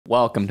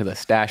Welcome to the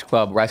Stache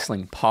Club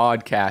Wrestling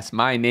Podcast.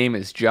 My name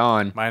is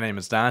John. My name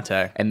is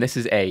Dante. And this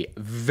is a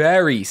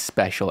very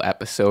special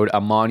episode,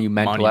 a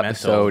monumental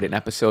episode, an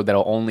episode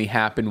that'll only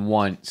happen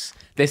once.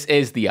 This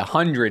is the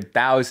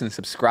 100,000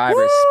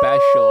 subscribers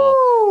special.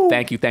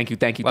 Thank you.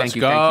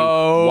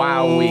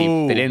 Wow,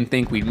 they didn't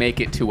think we'd make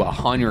it to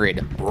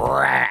 100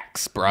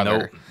 racks,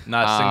 brother. Nope,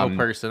 not a single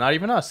person, not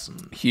even us.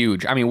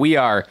 Huge. I mean,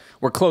 we're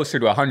closer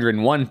to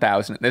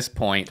 101,000 at this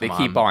point. They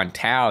keep on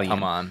tallying.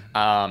 Come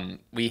on.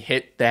 We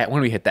hit that.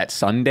 When did we hit that?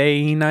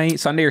 Sunday night?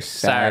 Sunday or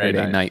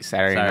Saturday night?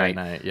 Saturday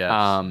night.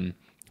 Yes.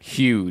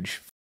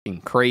 Huge,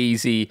 fucking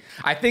crazy.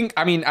 I think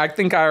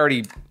I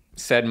already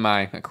said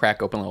my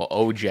crack open little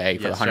OJ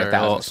for the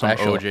 100,000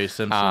 special. OJ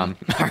Simpson.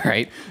 All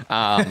right.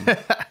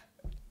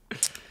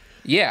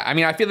 Yeah, I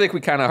mean, I feel like we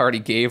kind of already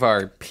gave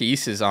our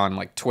pieces on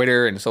like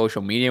Twitter and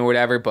social media or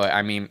whatever, but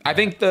I mean, I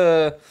think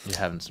you're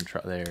having some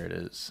trouble. There it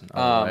is.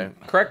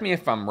 Correct me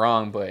if I'm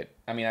wrong, but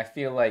I mean, I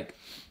feel like,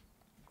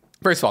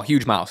 first of all,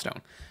 huge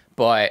milestone,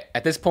 but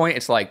at this point,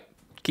 it's like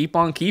keep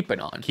on keeping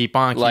on. Keep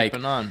on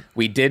keeping on.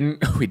 We didn't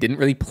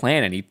really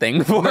plan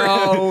anything for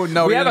it.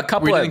 No, we have a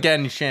couple. We didn't get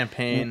any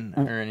champagne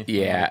or anything.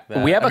 Yeah, like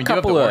that. we have a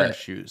couple of orange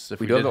shoes. If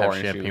we did have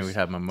champagne, we'd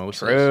have mimosas.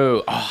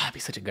 True. Oh, that'd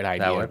be such a good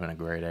idea. That would have been a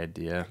great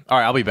idea. All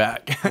right, I'll be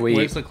back.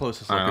 Where's the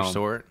closest liquor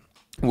store?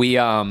 We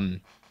have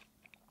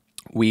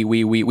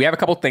a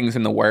couple things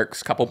in the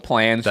works, couple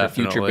plans for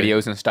future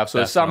videos and stuff.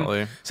 So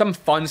some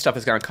fun stuff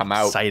is gonna come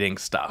out. Exciting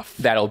stuff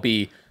that'll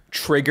be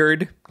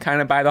triggered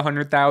kind of by the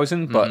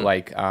 100,000, but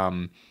like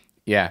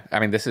yeah, I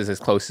mean, this is as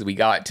close as we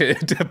got to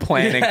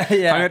planning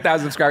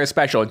 100,000 subscriber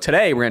special. And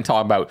today we're going to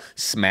talk about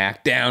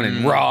SmackDown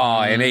and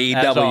Raw and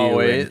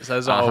AEW.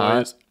 As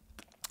always.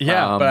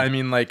 Yeah, but I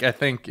mean, like, I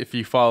think if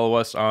you follow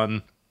us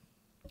on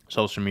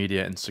social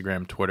media,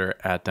 Instagram, Twitter,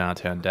 at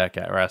Dante on Deck,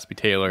 at Raspy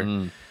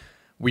Taylor,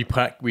 we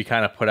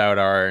kind of put out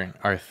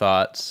our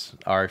thoughts,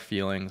 our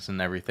feelings, and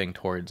everything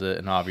towards it,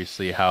 and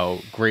obviously how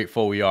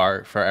grateful we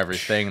are for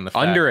everything. And the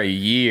fact, under a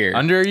year.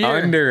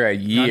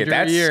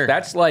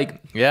 That's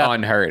like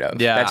unheard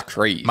of. Yeah, that's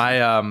crazy.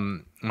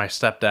 My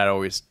stepdad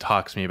always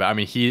talks to me about. I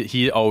mean,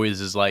 he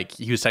always is like,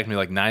 he was texting me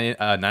like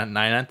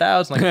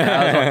 99,000,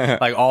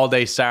 like all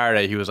day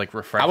Saturday. He was like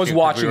refreshing. I was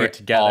watching it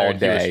together all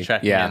day. He was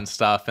checking in and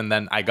stuff, and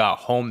then I got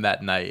home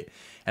that night.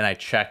 And I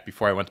checked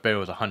before I went to bed, it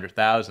was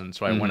 100,000.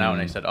 So I went out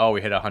and I said, "Oh,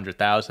 we hit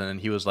 100,000."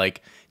 And he was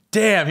like,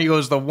 "Damn!" He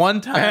goes, "The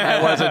one time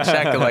I wasn't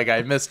checking, like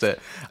I missed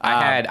it."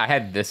 I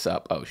had this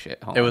up. Oh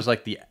shit! It was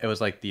like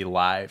the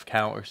live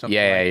count or something.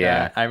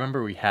 That. I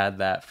remember we had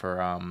that for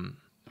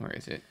Where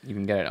is it? You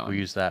can get it on. We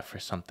used that for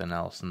something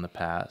else in the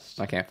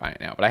past. I can't find it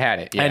now, but I had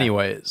it. Yeah.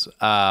 Anyways,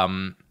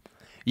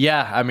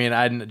 yeah, I mean,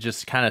 I'm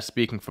just kind of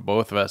speaking for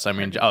both of us. I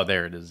mean, oh,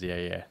 there it is.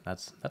 Yeah.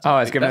 That's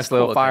it's giving us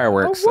little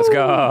fireworks. Let's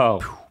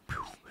go.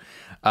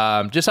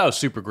 Just how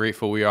super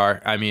grateful we are.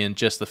 I mean,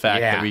 just the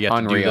fact that we get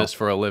to do this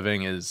for a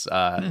living is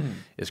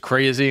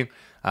crazy.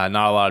 Not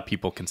a lot of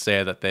people can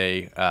say that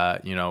they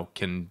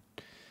can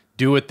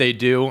do what they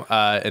do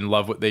and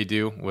love what they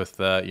do with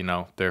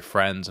their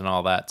friends and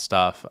all that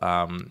stuff.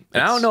 And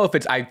I don't know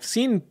if I've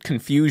seen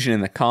confusion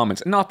in the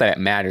comments. Not that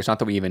it matters. Not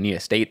that we even need to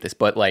state this,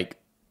 but like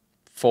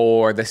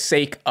for the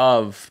sake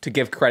of to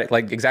give credit,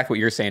 like exactly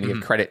what you're saying, to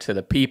give credit to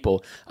the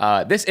people.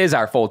 This is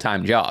our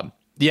full-time job.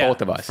 Yeah,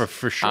 both of us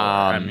for sure.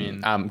 I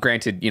mean,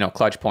 granted,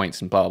 ClutchPoints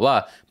and blah, blah,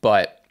 blah,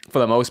 but for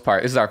the most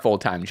part, this is our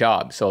full-time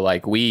job. So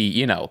like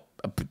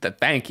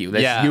thank you.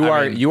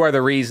 You are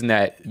the reason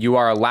that you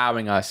are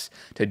allowing us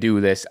to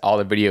do this.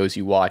 All the videos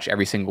you watch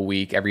every single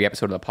week, every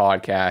episode of the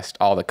podcast,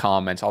 all the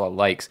comments, all the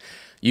likes.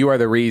 You are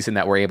the reason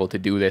that we're able to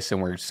do this,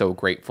 and we're so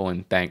grateful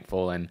and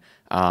thankful. And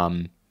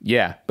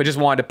but just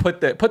wanted to put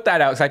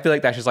that out because I feel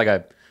like that's just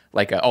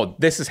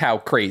this is how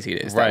crazy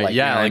it is.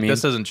 Right.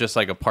 This isn't just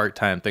like a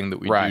part-time thing that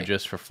we do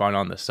just for fun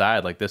on the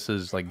side. Like this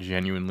is like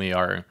genuinely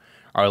our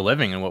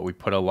living and what we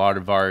put a lot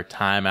of our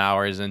time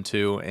hours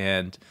into.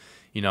 And,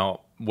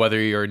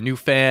 whether you're a new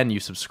fan, you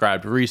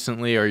subscribed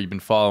recently, or you've been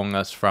following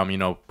us from,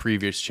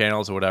 previous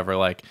channels or whatever,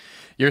 like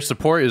your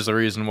support is the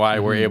reason why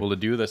we're able to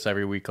do this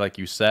every week. Like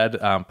you said,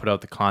 put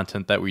out the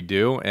content that we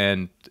do.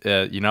 And,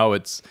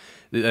 it's,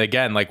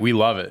 again, like we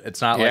love it.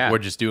 It's not like we're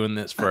just doing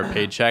this for a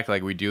paycheck.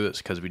 Like we do this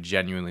because we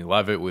genuinely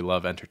love it. We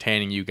love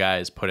entertaining you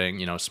guys,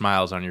 putting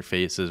smiles on your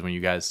faces when you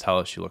guys tell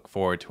us you look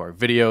forward to our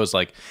videos.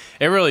 Like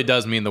it really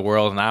does mean the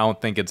world. And I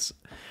don't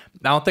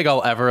think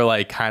I'll ever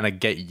like kind of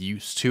get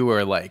used to,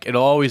 or like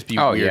it'll always be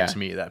weird to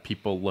me that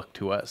people look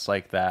to us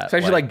like that.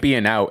 Especially like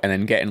being out and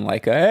then getting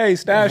like a hey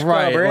Stache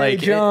Club, or hey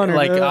John,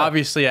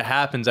 obviously it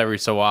happens every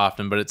so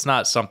often, but it's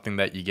not something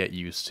that you get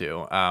used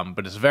to.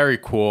 But it's very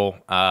cool.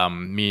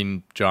 Me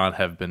and John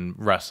have been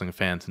wrestling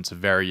fans since a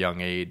very young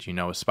age.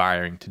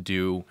 Aspiring to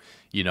do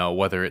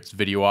whether it's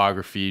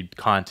videography,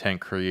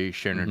 content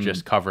creation, or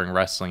just covering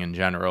wrestling in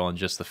general, and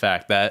just the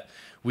fact that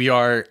we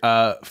are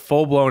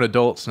full-blown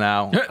adults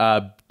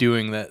now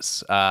doing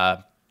this.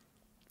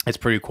 It's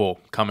pretty cool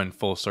coming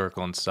full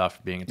circle and stuff,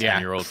 being a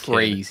 10-year-old kid.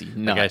 Crazy.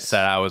 Like I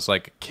said, I was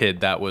like a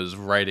kid that was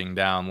writing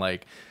down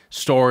like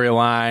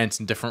storylines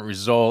and different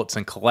results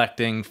and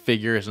collecting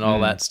figures and all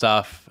that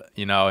stuff,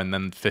 you know, and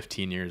then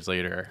 15 years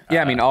later.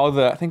 Yeah, I mean,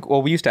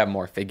 we used to have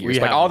more figures.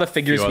 Like all the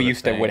figures we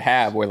used to would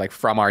have were like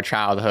from our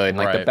childhood,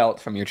 like the belt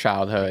from your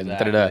childhood.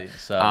 Exactly. And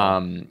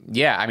so,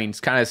 yeah, I mean,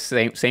 it's kind of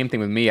same thing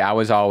with me. I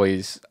was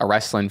always a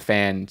wrestling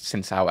fan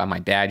since my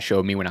dad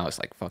showed me when I was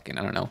like fucking,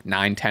 I don't know,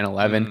 9, 10,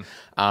 11.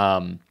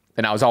 And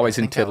I was always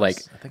into I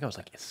think I was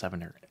like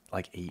 7 or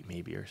like 8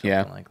 maybe or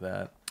something like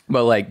that.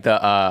 But like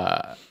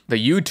the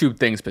YouTube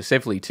thing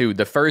specifically too,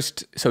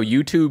 so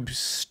YouTube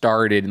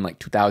started in like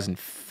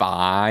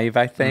 2005,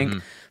 I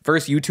think.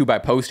 First YouTube I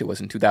posted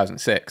was in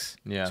 2006.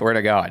 Yeah. Swear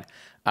to God.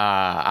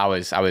 I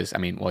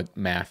mean, what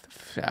math?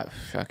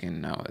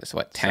 Fucking no. It's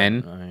what,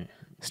 10?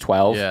 It's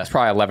 12. Yeah. It's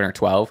probably 11 or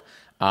 12.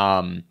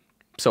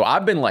 So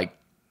I've been like,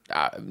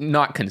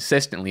 not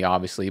consistently,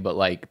 obviously, but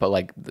like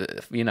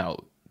you know,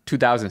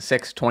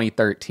 2006,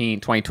 2013,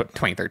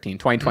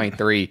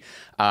 2023.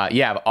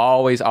 Yeah, I've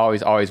always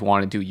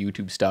wanted to do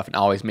YouTube stuff and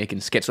always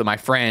making skits with my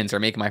friends or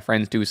making my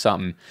friends do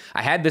something.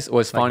 I had this,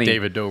 was funny. Like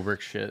David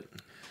Dobrik shit.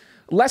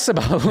 Less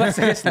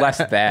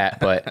that,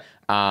 but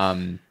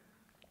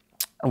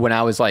when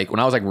I was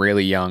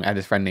really young, I had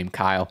this friend named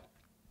Kyle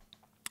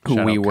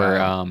who we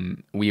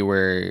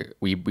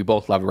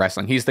both loved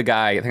wrestling. He's the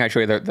guy, I think I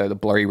showed you the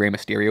blurry Rey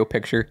Mysterio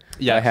picture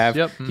that I have.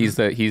 Yep. He's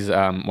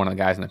one of the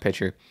guys in the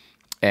picture.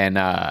 And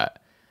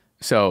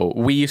so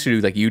we used to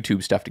do like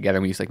YouTube stuff together.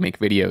 And we used to like make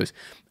videos.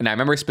 And I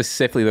remember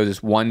specifically there was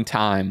this one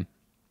time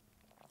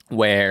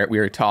where we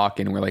were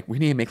talking and we're like, we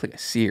need to make like a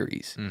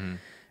series. And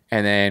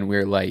then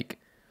we're like,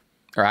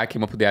 or I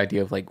came up with the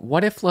idea of like,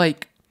 what if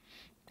like,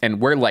 and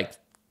we're like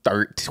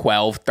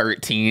 12,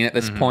 13 at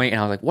this point.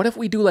 And I was like, what if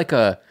we do like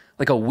a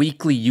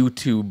weekly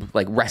YouTube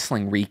like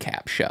wrestling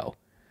recap show?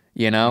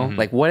 You know,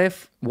 like what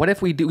if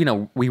we do, you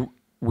know,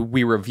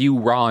 we review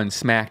Raw and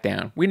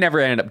SmackDown. We never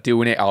ended up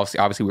doing it.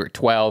 Obviously, we were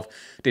 12.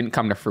 Didn't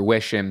come to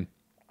fruition.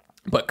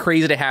 But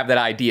crazy to have that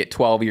idea at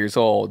 12 years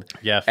old.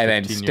 Yeah, 15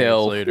 and then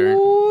still years later.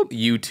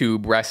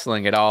 YouTube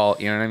wrestling at all.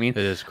 You know what I mean? It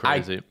is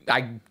crazy.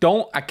 I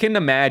couldn't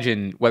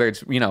imagine, whether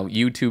it's, you know,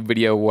 YouTube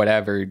video,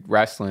 whatever,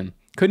 wrestling.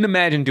 Couldn't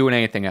imagine doing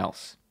anything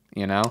else.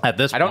 You know, at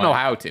this point, I don't know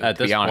how to. At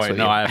this be honest point, with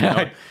you. No, I have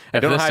no.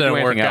 If don't this know how to didn't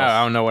do work anything out, else.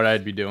 I don't know what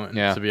I'd be doing.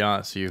 Yeah. To be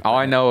honest with you, all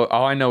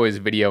I know is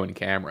video and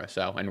camera.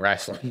 So and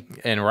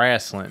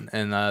wrestling,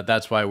 and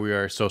that's why we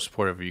are so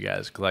supportive of you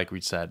guys. Like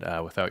we said,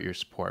 without your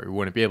support, we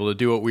wouldn't be able to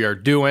do what we are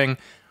doing.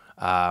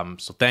 So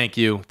thank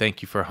you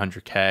for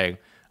 100K.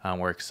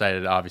 We're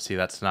excited. Obviously,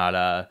 that's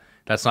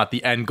not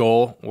the end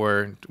goal.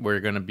 We're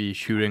going to be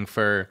shooting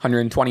for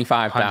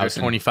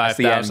 125,000.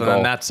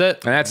 And that's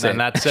it. And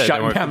that's it.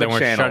 Then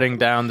we're shutting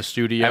down the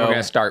studio. And we're going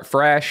to start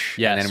fresh.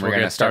 Yes, and then we're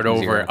going to start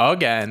over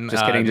again.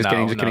 Just kidding.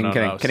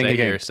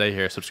 Stay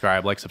here.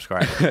 Subscribe.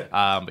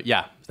 But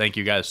yeah, thank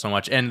you guys so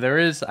much. And there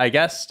is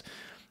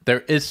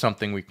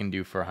something we can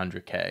do for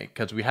 100K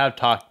because we have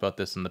talked about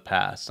this in the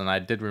past, and I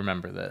did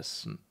remember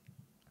this.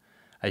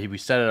 We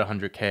said at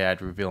 100K,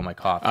 I'd reveal my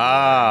coffee.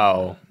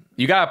 Oh.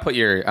 You gotta put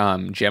your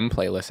gym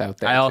playlist out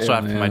there. I also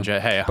have my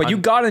gym. Hey, but you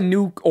got a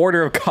new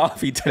order of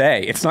coffee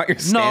today. It's not your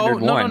standard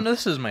one. No,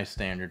 this is my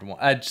standard one.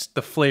 Just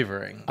the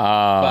flavoring. But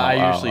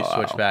I usually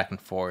switch back and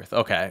forth.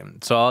 Okay,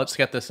 so let's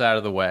get this out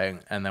of the way,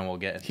 and then we'll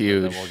get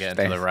into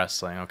the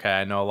wrestling. Okay,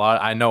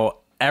 I know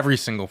every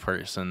single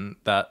person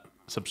that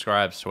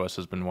subscribes to us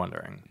has been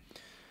wondering.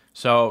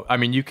 So, I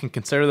mean, you can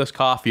consider this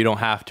coffee. You don't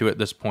have to at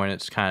this point.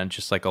 It's kind of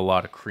just like a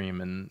lot of cream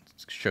and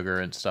sugar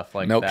and stuff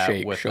like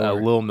that with a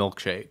little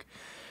milkshake.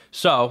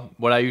 So,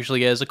 what I usually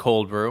get is a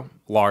cold brew,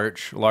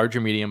 large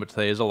or medium, but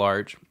today is a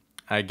large.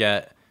 I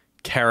get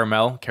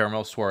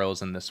caramel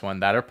swirls in this one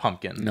that are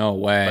pumpkin. No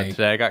way. But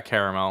today I got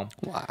caramel.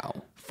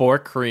 Wow. 4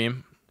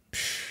 cream.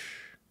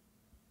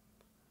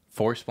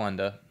 4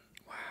 Splenda.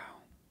 Wow.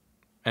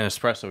 An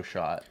espresso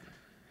shot.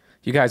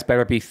 You guys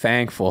better be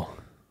thankful.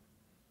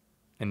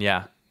 And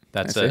yeah,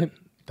 that's it.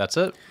 That's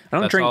it. I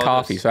don't drink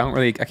coffee, so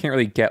I can't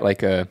really get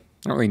like I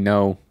don't really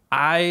know.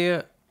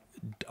 I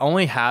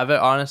only have it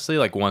honestly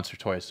like once or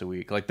twice a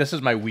week. Like this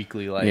is my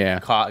weekly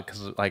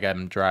because like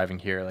I'm driving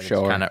here, like it's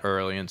kind of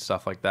early and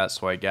stuff like that,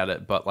 so I get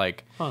it. But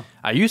like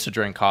I used to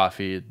drink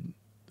coffee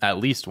at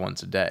least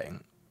once a day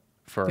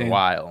for a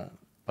while,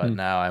 but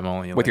now I'm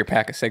only with your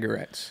pack of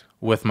cigarettes.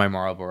 With my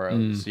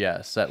Marlboros,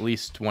 yes, at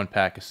least 1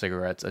 pack of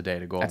cigarettes a day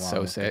to go along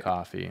with the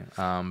coffee.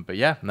 But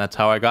yeah, that's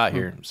how I got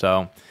here.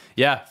 So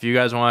yeah, if you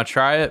guys want to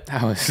try it,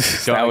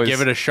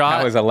 give it a shot.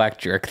 That was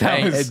electric.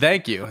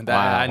 Thank you.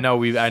 Wow. I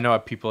know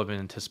people have been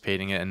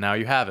anticipating it, and now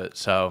you have it.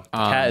 So the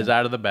cat is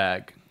out of the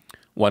bag.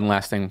 One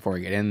last thing before we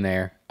get in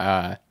there.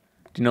 Do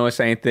you notice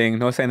anything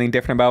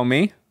different about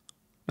me?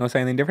 Notice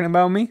anything different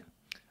about me?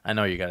 I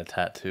know you got a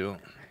tattoo.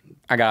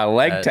 I got a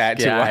leg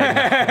tattoo.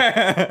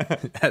 Yeah,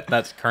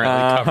 that's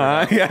currently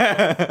covered.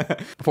 Yeah.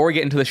 Before we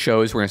get into the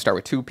shows, we're going to start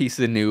with 2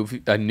 pieces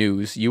of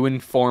news. You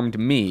informed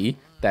me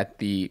that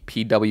the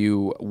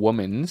PW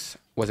Women's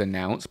was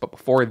announced, but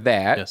before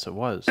that... Yes, it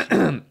was.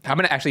 I'm going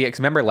to actually... Because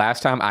remember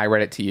last time I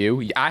read it to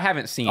you? I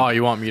haven't seen it. Oh,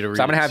 you want me to read it?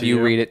 So I'm going to have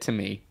you read it to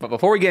me. But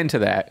before we get into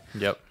that...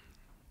 Yep.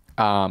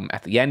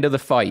 At the end of the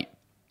fight,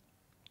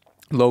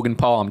 Logan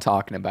Paul, I'm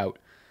talking about.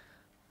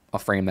 I'll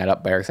frame that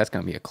up better because that's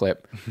going to be a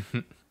clip.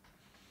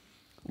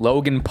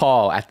 Logan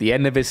Paul, at the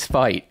end of his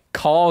fight,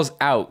 calls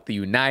out the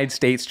United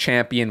States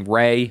champion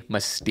Rey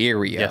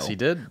Mysterio. Yes, he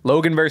did.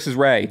 Logan versus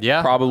Rey.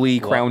 Yeah. Probably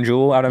crown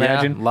jewel, I'd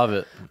imagine. Yeah, love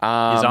it. He's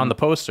on the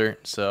poster,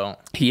 so.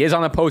 He is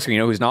on the poster. You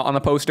know who's not on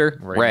the poster?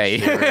 Rey.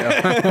 Damn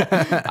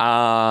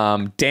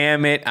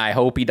it. I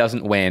hope he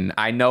doesn't win.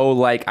 I know,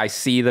 like, I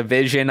see the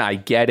vision. I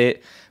get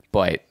it.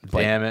 But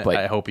damn it, but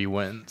I hope he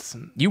wins.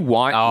 You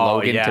want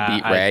Logan to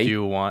beat Rey? I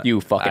do want. You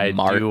fucking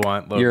mark. I do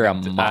want Logan. You're a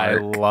mark. I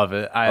love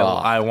it.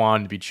 I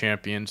want to be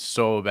champion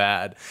so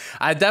bad.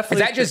 I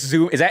definitely. Is that just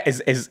zoom?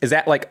 Is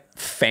that like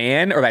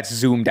fan or that's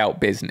zoomed out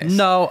business?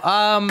 No,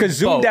 because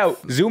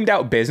zoomed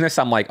out business.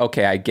 I'm like,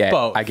 okay, I get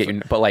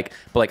you. But like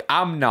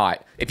I'm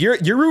not. If you're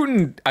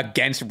rooting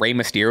against Rey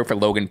Mysterio for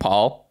Logan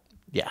Paul.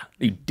 Yeah,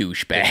 you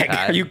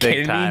douchebag. Are you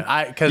kidding me?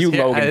 You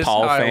Logan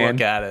Paul fan. I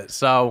look at it.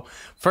 So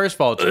first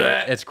of all,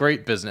 it's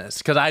great business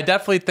because I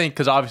definitely think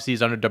because obviously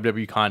he's under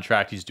WWE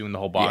contract, he's doing the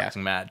whole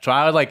boxing match. So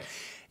I would like,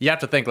 you have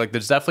to think like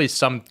there's definitely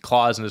some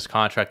clause in his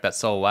contract that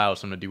still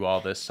allows him to do all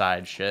this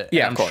side shit.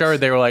 Yeah, and I'm sure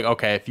they were like,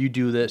 okay, if you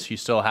do this, you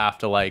still have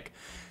to like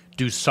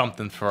do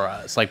something for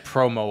us, like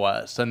promo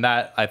us, and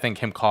that I think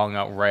him calling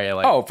out Rey,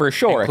 like oh for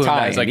sure,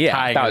 tying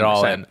it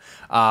all in.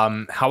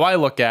 How I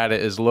look at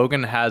it is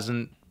Logan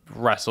hasn't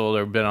wrestled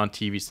or been on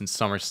TV since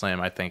SummerSlam,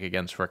 I think,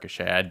 against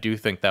Ricochet. I do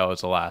think that was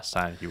the last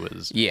time he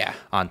was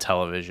on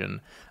television.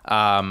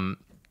 I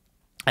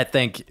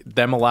think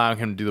them allowing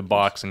him to do the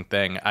boxing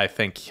thing, I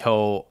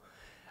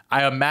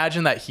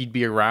imagine that he'd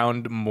be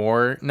around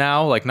more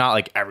now, like not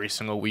like every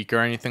single week or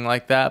anything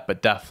like that,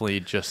 but definitely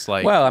just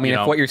like, well, I mean,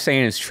 if what you're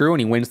saying is true and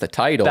he wins the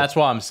title, that's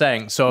what I'm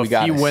saying. So if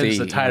he wins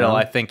the title,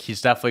 I think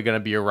he's definitely going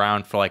to be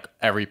around for like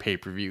every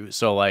pay-per-view.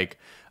 So like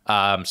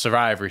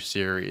Survivor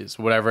Series,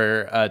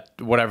 whatever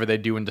they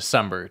do in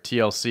December,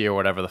 TLC or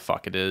whatever the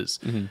fuck it is,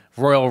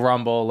 Royal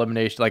Rumble,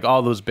 Elimination, like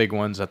all those big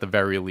ones at the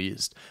very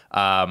least.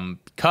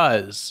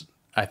 Because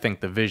I think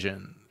the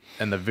vision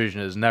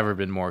has never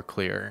been more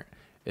clear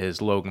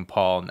is Logan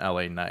Paul and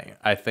LA Knight.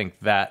 I think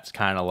that's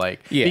kind of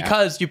like,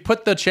 because you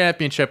put the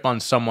championship on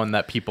someone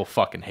that people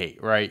fucking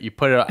hate, right? You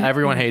put it,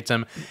 everyone hates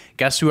him.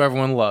 Guess who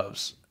everyone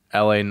loves?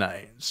 LA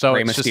Knight. So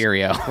Rey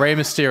Mysterio. Rey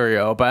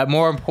Mysterio, but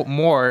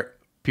more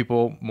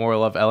people more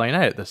love LA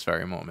Knight at this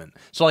very moment.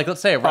 So like,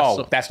 let's say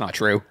that's not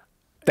true.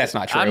 That's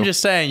not true. I'm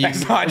just saying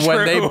that's not true.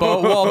 When they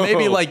both, well,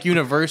 maybe like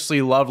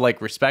universally loved,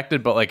 like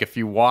respected, but like if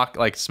you walk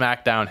like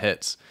SmackDown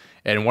hits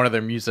and one of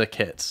their music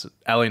hits,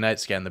 LA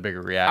Knight's getting the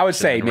bigger reaction. I would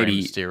say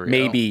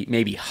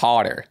maybe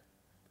hotter.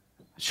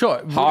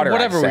 Sure, hotter,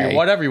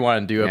 whatever you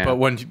want to do it. But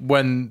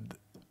when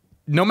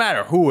no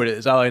matter who it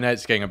is, LA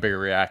Knight's getting a bigger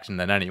reaction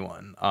than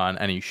anyone on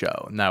any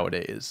show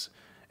nowadays.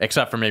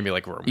 Except for maybe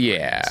like Roman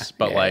Reigns.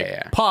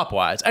 But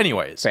pop-wise.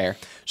 Anyways. Fair.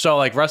 So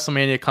like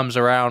WrestleMania comes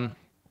around.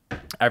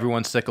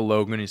 Everyone's sick of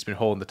Logan. He's been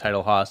holding the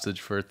title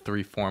hostage for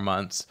 3-4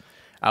 months.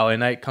 LA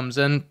Knight comes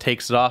in,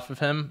 takes it off of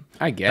him.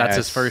 I guess. That's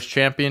his first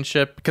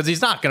championship. Because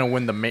he's not going to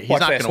win the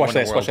world title.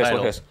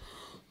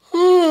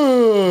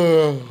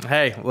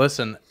 Hey,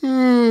 listen.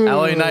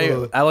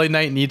 LA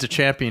Knight needs a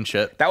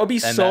championship. That would be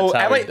so...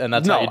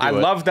 I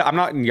love that. I'm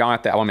not yawning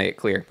at that. I want to make it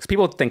clear. Because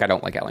people think I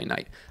don't like LA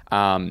Knight.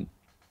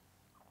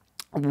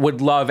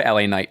 Would love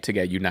LA Knight to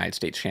get a United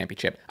States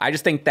Championship. I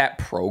just think that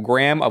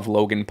program of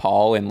Logan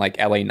Paul and like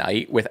LA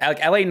Knight with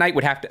like LA Knight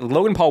would have to,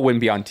 Logan Paul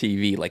wouldn't be on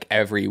TV like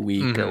every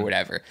week or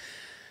whatever.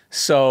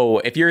 So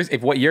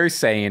if what you're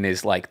saying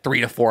is like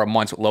 3 to 4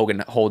 months with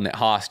Logan holding it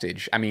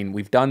hostage, I mean,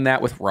 we've done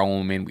that with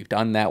Roman, we've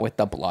done that with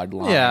the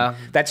Bloodline. Yeah,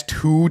 that's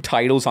 2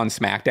 titles on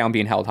SmackDown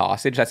being held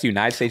hostage. That's the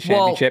United States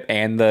Championship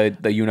and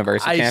the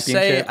Universal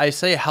Championship. I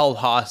say held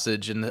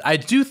hostage, and I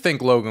do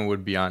think Logan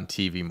would be on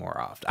TV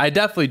more often. I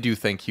definitely do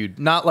think he'd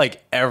not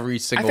like every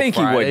single. Friday,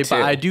 he would too.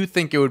 But I do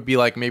think it would be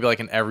like maybe like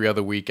an every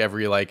other week,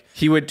 every like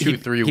he would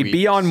 2-3 weeks. He'd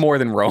be on more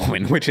than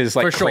Roman, which is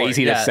like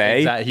crazy to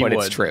say, but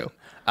it's true.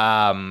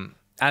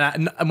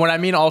 And what I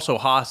mean also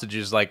hostage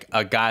is like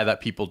a guy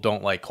that people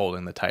don't like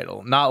holding the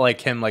title. Not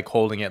like him like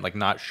holding it, like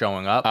not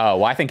showing up. Oh,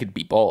 well, I think it'd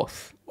be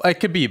both.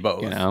 It could be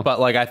both. You know? But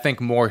like I think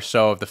more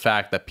so of the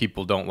fact that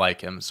people don't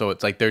like him. So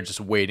it's like they're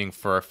just waiting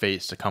for a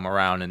face to come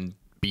around and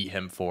beat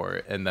him for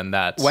it. And then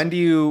that's... When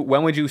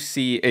would you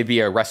see it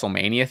be a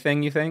WrestleMania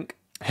thing, you think?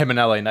 Him and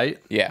LA Knight?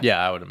 Yeah.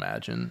 Yeah, I would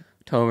imagine.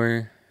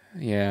 October.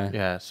 Yeah.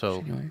 Yeah,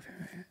 so...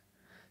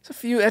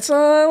 It's a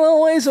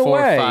little ways away.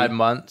 4 or 5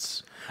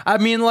 months. I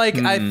mean, like,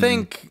 I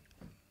think...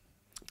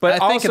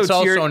 But I think it's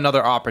also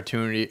another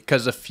opportunity,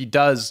 because if he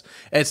does,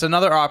 it's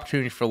another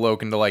opportunity for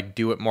Logan to, like,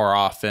 do it more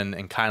often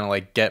and kind of,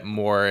 like, get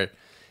more...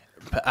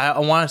 I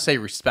want to say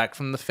respect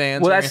from the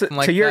fans or anything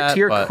like that. To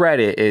your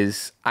credit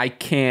is, I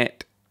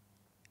can't...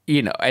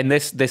 You know, and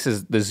this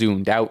is the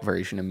zoomed out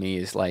version of me,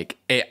 is, like,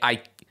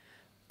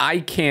 I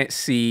can't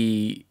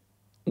see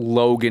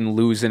Logan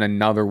losing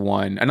another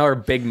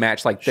big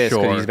match like this,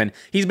 because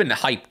he's been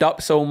hyped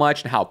up so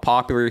much and how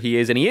popular he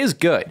is, and he is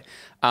good.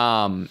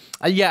 Yeah,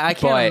 I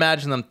can't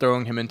imagine them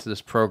throwing him into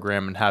this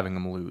program and having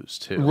him lose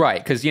too.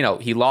 Right, because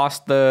he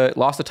lost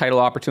the title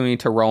opportunity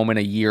to Roman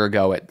a year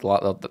ago at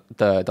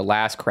the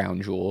last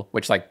Crown Jewel,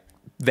 which like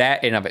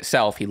that in of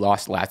itself, he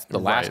lost the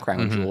last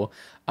Crown Jewel,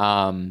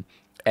 and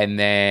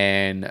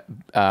then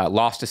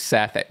lost to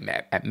Seth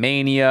at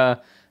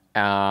Mania.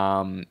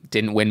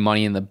 Didn't win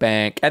Money in the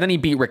Bank, and then he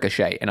beat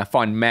Ricochet in a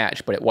fun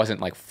match, but it wasn't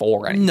like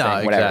for anything. No,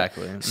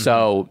 exactly.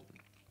 So,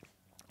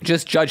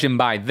 just judging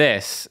by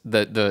this,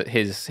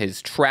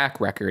 his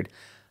track record,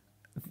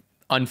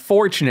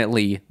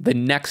 unfortunately, the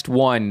next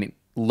one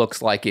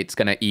looks like it's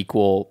going to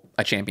equal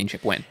a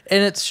championship win.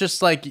 And it's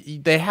just like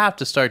they have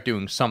to start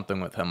doing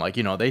something with him. Like,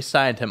 they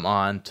signed him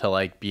on to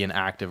like be an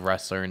active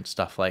wrestler and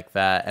stuff like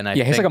that. And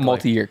he's like a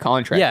multi-year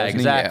contract. Yeah,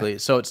 exactly.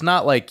 So it's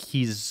not like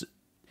he's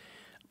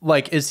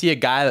like, is he a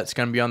guy that's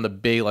going to be on the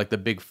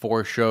big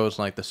 4 shows,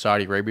 like the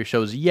Saudi Arabia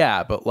shows?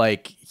 Yeah, but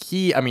like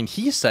he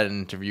said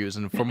in interviews,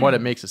 and from what it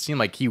makes it seem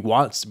like, he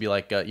wants to be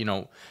like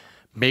a,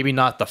 maybe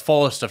not the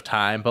fullest of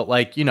time, but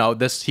like,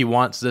 he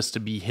wants this to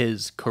be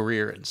his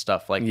career and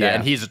stuff like that.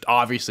 And he's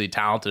obviously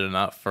talented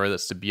enough for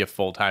this to be a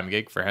full-time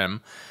gig for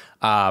him.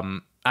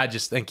 I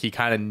just think he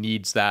kind of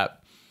needs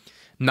that,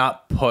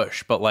 not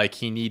push, but like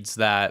he needs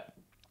that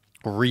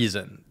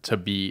reason to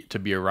be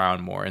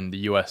around more, and the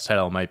US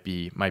title might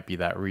be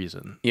that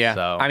reason. Yeah.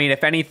 So I mean,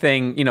 if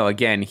anything,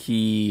 again,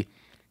 he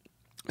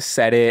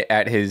said it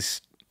at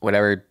his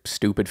whatever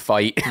stupid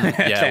fight.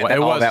 Yeah, it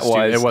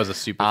was a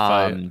stupid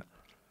fight.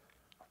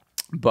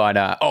 But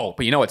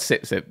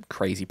it's a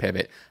crazy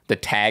pivot. The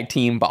tag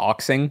team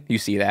boxing, you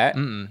see that?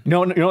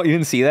 No, you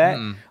didn't see that?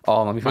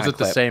 Oh, let me find Was it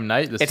the same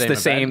night? It's the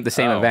same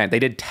event. They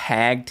did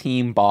tag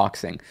team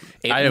boxing.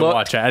 I didn't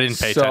watch it. I didn't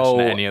pay attention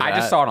to any of that. I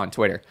just saw it on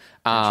Twitter.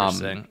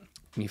 Interesting.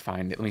 Let me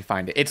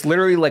find it. It's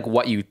literally like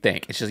what you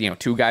think. It's just,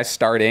 2 guys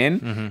start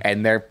in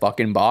and they're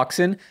fucking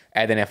boxing.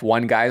 And then if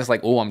one guy's like,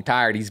 oh, I'm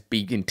tired, he's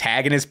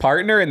tagging his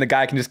partner, and the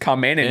guy can just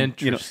come in and,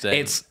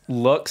 it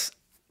looks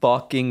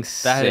fucking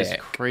sick. That is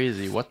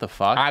crazy. What the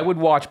fuck? I would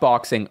watch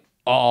boxing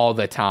all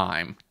the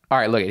time. All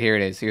right, look, here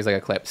it is. Here's like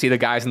a clip. See the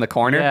guys in the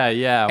corner?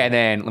 Yeah. And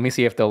then let me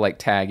see if they'll like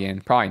tag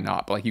in. Probably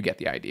not, but like you get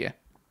the idea.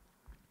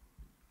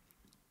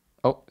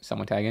 Oh,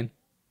 someone tag in.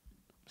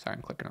 Sorry,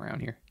 I'm clicking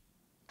around here.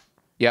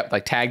 Yep,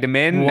 like tagged him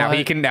in. What?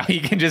 Now he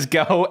can just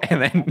go,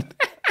 and then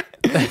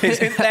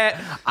isn't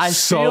that I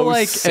feel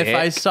like sick? If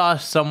I saw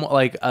someone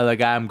like the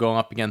guy I'm going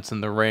up against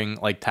in the ring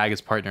like tag his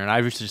partner, and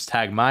I would just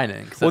tag mine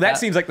in. Well, that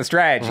seems like the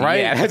strategy, right?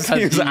 Yeah,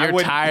 you're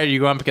tired. You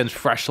go up against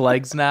fresh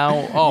legs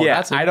now. Oh,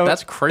 yeah,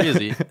 that's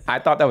crazy. I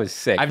thought that was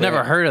sick. I've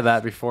never heard of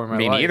that before in my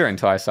life. Me neither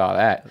until I saw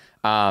that.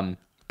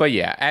 But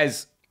yeah,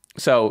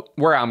 so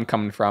where I'm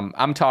coming from,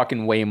 I'm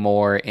talking way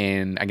more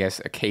in, I guess,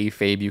 a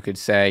kayfabe, you could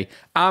say.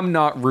 I'm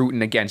not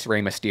rooting against Rey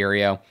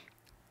Mysterio.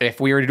 If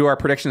we were to do our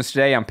predictions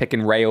today, I'm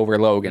picking Rey over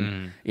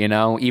Logan.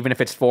 Even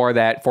if it's for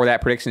that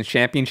predictions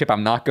championship,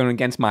 I'm not going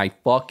against my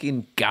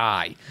fucking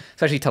guy,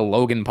 especially to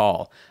Logan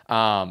Paul.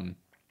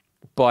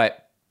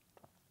 But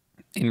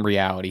in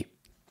reality,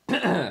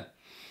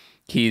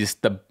 he's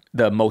the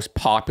most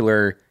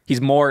popular.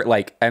 He's more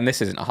like, and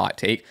this isn't a hot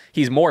take,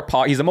 he's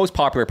the most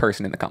popular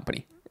person in the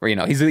company. Or,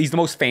 he's the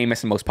most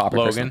famous and most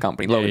popular person in the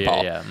company, Logan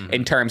Paul,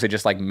 in terms of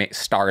just like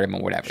stardom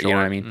or whatever. Sure. You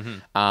know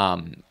what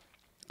I mean?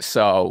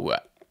 So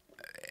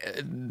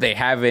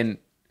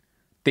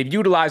they've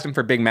utilized him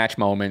for big match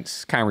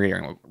moments. Kind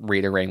of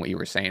reiterating what you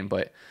were saying,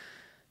 but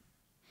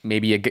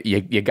maybe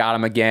you got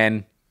him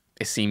again.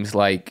 It seems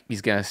like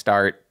he's gonna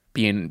start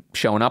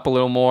showing up a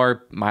little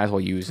more. Might as well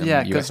use him.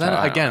 Yeah, because then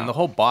again, the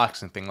whole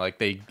boxing thing, like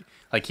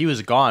he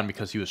was gone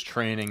because he was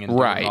training and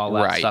doing all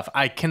that stuff.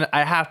 I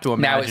have to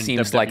imagine now it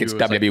seems like it's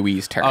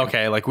WWE's turn.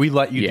 Okay, like we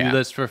let you do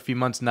this for a few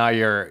months. Now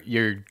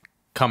you're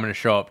coming to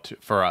show up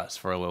for us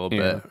for a little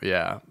bit.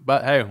 Yeah,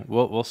 but hey,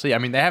 we'll see. I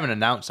mean, they haven't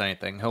announced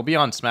anything. He'll be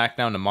on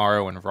SmackDown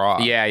tomorrow and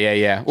Raw.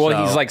 Yeah.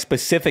 Well, he's like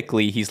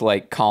specifically, he's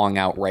like calling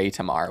out Rey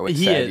tomorrow.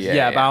 He is.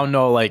 Yeah, but I don't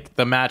know. Like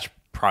the match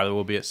probably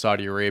will be at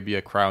Saudi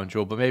Arabia Crown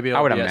Jewel, but maybe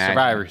it'll be at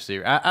Survivor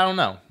Series. I don't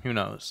know. Who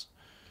knows?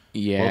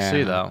 Yeah, we'll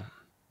see though.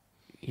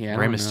 Yeah,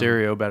 Rey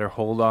Mysterio better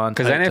hold on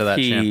tight to that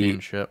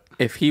championship.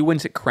 If he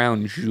wins at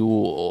Crown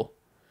Jewel,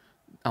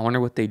 I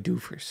wonder what they do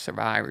for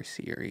Survivor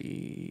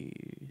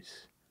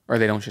Series. Or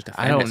they don't just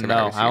defend I don't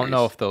know. I don't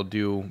know if they'll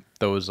do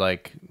those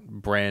like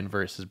brand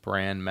versus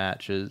brand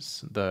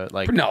matches. No,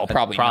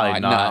 probably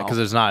not because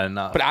there's not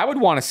enough. But I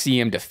would want to see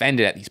him defend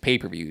it at these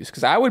pay-per-views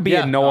because I would be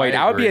annoyed.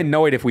 I would be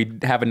annoyed if we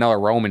have another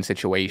Roman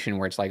situation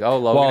where it's like, oh,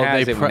 Logan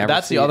has it.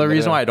 That's the other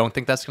reason why I don't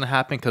think that's going to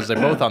happen because they're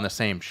both on the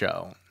same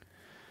show.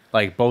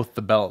 Like both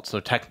the belts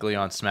are technically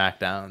on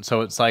SmackDown,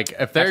 so it's like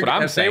if they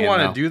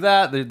want to do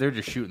that, they're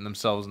just shooting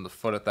themselves in the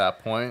foot at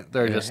that point.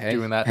 They're just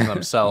doing that to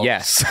themselves.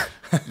 Yes,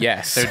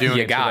 they're doing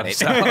you got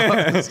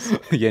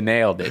it. You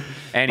nailed it.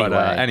 Anyway,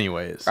 but,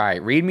 anyways, all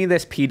right. Read me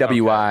this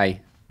PWI.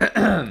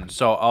 Okay.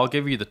 So I'll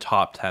give you the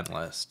top 10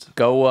 list.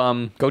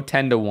 Go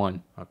 10 to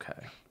 1.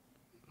 Okay,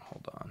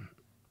 hold on.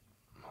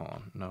 hold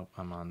on. Nope,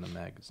 I'm on the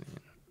magazine.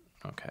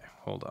 Okay,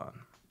 hold on.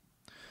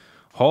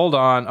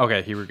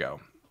 Okay, here we go.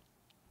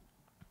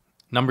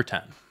 Number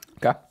 10.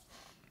 Okay.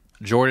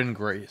 Jordan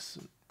Grace.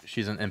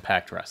 She's in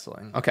Impact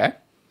Wrestling. Okay.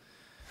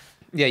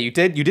 Yeah, you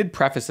did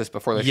preface this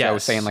before the show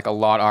saying like a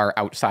lot are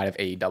outside of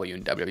AEW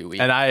and WWE.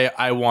 And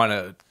I want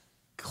to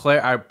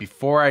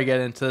before I get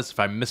into this, if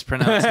I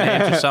mispronounce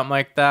names or something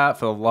like that,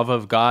 for the love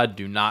of God,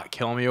 do not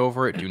kill me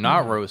over it. Do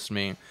not roast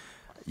me.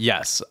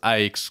 Yes,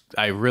 I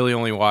really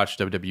only watch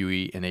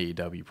WWE and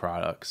AEW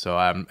products.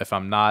 So if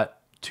I'm not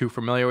too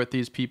familiar with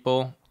these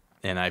people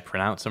and I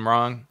pronounce them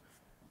wrong,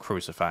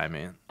 crucify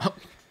me.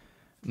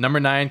 Number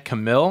 9,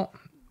 Camille,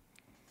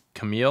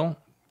 Kamille.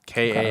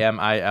 Okay.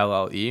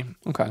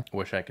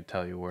 Wish I could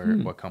tell you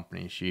what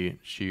company she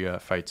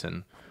fights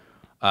in.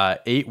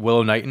 8,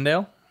 Willow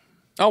Nightingale.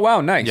 Oh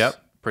wow, nice. Yep,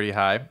 pretty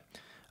high.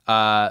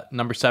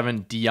 Number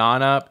 7,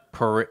 Diana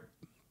Perazzo.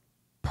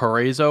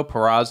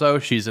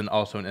 She's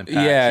also an Impact.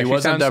 Yeah, she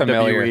was in WWE.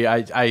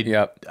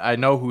 Familiar. I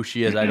know who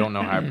she is. I don't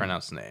know how I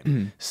pronounce the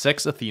name.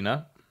 6,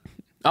 Athena.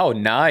 Oh,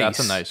 nice. That's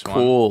a nice one.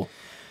 Cool.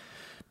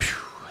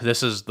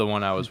 This is the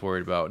one I was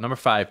worried about. Number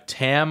 5,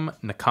 Tam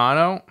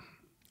Nakano.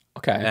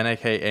 Okay.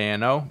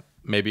 NAKANO.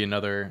 Maybe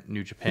another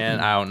New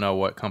Japan. I don't know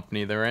what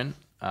company they're in.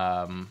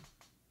 Yep.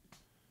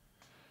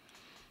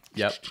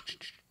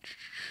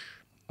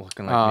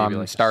 Looking like maybe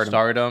like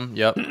Stardom.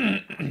 Yep.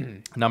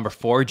 Number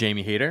 4,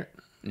 Jamie Hayter.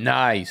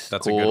 Nice.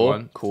 That's a good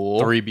one. Cool.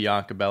 3,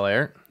 Bianca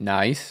Belair.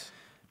 Nice.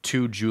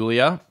 2,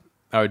 Giulia,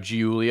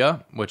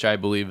 which I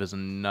believe is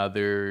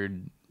another.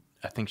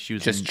 I think she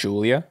was just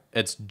Julia.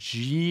 It's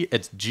Giulia.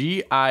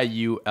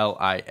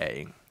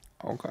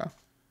 Okay.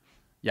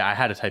 Yeah, I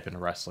had to type in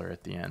wrestler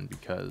at the end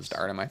because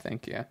Stardom, I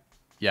think. Yeah.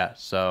 Yeah.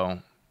 So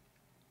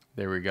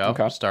there we go.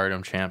 Okay.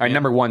 Stardom champion. All right,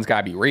 number 1's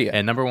gotta be Rhea.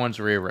 And number 1's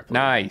Rhea Ripley.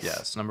 Nice.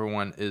 Yes. Number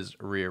 1 is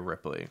Rhea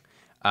Ripley.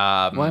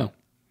 Wow.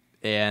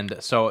 And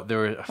so there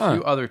were a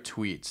few other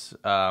tweets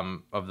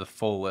of the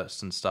full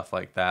list and stuff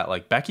like that.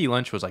 Like Becky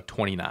Lynch was like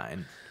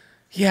 29.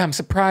 Yeah, I'm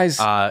surprised.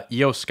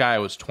 Io Sky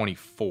was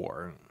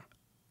 24.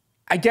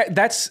 I get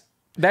that's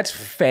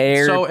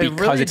fair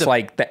because it's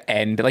like the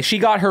end. Like she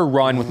got her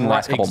run within the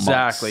last couple months.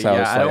 Exactly. So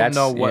yeah, I don't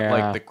know what yeah.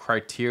 like the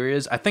criteria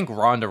is. I think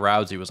Ronda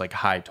Rousey was like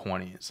high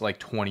 20s, like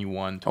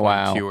 21,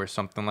 22 or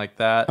something like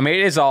that. I mean,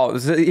 it is all.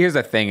 Here's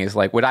the thing: is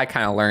like what I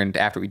kind of learned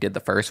after we did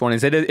the first one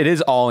is it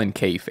is all in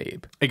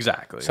kayfabe.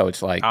 Exactly. So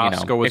it's like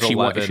Asuka was if she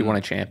 11, if she won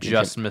a championship,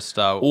 just missed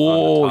out.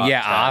 Oh on the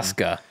yeah, top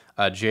 10.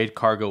 Asuka. Jade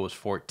Cargill was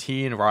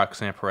 14.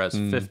 Roxanne Perez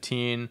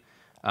 15.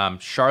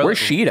 Charlotte. Where's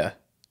Sheeta?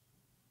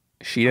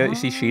 Sheeta, is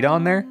she Sheeta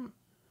on there?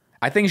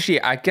 I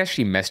guess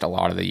she missed a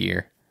lot of the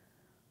year.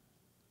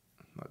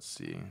 Let's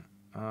see.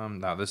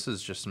 No, this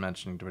is just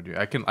mentioning WWE.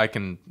 I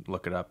can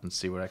look it up and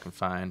see what I can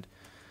find.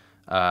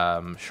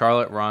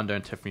 Charlotte, Ronda,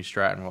 and Tiffany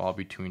Stratton will all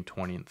be between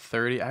 20 and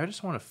 30. I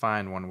just want to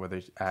find one where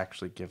they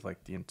actually give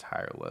like the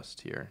entire list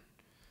here.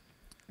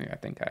 Yeah, I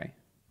think I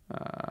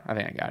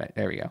got it.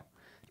 There we go.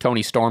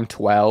 Toni Storm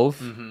 12.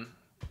 Mm-hmm.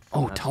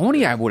 Oh, that's Tony,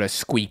 good. I would have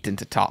squeaked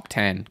into top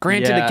 10.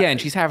 Granted, again,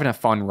 she's having a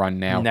fun run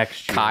now.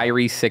 Next year.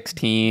 Kyrie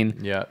 16.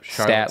 Yeah.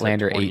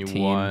 Statlander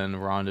 18.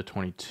 Ronda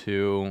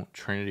 22.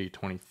 Trinity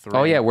 23.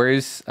 Oh yeah,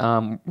 where's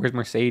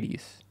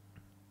Mercedes?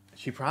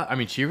 She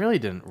really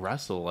didn't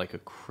wrestle like a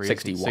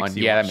crazy 61.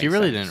 Yeah, that makes she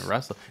really sense. didn't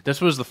wrestle. This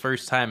was the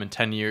first time in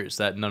 10 years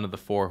that none of the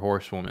 4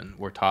 horsewomen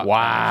were top 10 or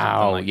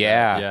wow, like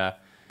yeah. That. Yeah.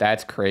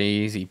 That's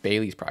crazy.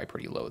 Bayley's probably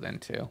pretty low then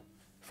too.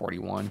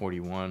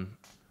 41.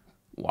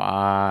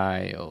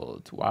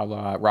 Wild.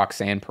 Wow.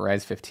 Roxanne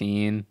Perez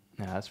 15.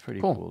 Yeah, that's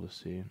pretty cool to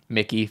see.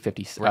 Mickey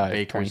 50.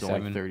 Baker's 27.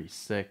 only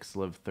 36.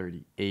 Liv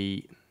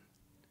 38.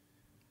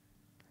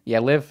 Yeah,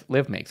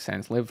 Liv makes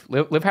sense.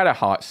 Liv had a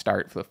hot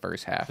start for the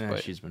first half, Yeah,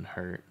 but she's been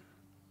hurt.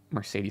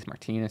 Mercedes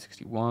Martinez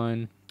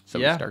 61. So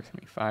yeah. Stark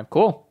 75.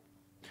 Cool.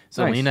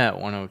 Zelina nice. At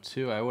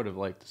 102. I would have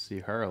liked to see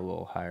her a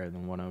little higher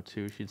than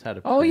 102. She's had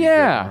a pretty good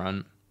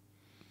run.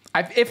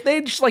 If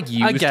they just like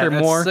used her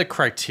more, that's the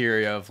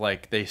criteria of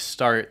like they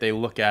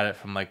look at it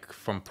from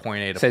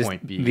point A to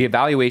point B. The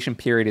evaluation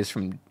period is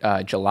from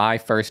July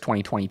 1st,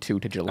 2022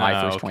 to July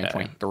 1st,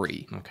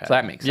 2023. Okay, so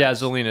that makes sense. Yeah,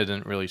 Zelina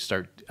didn't really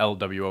start.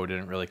 LWO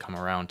didn't really come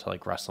around to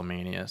like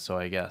WrestleMania, so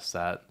I guess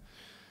that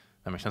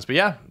makes sense. But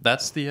yeah,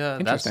 that's the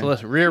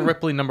list. Rhea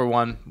Ripley number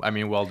 1. I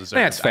mean, well deserved.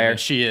 That's fair. I mean,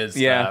 she is.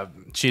 Yeah,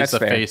 she's the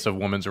face of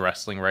women's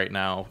wrestling right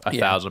now.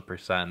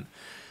 1,000%.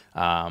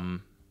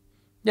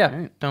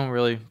 Yeah, don't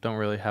really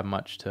have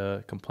much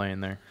to complain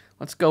there.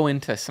 Let's go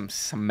into some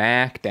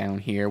SmackDown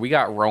here. We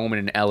got Roman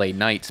and LA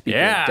Knight. Speaking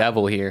of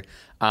devil here.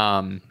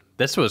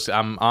 This was,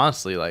 I'm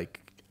honestly like,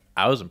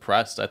 I was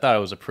impressed. I thought it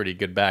was a pretty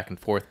good back and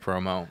forth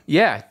promo.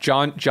 Yeah,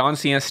 John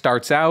Cena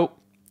starts out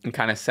and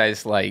kind of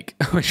says like,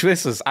 I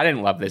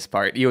didn't love this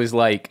part. He was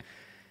like,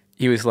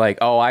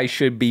 oh, I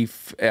should be.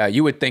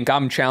 You would think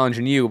I'm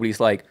challenging you, but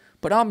he's like,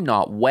 but I'm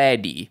not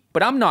ready.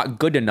 But I'm not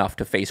good enough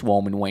to face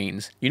Roman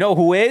Reigns. You know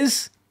who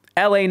is?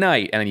 LA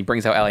Knight. And then he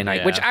brings out LA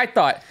Knight, which I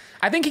thought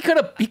I think he could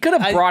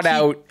have brought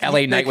out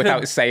LA Knight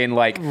without saying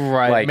like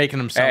making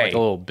him sound like a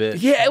little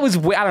bitch. Yeah, it was.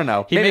 I don't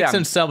know. He makes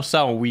himself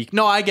sound weak.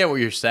 No, I get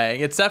what you're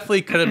saying. It's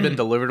definitely could have been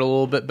delivered a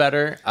little bit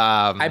better.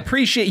 I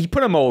appreciate he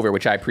put him over,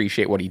 which I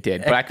appreciate what he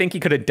did, but I think he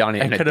could have done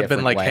it. It could have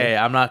been like, hey,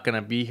 I'm not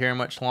gonna be here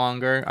much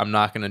longer. I'm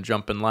not gonna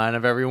jump in line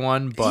of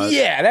everyone. But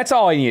yeah, that's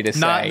all I need to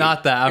say.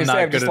 Not that I'm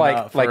not good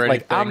enough.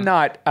 Like I'm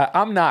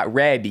not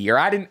ready, or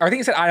I didn't. Or I think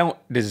he said I don't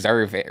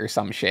deserve it, or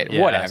some shit.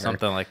 Yeah, whatever,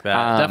 something like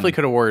that. Definitely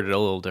could have worded it a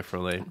little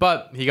differently,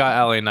 but he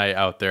got LA Knight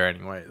out there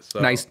anyway. So.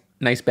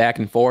 Nice back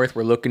and forth.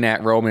 We're looking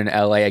at Roman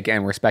and LA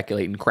again. We're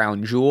speculating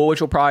Crown Jewel,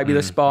 which will probably be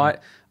the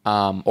spot,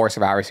 or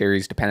Survivor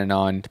Series, depending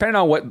on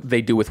what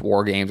they do with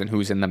War Games and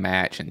who's in the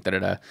match and da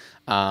da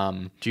da.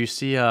 Do you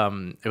see?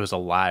 It was a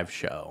live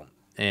show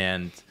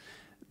and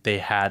they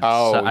had.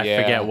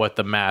 I forget what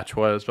the match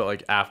was, but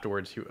like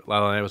afterwards,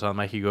 LA was on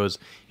the mic. He goes.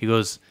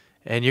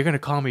 And you're going to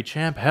call me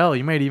champ? Hell,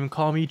 you might even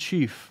call me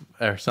chief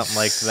or something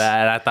like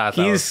that. I thought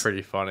that was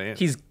pretty funny.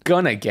 He's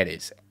going to get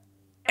his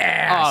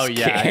ass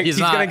kicked. He's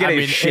going to get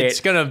his shit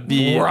it's going to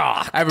be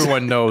rocked.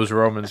 Everyone knows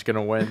Roman's going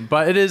to win.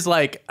 But it is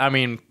like,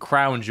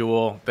 Crown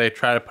Jewel. They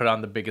try to put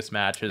on the biggest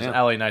matches.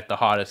 Yeah. LA Knight, the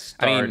hottest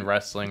star in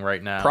wrestling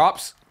right now.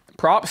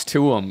 Props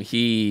to him.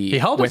 He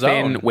held his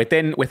own.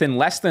 Within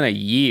less than a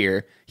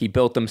year, he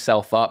built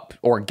himself up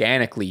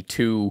organically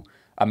to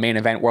a main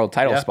event world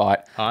title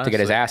spot to get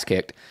his ass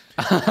kicked.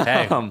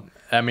 Hey,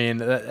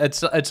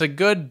 it's a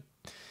good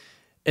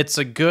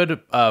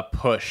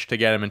push to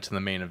get him into the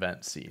main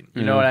event scene.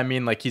 You know what I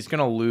mean? Like he's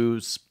gonna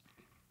lose.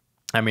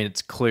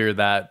 It's clear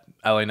that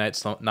LA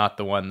Knight's not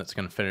the one that's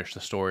gonna finish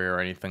the story or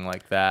anything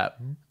like that.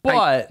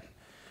 But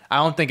I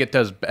don't think it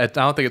does. I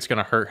don't think it's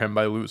gonna hurt him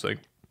by losing.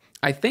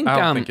 I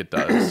don't think it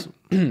does.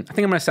 I think I'm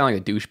gonna sound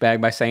like a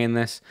douchebag by saying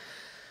this.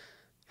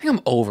 I think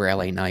I'm over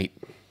LA Knight.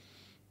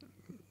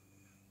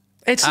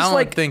 It's just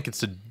I think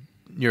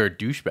you're a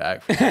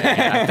douchebag.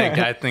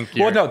 I think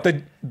you're... Well, no,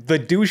 the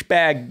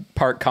douchebag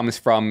part comes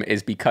from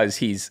is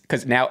because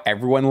now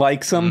everyone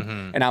likes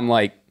him, and I'm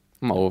like,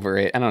 I'm over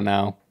it. I don't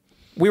know.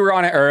 We were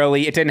on it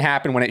early. It didn't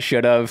happen when it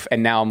should have,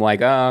 and now I'm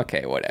like, oh,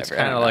 okay, whatever. It's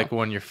kind of like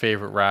when your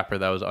favorite rapper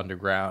that was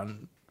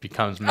underground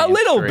becomes mainstream. A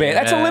little bit.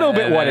 That's a little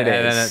bit what it is.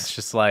 And then it's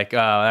just like,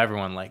 oh,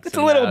 everyone likes it. It's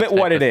a little bit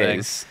what it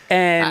is.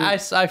 And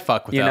I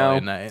fuck with LA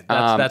Knight.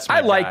 That's my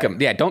I like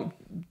him. Yeah,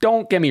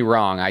 don't get me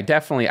wrong. I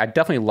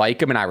definitely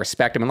like him and I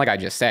respect him. And like I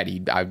just said,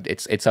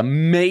 it's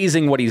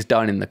amazing what he's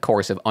done in the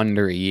course of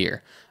under a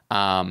year.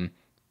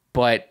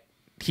 But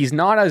he's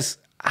not as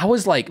I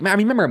was like, man, I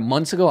remember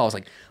months ago I was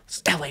like,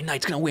 LA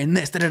Knight's gonna win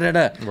this. Da, da, da,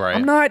 da. Right.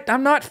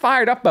 I'm not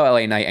fired up about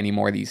LA Knight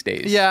anymore these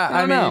days. Yeah,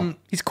 I don't know.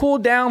 He's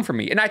cooled down for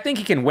me, and I think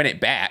he can win it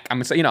back.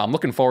 I'm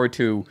looking forward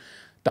to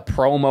the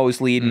promos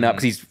leading up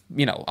because he's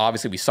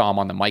obviously we saw him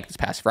on the mic this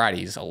past Friday.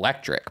 He's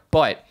electric,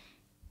 but.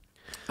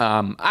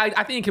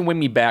 I think he can win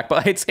me back,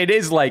 but it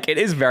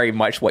is very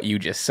much what you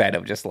just said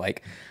of just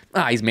like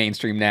he's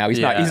mainstream now. He's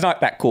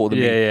not that cool to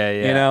me.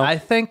 Yeah. I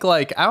think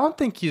I don't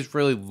think he's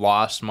really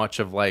lost much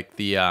of like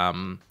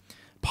the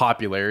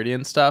popularity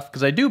and stuff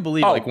because I do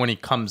believe when he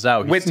comes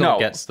out he still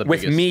gets the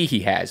biggest. With me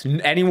he has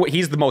anyway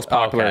he's the most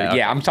popular. Okay.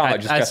 Yeah, I'm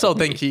talking about I still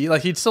think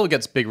he still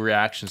gets big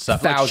reaction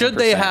stuff. Like, should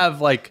they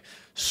have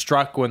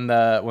struck when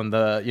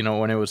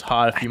it was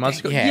hot a few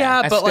months ago?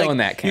 Yeah, but still in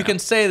that camp. You can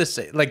say this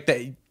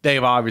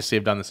they've obviously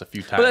have done this a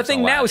few times. But the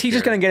thing now is he's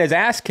just going to get his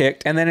ass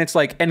kicked, and then it's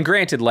like, and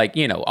granted,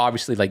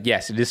 obviously,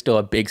 yes, it is still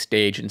a big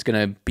stage, and it's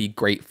going to be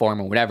great for him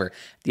or whatever.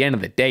 At the end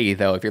of the day,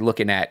 though, if you're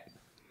looking at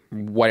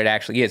what it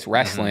actually is,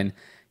 wrestling,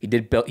 he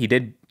did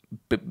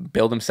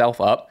build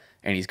himself up,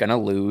 and he's going to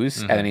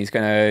lose, and then he's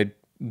going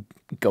to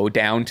go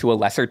down to a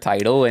lesser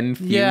title and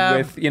feud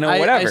with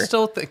whatever. I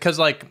still because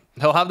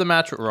he'll have the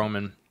match with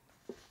Roman.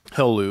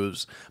 He'll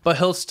lose, but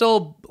he'll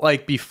still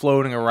be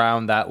floating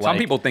around that. Some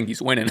people think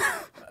he's winning.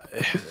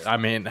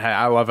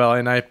 I love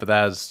LA Knight, but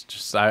that's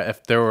just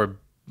if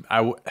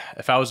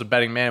I was a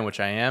betting man, which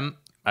I am,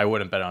 I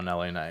wouldn't bet on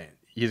LA Knight.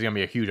 He's gonna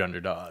be a huge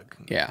underdog.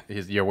 Yeah,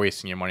 you're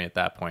wasting your money at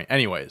that point.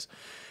 Anyways,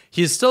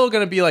 he's still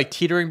gonna be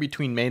teetering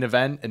between main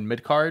event and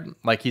mid card.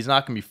 He's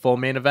not gonna be full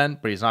main event,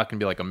 but he's not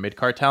gonna be a mid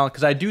card talent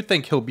because I do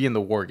think he'll be in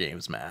the War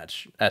Games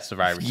match at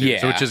Survivor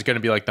Series, which is gonna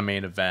be the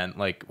main event,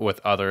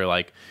 with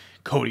other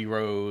Cody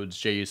Rhodes,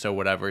 Jey Uso,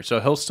 whatever. So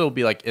he'll still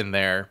be in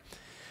there.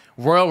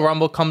 Royal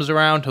Rumble comes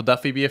around, he'll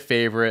definitely be a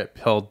favorite.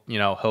 He'll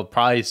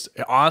probably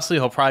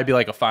be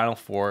a Final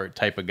Four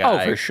type of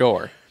guy. Oh, for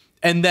sure.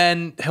 And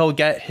then he'll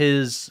get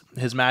his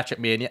match at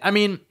Mania.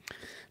 Maybe.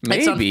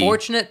 It's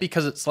unfortunate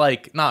because it's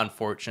not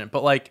unfortunate,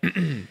 but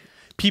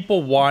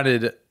people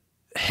wanted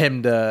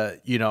him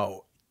to,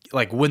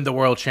 win the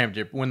world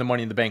championship, win the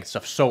Money in the Bank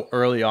stuff so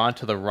early on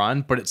to the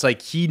run, but it's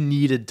he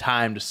needed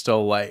time to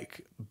still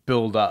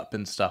build up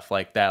and stuff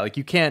like that.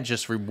 You can't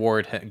just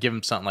reward him, give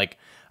him something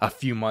a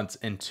few months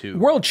into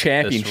World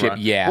Championship,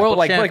 World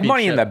Championship.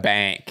 Money in the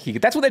Bank.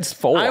 That's what it's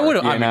for. I would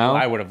have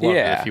loved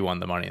it if he won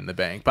the Money in the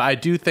Bank, but I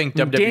do think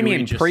WWE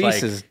Damian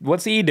Priest is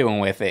what's he doing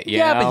with it?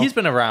 But he's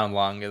been around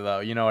longer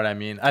though. You know what I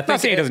mean? I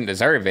think he doesn't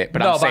deserve it,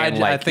 but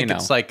I think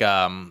it's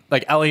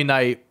LA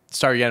Knight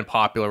started getting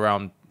popular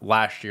around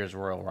last year's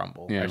Royal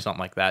Rumble or something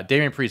like that.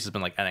 Damian Priest has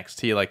been like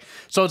NXT, like,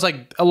 so it's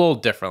like a little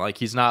different. Like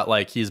he's not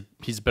like he's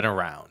been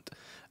around.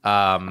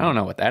 I don't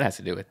know what that has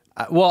to do with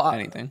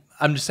anything.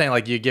 I'm just saying,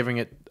 like, you're giving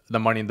it the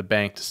Money in the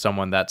Bank to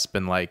someone that's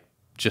been like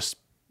just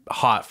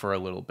hot for a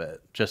little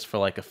bit, just for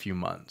like a few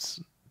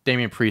months.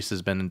 Damian Priest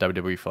has been in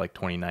WWE for like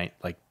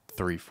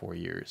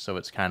 3-4 years, so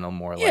it's kind of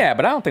more like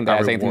but I don't think that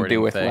has anything to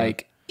do with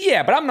like.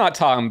 Yeah, but I'm not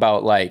talking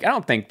about like. I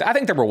think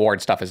the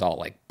reward stuff is all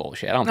like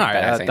bullshit. I don't think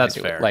that has anything to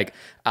do with it. Like,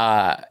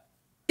 I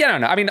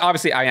don't know. I mean,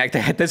 obviously,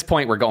 at this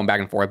point, we're going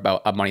back and forth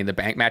about a Money in the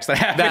Bank match that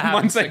happened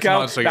months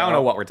ago. I don't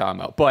know what we're talking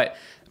about, but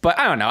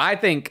I don't know. I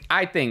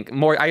think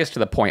more. I guess to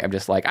the point of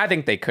just like I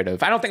think they could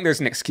have. I don't think there's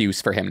an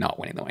excuse for him not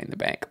winning the Money in the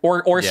Bank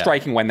or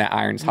striking when that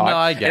iron's hot. No,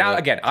 I get it.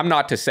 Again, I'm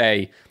not to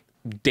say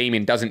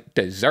Damian doesn't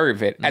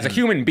deserve it as a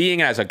human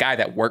being and as a guy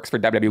that works for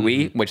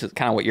WWE, which is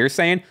kind of what you're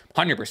saying.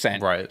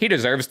 100%. Right. He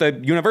deserves the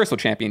Universal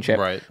Championship.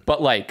 Right.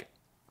 But like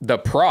the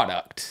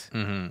product.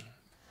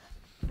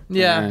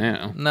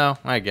 Yeah. No,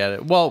 I get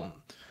it. Well,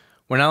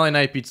 when LA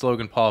Knight beats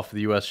Logan Paul for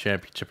the U.S.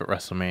 Championship at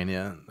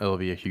WrestleMania, it'll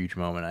be a huge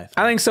moment,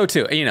 I think. So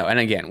too. And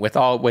again, with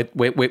all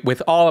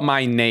of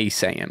my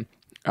naysaying,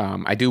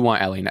 I do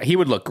want LA Knight. He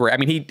would look great. I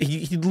mean,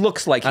 he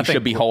looks like he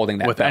should be holding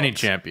that with belt. any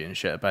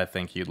championship. I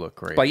think he'd look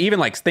great. Like even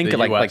like think of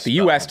like the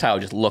U.S. title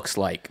just looks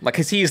like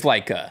because he looks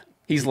like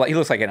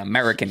an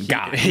American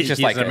guy. He's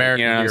just like an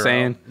American. You know what I'm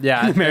saying?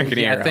 Yeah, American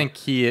hero. I think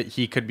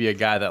he could be a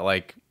guy that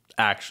like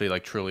actually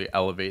like truly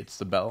elevates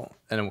the belt,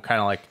 and it kind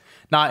of like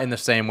not in the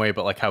same way,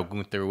 but like how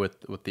Gunther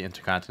with the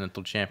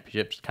Intercontinental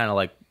Championships kind of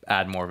like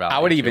add more value. I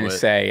would even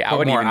say I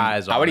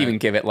would even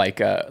give it like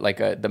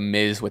a the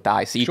Miz with the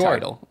IC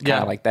title,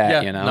 kind of like that.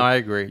 Yeah, you know? No, I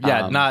agree.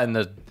 Yeah, not in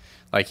the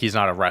like he's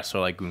not a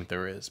wrestler like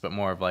Gunther is, but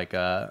more of like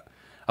a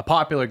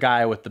popular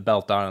guy with the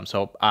belt on him.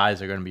 So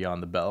eyes are going to be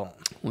on the belt.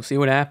 We'll see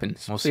what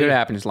happens. We'll see what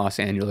happens. Los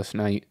Angeles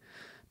Night.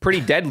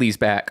 Pretty Deadly's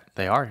back.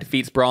 They are.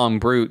 Defeats Brawling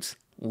Brutes.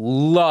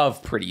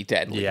 Love Pretty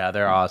Deadly. Yeah,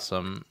 they're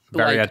awesome.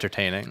 Very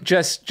entertaining.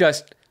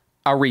 Just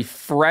a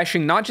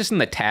refreshing, not just in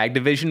the tag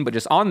division, but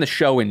just on the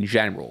show in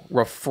general.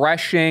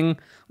 Refreshing,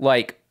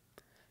 like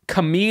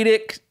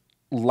comedic,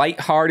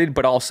 lighthearted,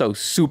 but also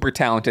super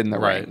talented in the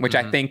ring, which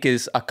I think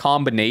is a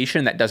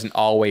combination that doesn't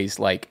always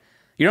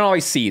you don't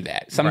always see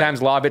that.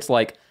 Sometimes a lot of it's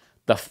like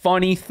the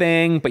funny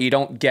thing, but you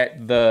don't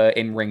get the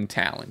in-ring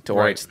talent,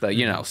 or it's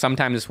the,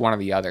 sometimes it's one or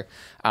the other.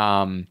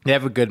 They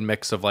have a good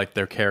mix of like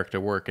their character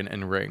work and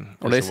in-ring.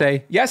 What do they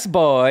say? Yes,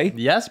 boy.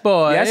 Yes,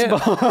 boy. Yes, boy.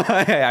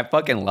 I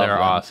fucking love them. They're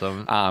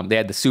awesome. They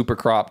had the super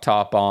crop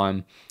top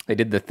on. They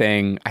did the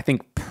thing. I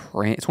think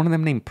Prince. It's one of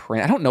them named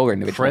Prince. I don't know their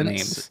individual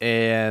names.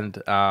 And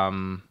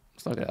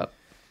let's look it up.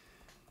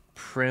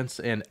 Prince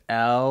and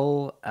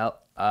I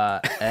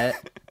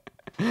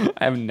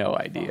have no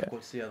idea.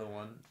 What's the other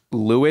one?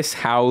 Lewis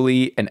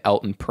Howley and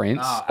Elton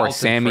Prince, or Elton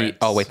Sammy. Prince.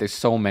 Oh wait, there's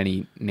so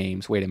many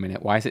names. Wait a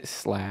minute. Why is it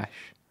Slash?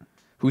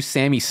 Who's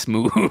Sammy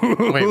Smooth?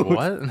 Wait,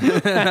 what?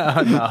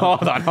 No.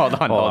 Hold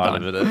on. A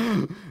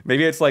minute.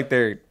 Maybe it's like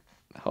they're.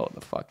 Hold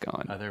the fuck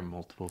on. Are there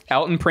multiple people?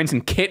 Elton Prince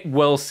and Kit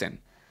Wilson.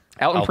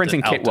 Elton Prince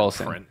and Kit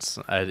Wilson. Prince.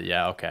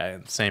 Yeah, okay.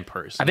 Same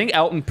person. I think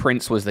Elton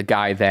Prince was the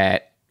guy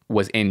that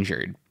was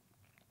injured.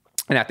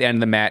 And at the end of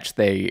the match,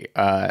 they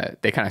kind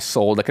of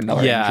sold like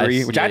another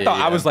injury, which I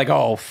thought I was like,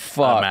 oh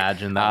fuck!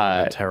 Imagine that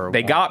would be terrible.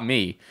 They got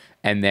me,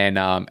 and then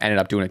ended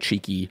up doing a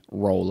cheeky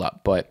roll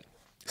up. But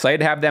excited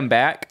to have them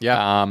back.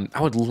 Yeah,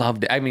 I would love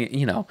to. I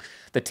mean,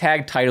 the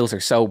tag titles are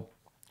so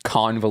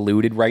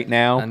convoluted right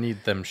now. I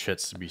need them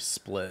shits to be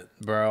split,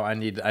 bro. I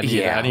need.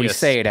 We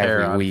say it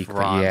every week,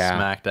 Raw but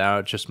SmackDown.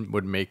 It just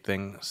would make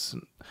things.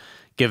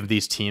 Give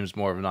these teams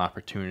more of an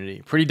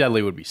opportunity. Pretty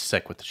Deadly would be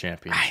sick with the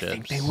championships. I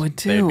think they would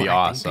too. They'd be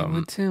awesome. They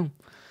would too.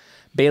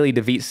 Bayley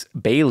defeats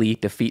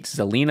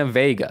Zelina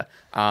Vega.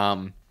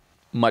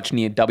 Much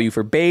needed W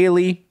for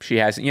Bayley. She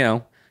has,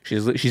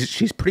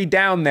 she's pretty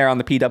down there on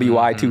the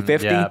PWI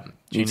 250. Yeah,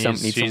 needs some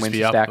wins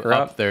to stack her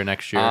up there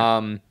next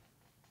year.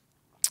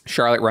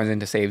 Charlotte runs in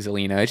to save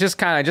Zelina. It's just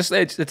kind of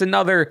it's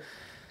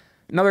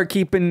another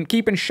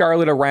keeping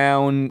Charlotte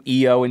around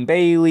Io and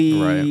Bayley.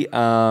 Right.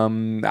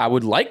 I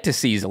would like to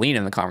see Zelina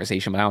in the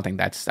conversation, but I don't think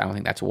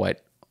that's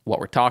what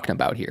we're talking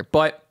about here.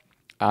 But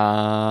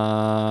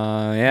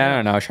I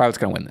don't know. Charlotte's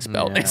gonna win this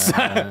belt.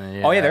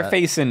 Oh yeah, they're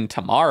facing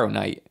tomorrow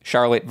night.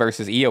 Charlotte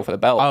versus Io for the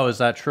belt. Oh, is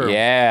that true?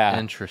 Yeah.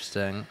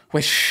 Interesting.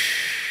 Which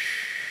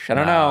I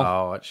don't know.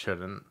 No, it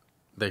shouldn't.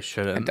 They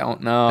shouldn't. I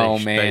don't know,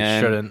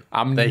 man. They shouldn't.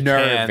 I'm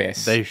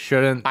nervous. They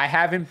shouldn't. I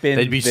haven't been.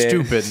 They'd be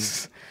stupid.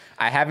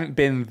 I haven't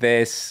been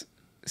this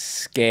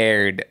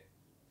scared,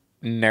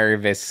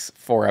 nervous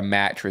for a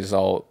match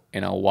result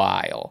in a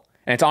while.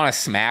 And it's on a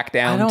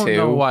SmackDown, too.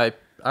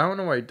 I don't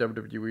know why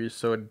WWE is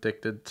so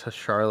addicted to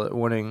Charlotte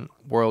winning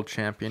world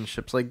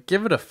championships. Like,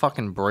 give it a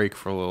fucking break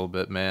for a little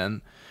bit,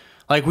 man.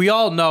 Like, we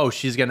all know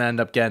she's going to end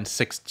up getting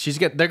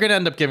they're going to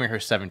end up giving her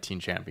 17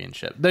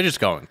 championship. They're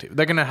just going to.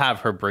 They're going to have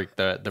her break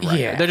the record.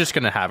 Yeah. They're just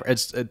going to have her.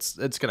 It's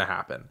going to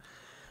happen.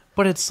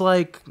 But it's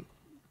like...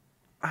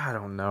 I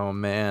don't know,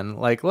 man.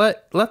 Like,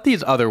 let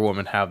these other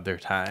women have their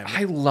time.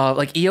 I love,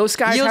 like, Io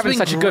Sky's having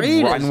such a good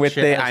run with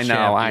it. I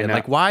know.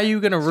 Like, why are you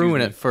gonna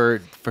ruin it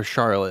for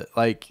Charlotte?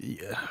 Like,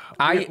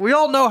 we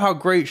all know how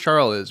great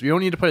Charlotte is. We don't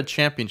need to put a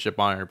championship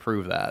on her to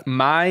prove that.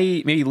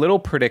 My maybe little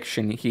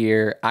prediction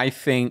here. I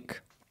think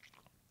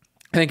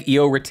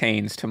Io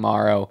retains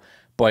tomorrow,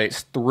 but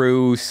it's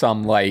through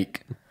some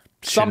like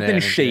something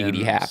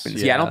shady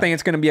happens. Yeah, I don't think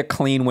it's gonna be a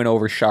clean win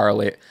over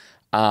Charlotte.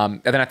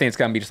 And then I think it's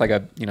going to be just like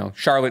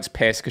Charlotte's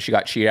pissed because she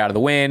got cheated out of the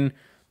win,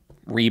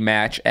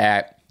 rematch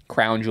at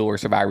Crown Jewel or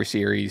Survivor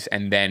Series,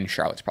 and then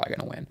Charlotte's probably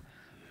going to win.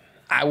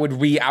 I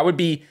would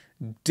be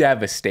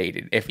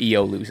devastated if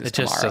Io loses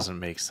tomorrow. It just doesn't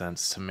make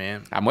sense to me.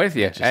 I'm with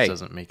you. It just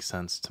doesn't make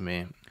sense to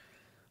me.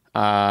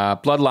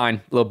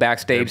 Bloodline, little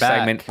backstage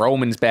segment.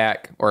 Roman's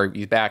back, or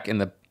he's back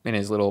in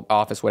his little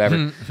office,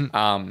 whatever.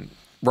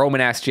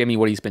 Roman asked Jimmy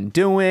what he's been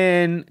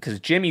doing because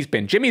Jimmy's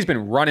been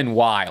running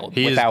wild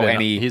without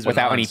any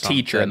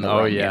teacher in the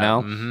room. You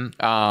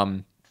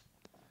know,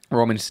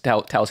 Roman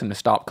tells him to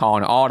stop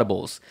calling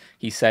audibles.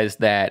 He says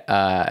that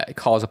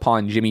calls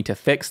upon Jimmy to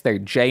fix their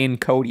Jay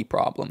and Cody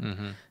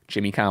problem.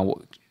 Jimmy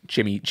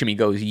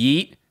goes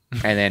yeet,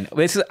 and then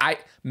this is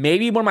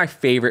maybe probably my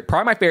favorite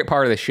part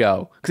of the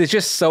show because it's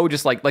just so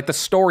like the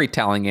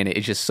storytelling in it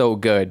is just so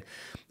good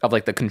of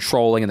like the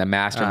controlling and the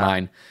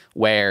mastermind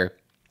where.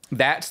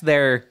 That's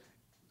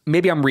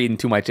maybe I'm reading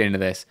too much into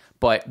this,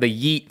 but the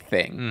yeet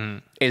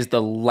thing is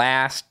the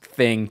last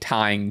thing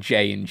tying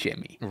Jay and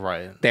Jimmy.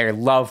 Right. Their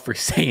love for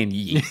saying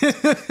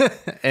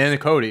yeet. And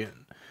Cody.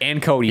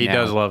 He now.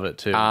 Does love it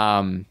too.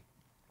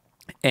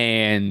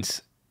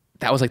 And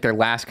that was like their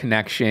last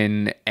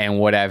connection and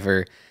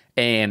whatever.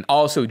 And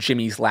also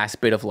Jimmy's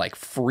last bit of like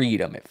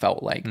freedom, it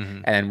felt like.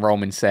 And then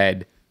Roman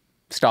said,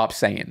 stop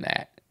saying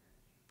that.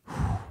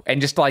 And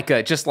just like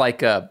a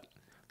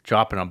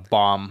dropping a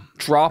bomb.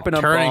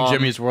 Turning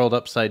Jimmy's world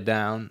upside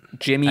down.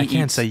 I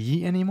can't say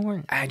yeet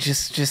anymore. I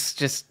just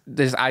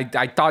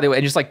I thought it was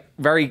just like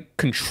very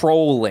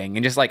controlling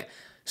and just like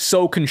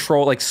so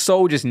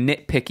so just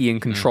nitpicky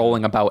and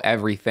controlling about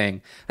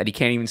everything that he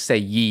can't even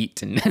say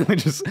yeet, and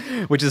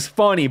which is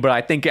funny, but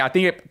I think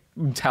it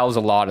tells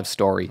a lot of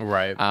story.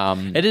 Right.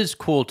 It is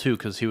cool too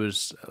because he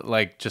was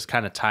like just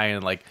kind of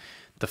tying like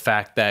the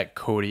fact that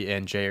Cody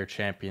and Jay are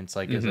champions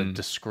like is a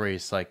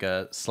disgrace, like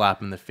a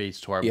slap in the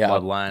face to our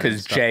bloodline.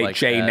 Because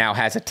Jay now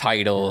has a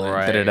title,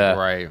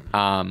 right?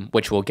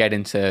 Which we'll get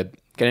into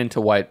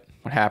what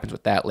happens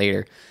with that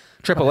later.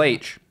 Triple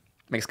H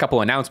makes a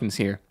couple announcements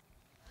here.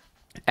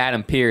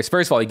 Adam Pearce.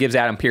 First of all, he gives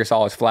Adam Pearce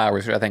all his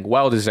flowers, which I think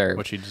well deserved.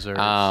 Which he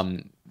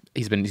deserves.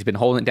 He's been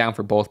holding it down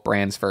for both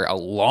brands for a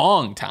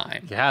long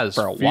time. He has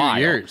for a while.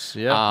 Years.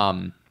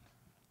 Yeah.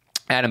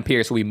 Adam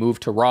Pearce will be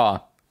moved to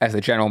Raw as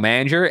the general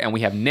manager, and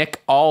we have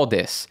Nick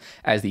Aldis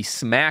as the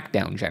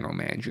SmackDown general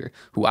manager,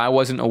 who I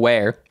wasn't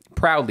aware,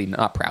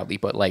 not proudly,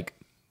 but like.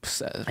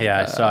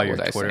 I saw your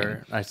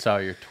Twitter. I saw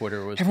your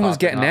Twitter was. Everyone was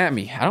getting at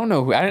me. I didn't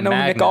know who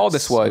Nick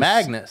Aldis was.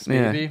 Magnus,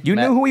 maybe. Yeah. You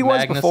knew who he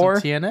was before?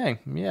 TNA.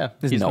 Yeah.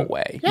 There's no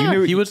way.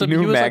 Yeah, he was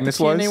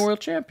Magnus like the TNA World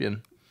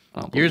Champion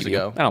years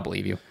ago. I don't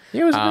believe you.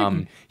 He was.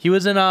 He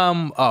was in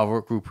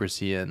what group was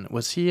he in?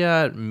 Was he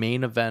at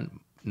Main Event?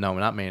 No,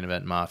 not Main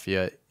Event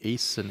Mafia.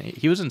 Ace and Eight.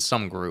 He was in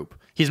some group.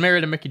 He's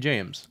married to Mickie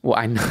James. Well,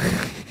 I know.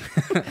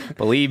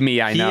 Believe me,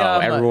 I know.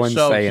 Everyone's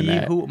saying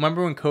that.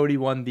 Remember when Cody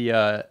won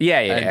the...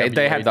 Yeah.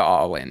 They had the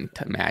all-in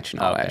match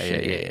and all that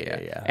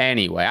shit. Yeah.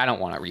 Anyway, I don't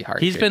want to rehash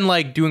He's been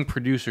like doing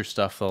producer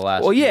stuff for the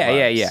last few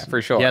months.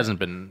 For sure. He hasn't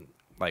been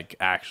like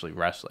actually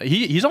wrestling.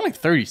 He's only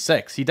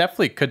 36. He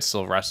definitely could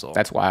still wrestle.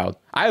 That's wild.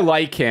 I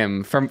like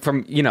him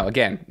from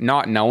again,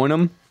 not knowing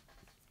him.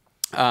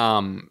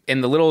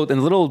 In the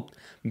little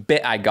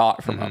bit I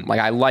got from him. Like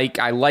I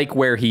like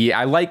where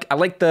I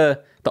like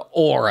the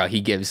aura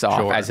he gives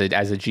off as a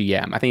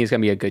GM. I think he's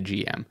gonna be a good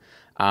GM.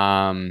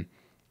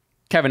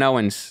 Kevin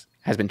Owens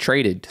has been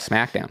traded to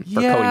SmackDown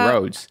for Cody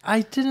Rhodes.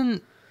 I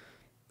don't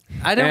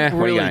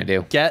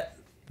really get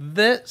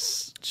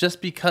this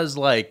just because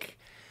like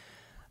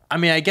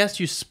I guess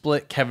you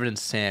split Kevin and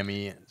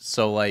Sami,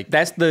 so like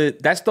that's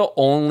the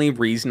only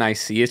reason I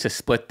see is to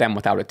split them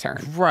without a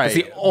turn. Right. It's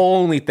the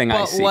only thing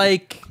I see. But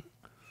like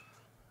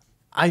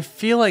I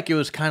feel like it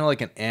was kind of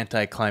like an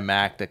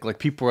anticlimactic. Like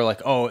people were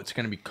like, "Oh, it's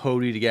going to be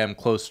Cody to get him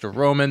close to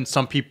Roman."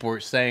 Some people were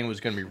saying it was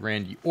going to be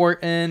Randy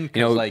Orton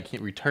because like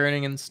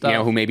returning and stuff. You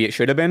know who maybe it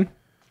should have been?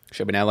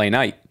 Should have been LA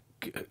Knight.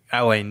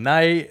 LA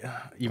Knight.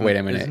 Wait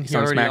a minute. He's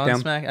on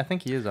SmackDown? I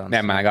think he is on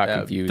SmackDown. I got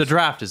confused. The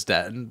draft is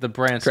dead. The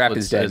brand draft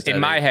is dead. In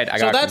my head, I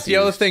got confused. So that's the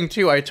other thing,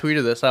 too. I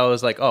tweeted this. I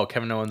was like, oh,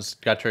 Kevin Owens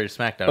got traded to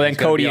SmackDown. Well, then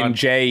Cody and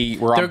Jay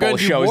were on both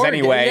shows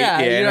anyway.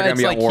 They're going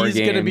to be on War Games.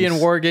 He's going to be in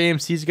War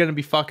Games. He's going to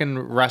be fucking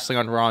wrestling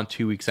on Raw in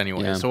 2 weeks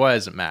anyway. Yeah. So what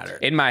does it matter?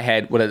 In my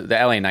head, the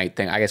LA Knight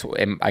thing, I guess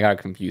I got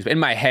confused. But in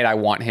my head, I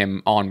want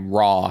him on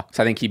Raw.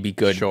 So I think he'd be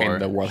good in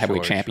the World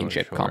Heavyweight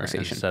Championship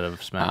conversation. Instead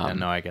of SmackDown.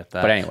 No, I get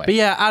that. But anyway. But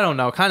yeah, I don't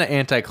know. Kind of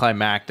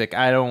anticlimactic.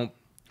 I don't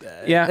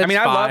Yeah, I mean,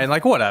 fine.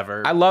 Like,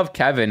 whatever. I love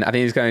Kevin. I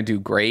think he's going to do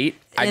great.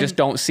 I just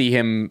don't see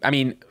him. I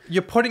mean,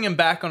 you're putting him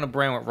back on a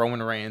brand with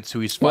Roman Reigns, who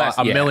he's fought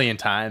a million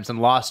times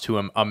and lost to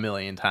him a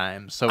million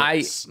times. So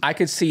I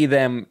could see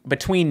them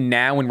between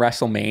now and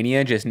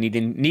WrestleMania just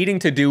needing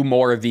to do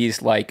more of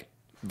these, like,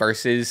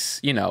 versus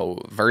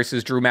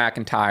Drew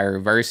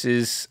McIntyre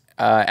versus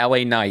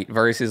LA Knight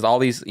versus all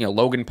these,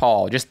 Logan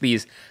Paul, just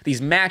these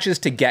matches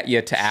to get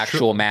you to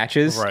actual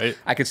matches. Right.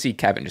 I could see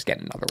Kevin just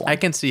getting another one. I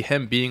can see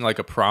him being like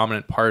a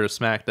prominent part of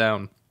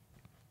SmackDown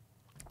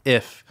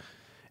if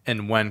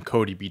and when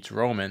Cody beats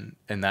Roman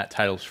and that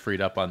title's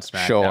freed up on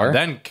SmackDown. Sure.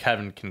 Then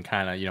Kevin can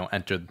kind of,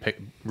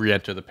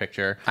 re-enter the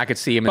picture. I could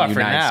see him in the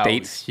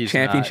United States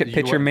Championship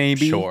picture,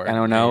 maybe. Sure. I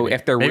don't know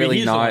if they're maybe really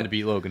he's not the one to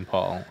beat Logan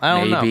Paul. I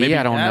don't know. Maybe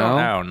I don't know.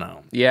 I don't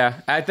know.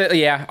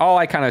 Yeah, all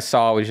I kind of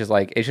saw was just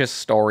like it's just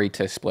story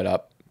to split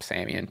up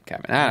Sami and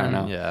Kevin. I don't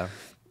know.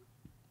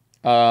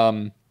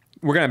 Yeah.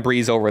 We're gonna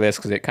breeze over this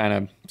because it kind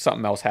of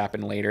something else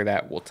happened later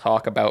that we'll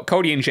talk about.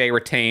 Cody and Jay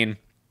retain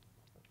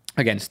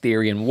against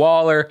Theory and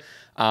Waller,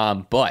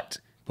 but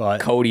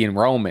Cody and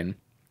Roman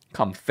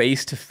come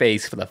face to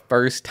face for the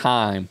first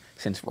time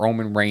since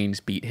Roman Reigns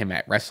beat him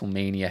at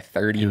WrestleMania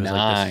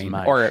 39.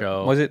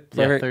 Was it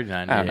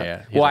 39?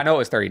 Yeah. Well, I know it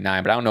was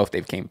 39, but I don't know if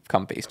they've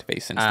come face to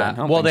face since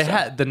then. Well, they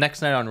had the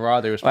next night on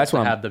Raw. They were supposed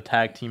to have the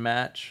tag team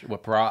match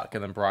with Brock,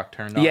 and then Brock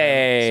turned on.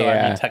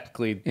 Yeah. I mean,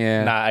 technically,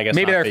 not. I guess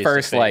maybe not their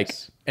first like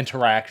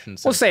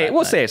interactions. We'll say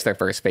it's their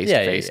first face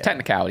to face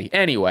technicality.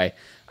 Anyway,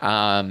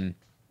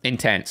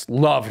 intense.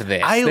 Loved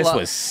this. This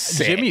was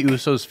sick. Jimmy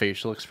Uso's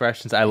facial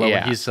expressions. I love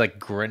when he's like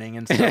grinning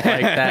and stuff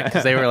like that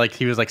because they were like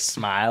he was like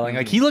smiling.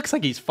 Like he looks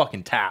like he's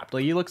fucking tapped.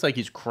 Like he looks like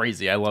he's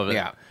crazy. I love it.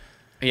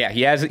 Yeah.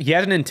 He has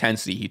an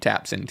intensity he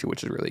taps into,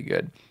 which is really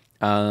good.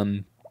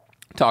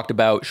 Talked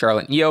about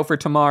Charlotte and Io for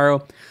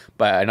tomorrow,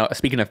 but I know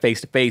speaking of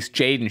face to face,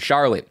 Jade and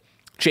Charlotte.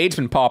 Jade's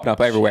been popping up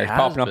everywhere.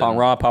 Popping up on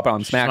Raw, popping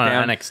on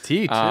SmackDown, on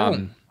NXT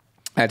too.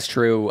 That's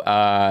true.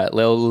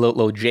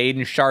 Little Jade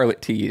and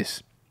Charlotte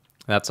tease.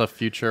 That's a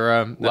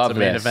future. That's a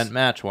main event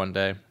match one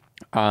day.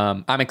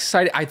 I'm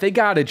excited. They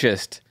gotta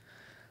just,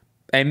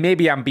 and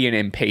maybe I'm being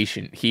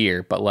impatient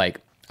here, but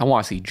like I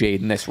want to see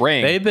Jade in this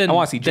ring. They've been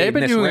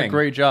doing a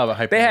great job at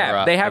hyping her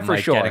up. They have for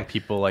sure. Getting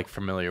people like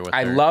familiar with her.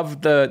 I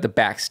love the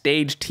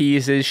backstage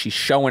teases. She's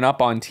showing up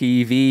on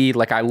TV.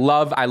 Like I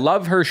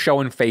love her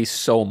showing face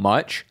so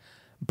much,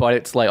 but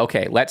it's like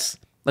okay, let's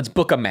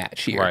book a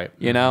match here. Right.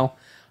 You know,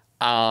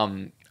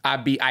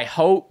 I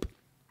hope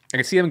I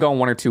can see them going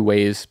one or two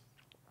ways.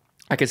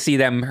 I could see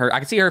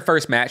her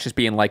first match just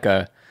being like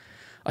a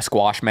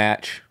squash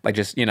match, like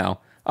just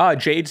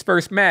Jade's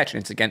first match,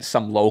 and it's against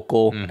some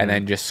local, and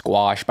then just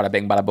squash, bada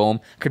bing, bada boom.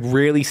 Could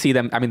really see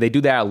them. I mean, they do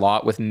that a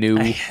lot with new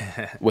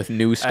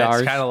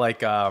stars. It's kind of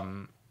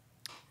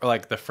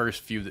like the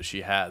first feud that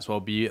she has will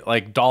be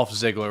like Dolph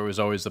Ziggler was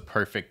always the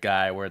perfect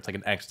guy where it's like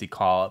an XT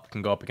call up,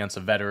 can go up against a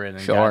veteran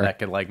and guy that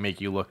could like make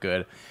you look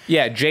good.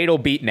 Yeah, Jade will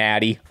beat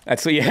Natty.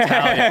 That's what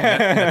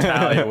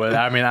Natalya would.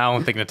 I mean, I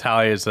don't think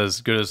Natalya is as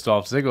good as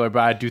Dolph Ziggler,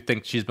 but I do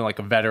think she's been like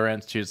a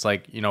veteran. She's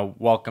like,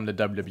 welcome to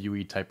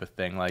WWE type of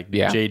thing. Like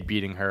Jade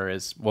beating her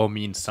will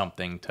mean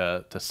something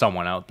to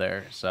someone out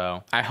there.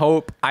 So I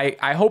hope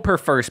her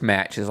first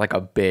match is like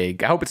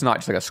I hope it's not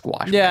just like a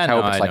squash match. I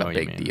hope it's like a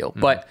big deal.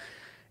 But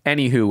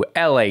anywho,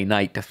 LA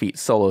Knight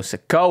defeats Solo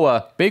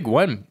Sikoa. Big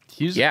win.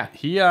 He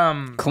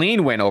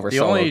clean win over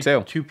Solo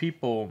too. Two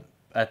people,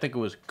 I think it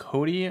was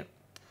Cody,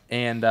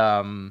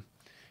 and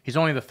he's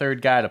only the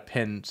third guy to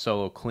pin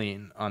Solo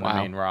clean on the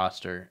main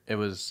roster. It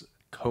was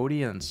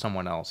Cody and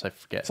someone else. I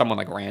forget. Someone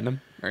like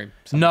random?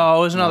 No,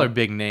 it was another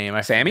big name.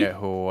 I Sami? forget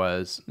who it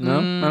was. No,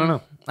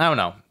 I don't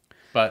know.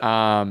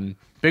 But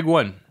big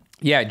one.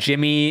 Yeah,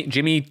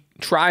 Jimmy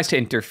tries to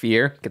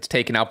interfere, gets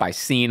taken out by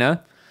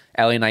Cena.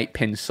 LA Knight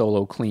pins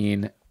Solo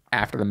clean.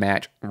 After the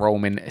match,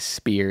 Roman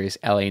spears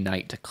LA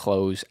Knight to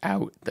close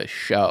out the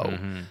show.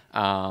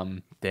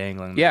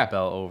 Dangling the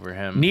belt over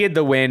him. Needed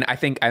the win. I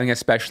think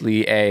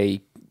especially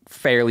a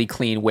fairly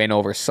clean win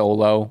over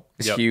Solo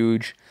is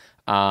huge.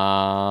 He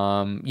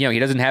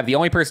doesn't have, the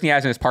only person he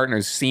has in his partner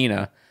is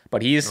Cena,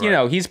 but he's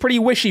he's pretty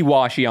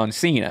wishy-washy on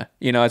Cena,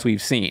 as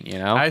we've seen.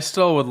 I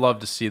still would love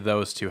to see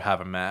those two have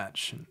a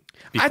match.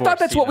 I thought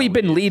that's what we've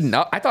been leading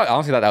up. I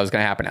honestly thought that was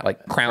going to happen at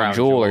like Crown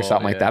Jewel or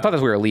something like that. I thought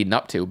that's what we were leading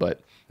up to,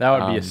 but that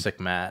would be a sick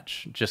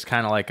match. Just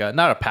kind of like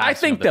not a pass. I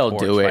think they'll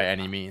do it by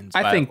any means.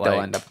 I think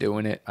they'll end up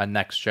doing it. A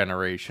next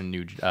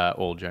generation,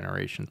 old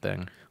generation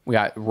thing. We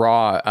got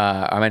Raw.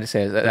 I meant to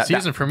say that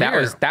season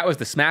premiere. That was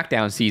the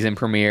SmackDown season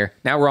premiere.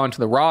 Now we're on to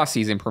the Raw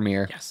season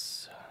premiere.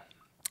 Yes.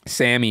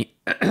 Sami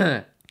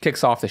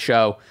kicks off the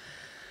show.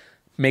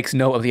 Makes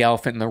note of the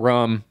elephant in the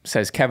room,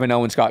 says Kevin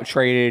Owens got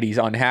traded. He's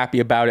unhappy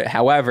about it.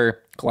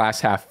 However, glass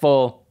half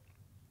full.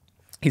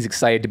 He's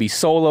excited to be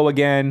solo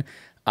again,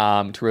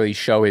 to really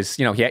show his,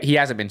 he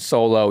hasn't been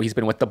solo. He's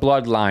been with the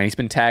Bloodline. He's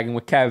been tagging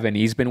with Kevin.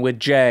 He's been with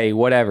Jay,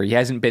 whatever. He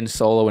hasn't been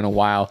solo in a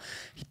while.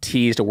 He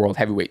teased a World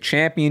Heavyweight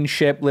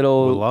Championship,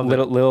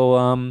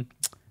 little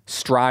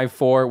strive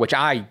for, which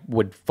I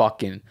would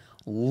fucking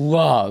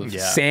love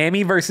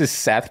Sami versus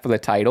Seth for the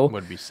title.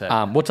 Would be sick.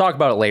 We'll talk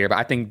about it later,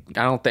 but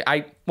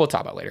we'll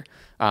talk about it later.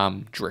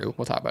 Drew,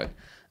 we'll talk about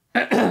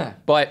it.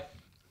 But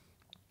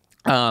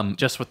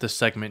just what this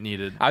segment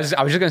needed. I was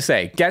just gonna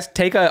say,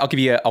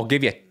 I'll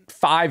give you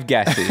 5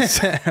 guesses.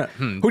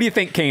 Who do you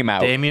think came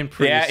out? Damian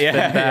Priest, Finn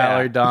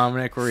Balor,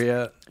 Dominic,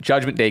 Rhea.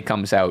 Judgment Day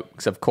comes out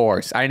because, of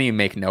course, I didn't even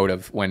make note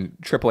of when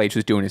Triple H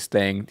was doing his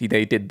thing.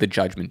 They did the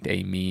Judgment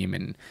Day meme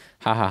and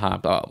blah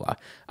blah blah.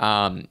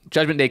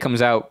 Judgment Day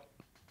comes out,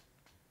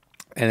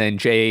 and then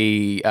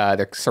Jay,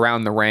 they're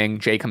surrounding the ring.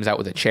 Jay comes out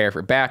with a chair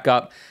for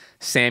backup.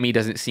 Sami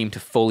doesn't seem to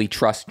fully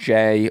trust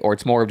Jay, or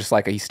it's more of just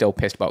like he's still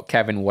pissed about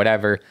Kevin,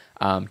 whatever.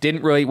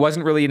 Wasn't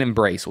really an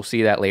embrace. We'll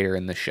see that later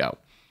in the show.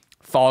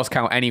 Falls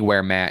Count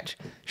Anywhere match.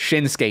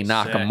 Shinsuke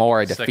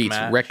Nakamura defeats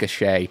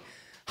Ricochet.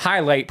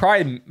 Highlight,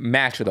 probably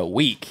match of the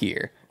week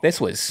here.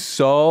 This was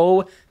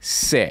so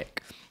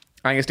sick.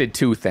 I just did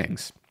 2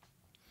 things.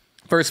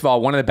 First of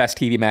all, one of the best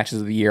TV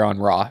matches of the year on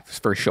Raw,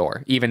 for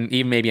sure. Even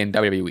maybe in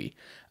WWE.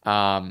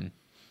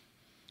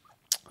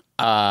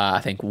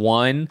 I think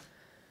one...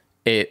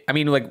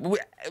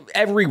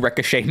 every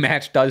Ricochet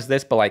match does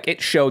this, but like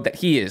it showed that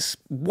he is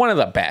one of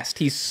the best.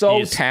 He's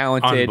so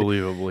talented,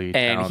 unbelievably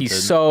and talented.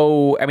 he's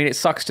so. I mean, it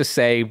sucks to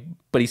say,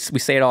 but we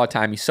say it all the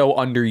time. He's so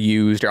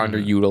underused or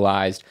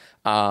underutilized.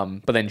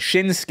 But then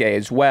Shinsuke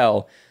as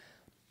well.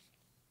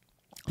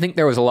 I think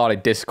there was a lot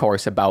of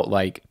discourse about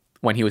like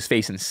when he was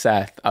facing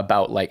Seth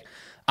about like,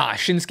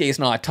 Shinsuke's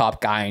not a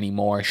top guy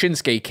anymore.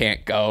 Shinsuke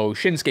can't go.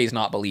 Shinsuke's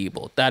not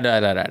believable.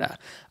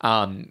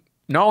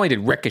 Not only did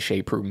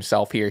Ricochet prove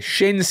himself here,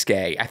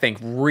 Shinsuke, I think,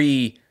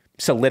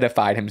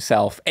 re-solidified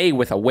himself, A,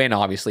 with a win,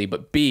 obviously,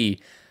 but B,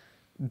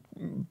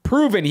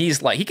 proven he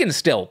can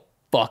still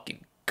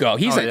fucking go.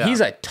 He's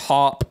a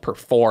top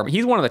performer.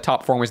 He's one of the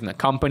top performers in the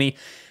company.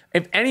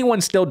 If anyone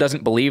still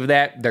doesn't believe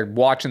that, they're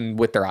watching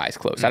with their eyes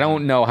closed. I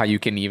don't know how you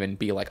can even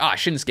be like,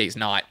 Shinsuke's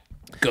not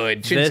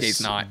good.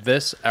 Shinsuke's not.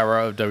 This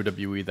era of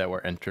WWE that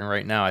we're entering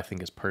right now, I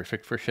think is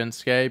perfect for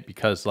Shinsuke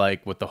because,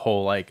 like, with the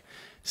whole, like,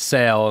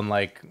 sale and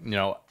like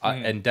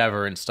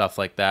Endeavor and stuff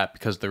like that,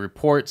 because the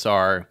reports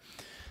are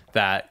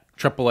that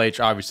Triple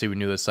H, obviously we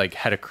knew this, like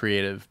head of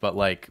creative, but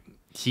like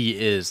he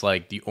is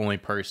like the only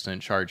person in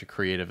charge of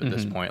creative at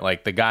this point,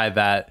 like the guy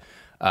that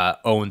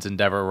owns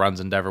Endeavor, runs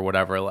Endeavor,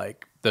 whatever.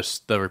 Like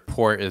the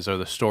report is, or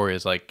the story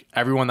is, like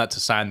everyone that's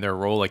assigned their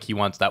role, like he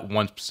wants that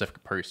one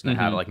specific person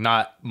to have, like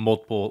not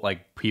multiple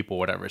like people,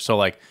 whatever. So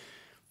like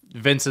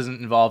Vince isn't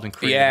involved in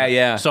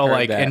creative. So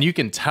like that. And you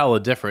can tell a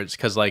difference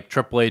because like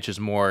Triple H is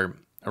more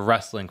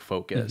wrestling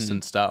focus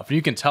and stuff.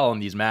 You can tell in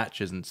these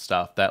matches and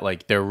stuff that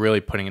like they're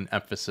really putting an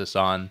emphasis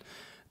on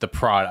the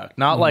product,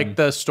 not like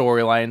the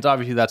storylines.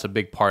 Obviously that's a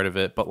big part of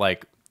it, but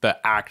like the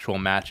actual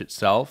match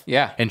itself.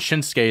 And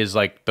Shinsuke is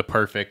like the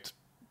perfect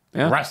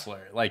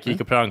wrestler. Like he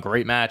could put on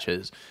great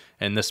matches,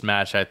 and this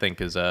match I think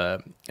is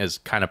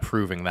kind of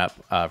proving that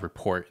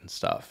report and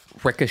stuff.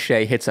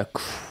 Ricochet hits a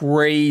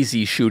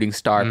crazy shooting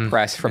star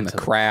press from the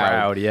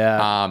crowd.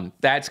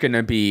 That's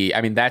gonna be,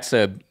 that's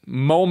a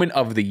moment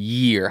of the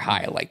year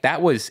highlight.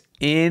 That was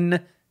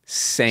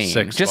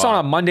insane. Just on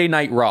a Monday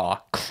Night Raw,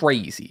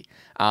 crazy.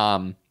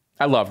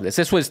 I love this.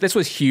 This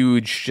was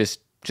huge,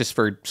 just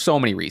for so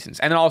many reasons.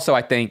 And then also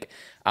I think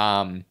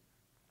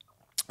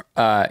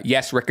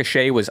yes,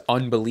 Ricochet was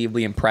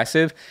unbelievably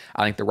impressive.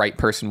 I think the right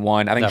person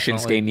won. I think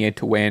Shinsuke needed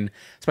to win,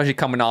 especially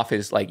coming off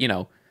his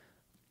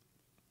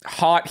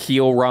hot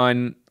heel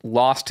run,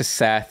 lost to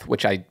Seth,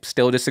 which I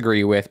still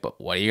disagree with, but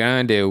what are you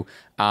gonna do?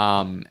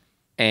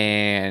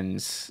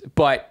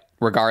 But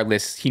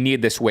regardless, he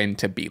needed this win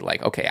to be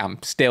like, okay,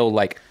 I'm still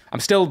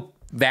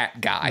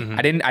that guy.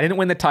 I didn't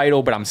win the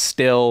title, but I'm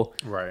still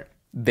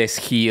this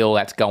heel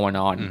that's going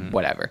on,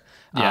 whatever.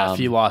 If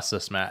he lost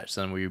this match,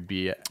 then we would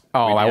be.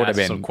 I would have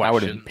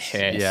been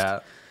pissed. Yeah.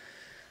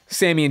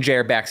 Sami and Jay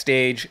are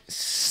backstage.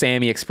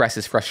 Sami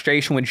expresses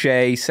frustration with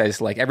Jay,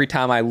 says like every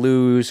time I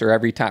lose or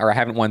I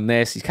haven't won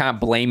this, he's kind of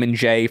blaming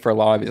Jay for a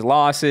lot of his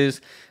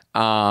losses.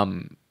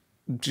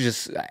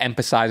 Just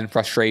emphasizing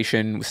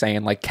frustration,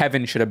 saying like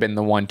Kevin should have been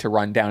the one to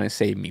run down and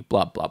save me,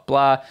 blah, blah,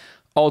 blah.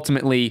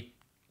 Ultimately,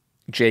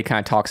 Jay kind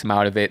of talks him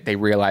out of it. They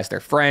realize they're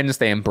friends.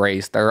 They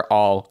embrace. They're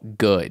all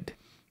good.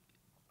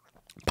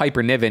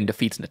 Piper Niven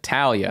defeats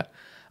Natalya,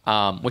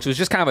 which was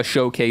just kind of a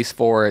showcase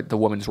for the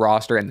women's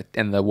roster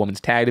and the women's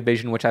tag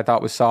division, which I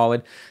thought was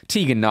solid.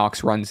 Tegan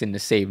Nox runs in to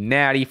save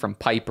Natty from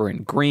Piper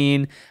and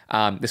Green.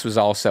 This was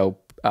also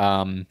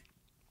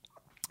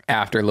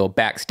after a little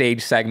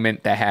backstage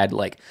segment that had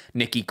like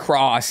Nikki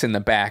Cross in the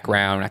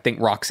background. I think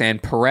Roxanne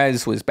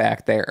Perez was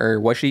back there, or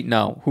was she?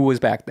 No, who was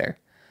back there?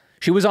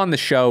 She was on the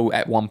show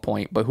at one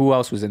point, but who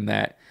else was in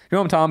that? You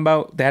know what I'm talking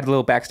about? They had a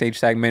little backstage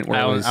segment where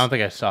I don't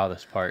think I saw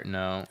this part.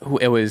 No,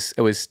 it was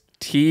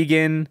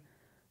Tegan,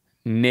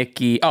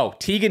 Nikki. Oh,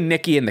 Tegan,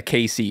 Nikki, and the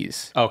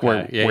KCs.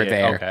 Were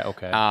there.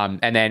 Okay.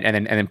 And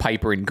then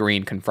Piper and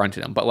Green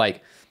confronted them. But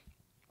like,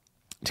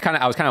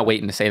 I was kind of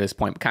waiting to say this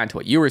point, but kind of to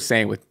what you were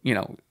saying with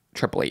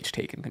Triple H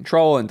taking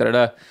control and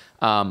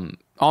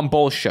on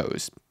both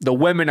shows. The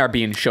women are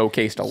being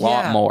showcased a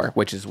lot more,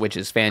 which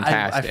is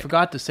fantastic. I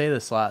forgot to say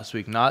this last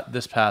week, not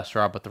this past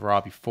Raw, but the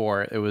Raw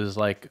before. It was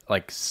like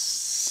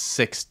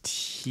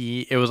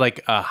 16. It was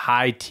like a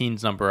high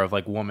teens number of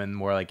like women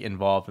were like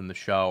involved in the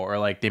show, or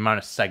like the amount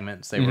of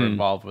segments they were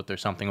involved with or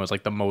something was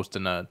like the most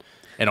in a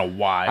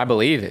while. I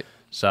believe it.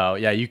 So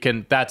yeah, you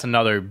can. That's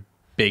another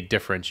big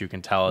difference you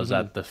can tell is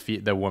that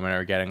the women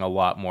are getting a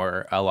lot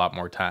more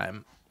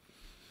time,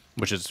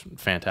 which is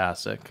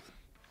fantastic.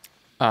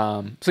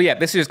 So yeah,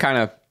 this is kind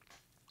of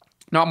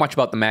not much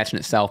about the match in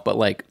itself, but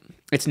like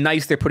it's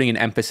nice they're putting an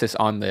emphasis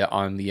on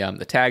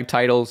the tag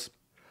titles.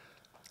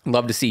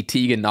 Love to see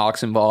Tegan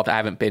Nox involved. I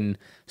haven't been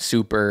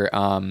super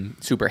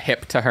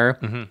hip to her.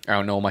 I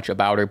don't know much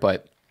about her,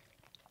 but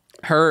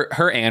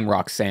her and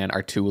Roxanne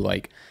are two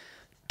like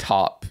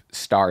top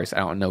stars I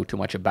don't know too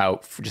much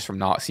about just from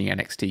not seeing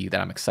NXT that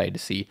I'm excited to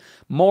see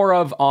more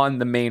of on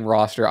the main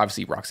roster.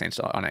 Obviously, Roxanne's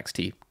still on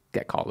NXT.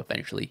 Get called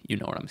eventually. You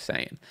know what I'm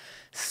saying.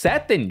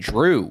 Seth and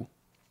Drew.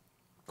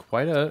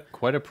 Quite a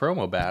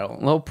promo battle.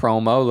 Little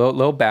promo,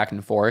 little back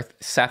and forth.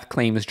 Seth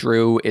claims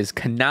Drew is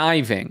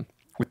conniving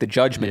with the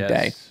Judgment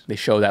Day. They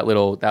show that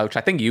which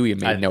I think you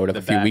made note of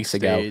a few weeks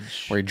ago,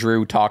 where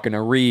Drew talking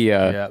to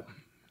Rhea. Yep.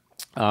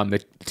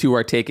 The two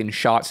are taking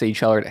shots at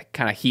each other,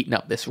 kind of heating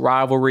up this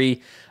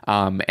rivalry,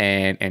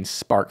 and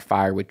spark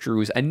fire with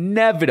Drew's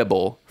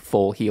inevitable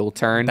full heel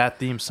turn. That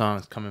theme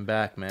song's coming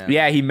back, man.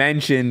 Yeah, he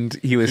mentioned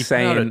he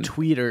saying put out a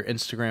tweet or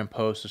Instagram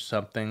post or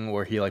something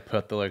where he like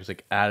put the lyrics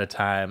like at a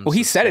time. Well,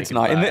 he said it's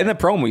not in the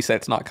promo. He said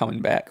it's not coming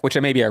back, which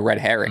may be a red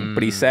herring.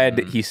 But he said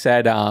in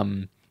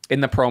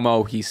the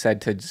promo he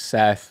said to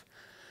Seth.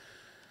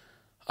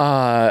 He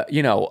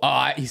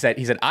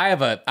said I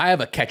have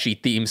a catchy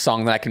theme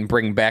song that I can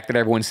bring back that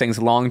everyone sings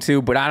along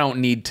to, but I don't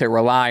need to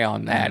rely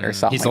on that or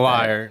something. He's a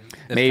liar.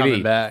 It's maybe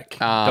coming back.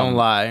 Don't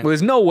lie. Well,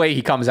 there's no way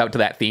he comes out to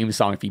that theme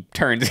song if he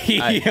turns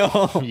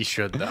heel. He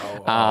should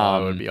though. That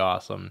would be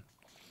awesome.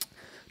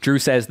 Drew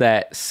says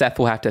that Seth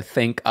will have to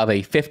think of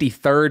a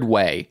 53rd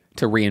way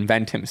to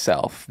reinvent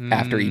himself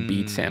after he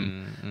beats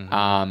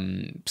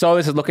him. So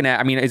this is looking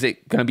at, is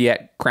it going to be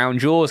at Crown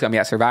Jewel? Is it going to be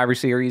at Survivor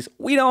Series?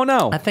 We don't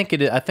know. I think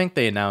it is. I think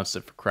they announced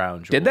it for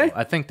Crown Jewel. Did they?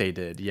 I think they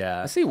did,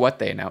 yeah. Let's see what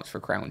they announced for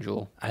Crown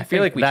Jewel. I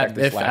feel like we checked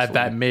this last week.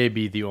 That may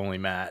be the only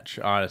match,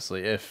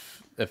 honestly,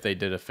 if they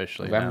did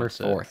officially November announce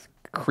 4th.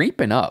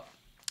 Creeping up.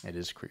 It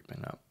is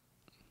creeping up.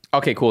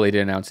 Okay, cool. They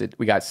did announce it.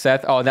 We got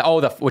Seth.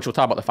 Which we'll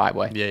talk about the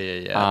 5-way.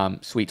 Yeah.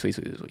 Sweet.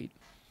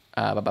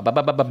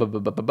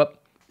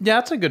 Yeah,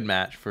 it's a good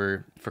match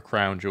for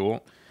Crown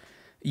Jewel.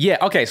 Yeah.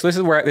 Okay. So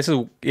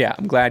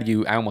I'm glad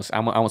I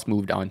almost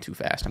moved on too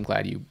fast. I'm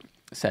glad you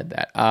said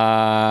that.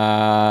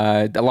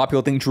 A lot of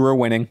people think Drew are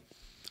winning.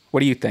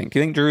 What do you think? Do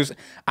you think Drew's?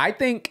 I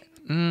think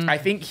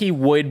he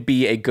would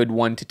be a good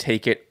one to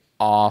take it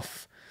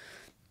off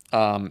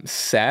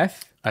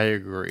Seth. I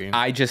agree.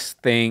 I just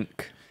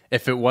think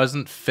if it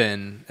wasn't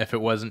Finn, if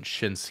it wasn't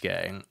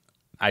Shinsuke,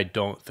 I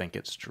don't think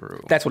it's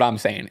Drew. That's what I'm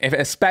saying.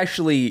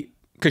 Especially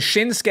because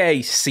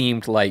Shinsuke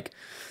seemed like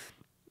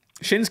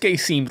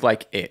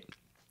it,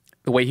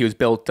 the way he was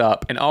built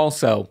up, and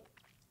also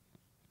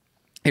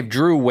if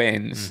Drew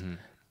wins,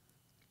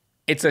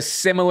 it's a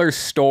similar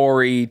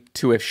story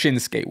to if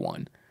Shinsuke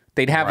won.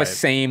 They'd have a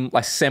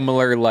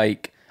similar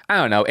like. I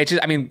don't know. It's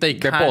just,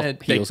 they're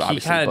both heels, obviously. He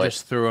kind of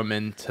just threw him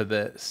into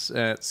this,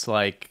 and it's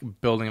like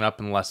building it up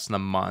in less than a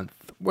month.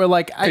 Where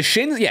like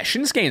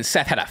Shinsuke and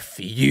Seth had a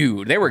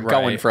feud. They were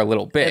going for a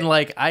little bit, and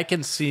like I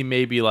can see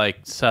maybe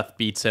like Seth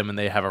beats him and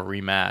they have a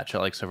rematch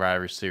at like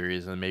Survivor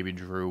Series, and maybe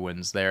Drew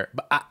wins there.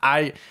 But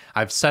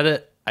I've said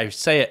it. I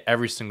say it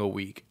every single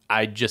week.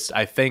 I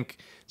think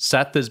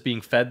Seth is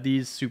being fed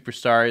these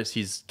superstars.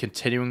 He's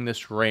continuing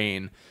this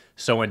reign.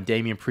 So when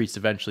Damian Priest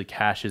eventually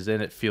cashes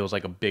in, it feels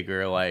like a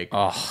bigger like.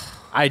 Oh,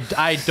 I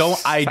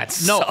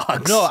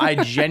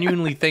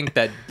genuinely think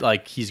that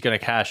like he's gonna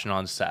cash in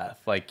on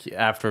Seth like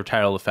after a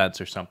title defense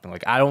or something.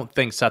 Like I don't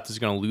think Seth is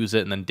gonna lose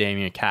it and then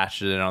Damian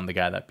cashes in on the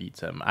guy that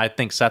beats him. I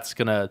think Seth's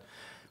gonna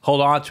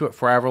hold on to it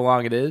for however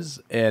long it is,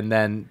 and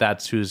then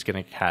that's who's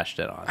gonna cash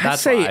it on.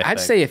 I'd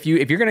say if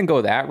you're gonna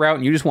go that route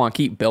and you just want to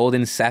keep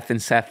building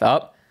Seth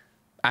up,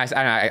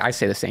 I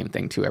say the same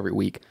thing too every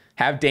week.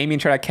 Have Damian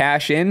try to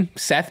cash in.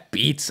 Seth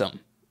beats him.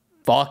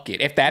 Fuck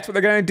it. If that's what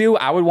they're gonna do,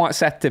 I would want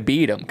Seth to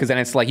beat him because then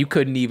it's like you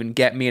couldn't even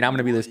get me, and I'm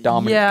gonna be this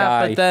dominant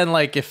guy.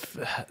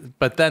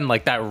 But then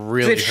that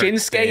really if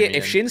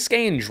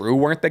Shinsuke and Drew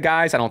weren't the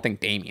guys, I don't think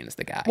Damian's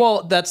the guy.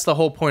 Well, that's the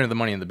whole point of the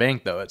Money in the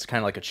Bank, though. It's kind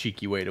of like a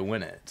cheeky way to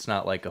win it. It's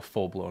not like a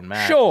full blown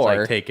match. Sure. It's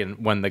like taking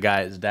when the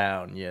guy is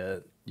down,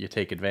 you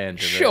take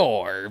advantage of it.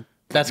 Sure.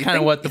 That's kind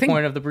of what the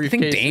point of the briefcase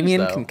is. You think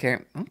Damian can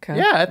carry? Okay.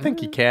 Yeah, I think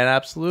he can,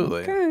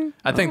 absolutely. Okay.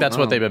 I think that's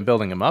what they've been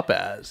building him up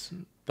as.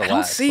 I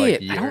don't see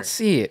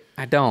it.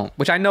 I don't.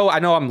 Which I know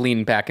I'm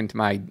leaning back into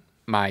my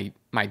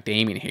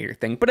Damian hater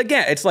thing. But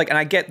again, it's like, and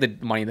I get the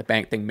Money in the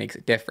Bank thing makes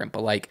it different.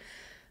 But like,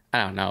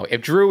 I don't know.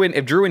 If Drew and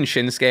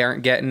Shinsuke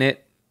aren't getting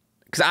it,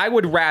 because I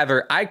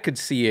could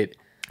see it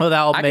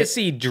Well, I could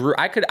see Drew.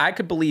 I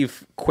could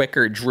believe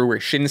quicker Drew or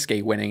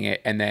Shinsuke winning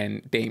it and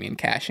then Damian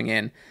cashing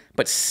in.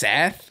 But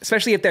Seth,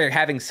 especially if they're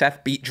having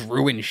Seth beat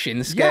Drew and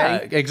Shinsuke. Yeah,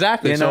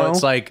 exactly. So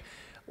it's like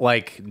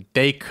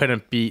they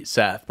couldn't beat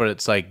Seth, but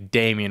it's like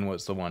Damian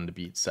was the one to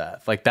beat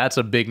Seth. Like that's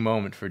a big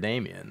moment for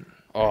Damian.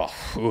 Oh,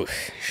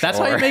 that's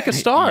how you make a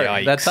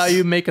star. That's how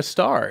you make a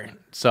star.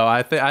 So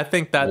I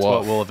think that's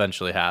what will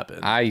eventually happen.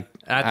 I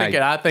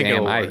think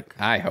it'll work.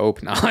 I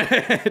hope not.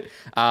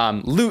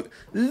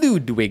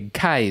 Ludwig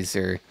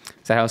Kaiser.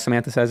 Is that how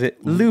Samantha says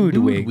it?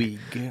 Ludwig.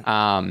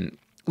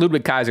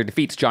 Ludwig Kaiser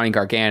defeats Johnny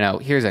Gargano.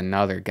 Here's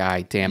another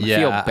guy. Damn, I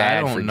feel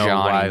bad for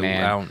Johnny,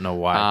 man. I don't know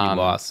why he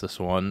lost this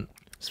one.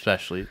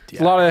 Especially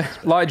a lot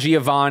of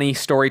Giovanni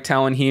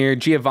storytelling here.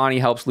 Giovanni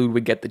helps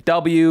Ludwig get the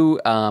W.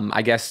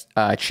 I guess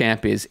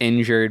Champ is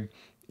injured.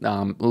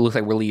 It looks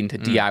like we're leading to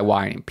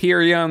DIY and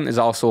Imperium. There's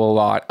also a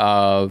lot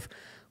of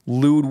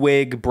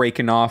Ludwig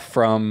breaking off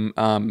from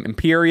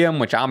Imperium,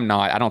 which I'm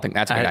not. I don't think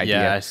that's a good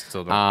idea. Yeah, I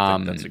still don't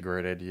think that's a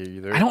great idea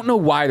either. I don't know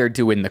why they're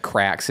doing the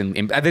cracks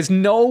and there's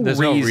no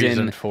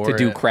reason to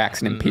do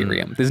cracks in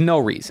Imperium. There's no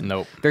reason.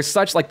 Nope. There's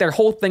such like their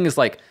whole thing is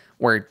like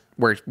we're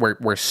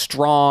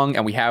strong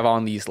and we have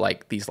on these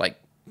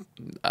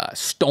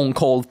stone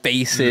cold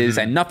faces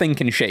and nothing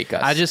can shake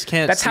us. I just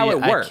can't. That's how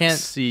it works. I can't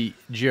see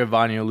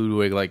Giovanni or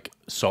Ludwig like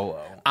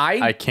solo.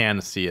 I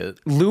can't see it.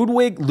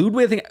 Ludwig,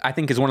 I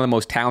think is one of the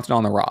most talented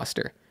on the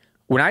roster.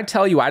 When I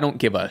tell you I don't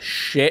give a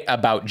shit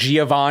about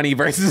Giovanni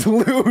versus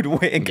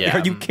Ludwig, are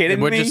you kidding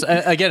me? Just,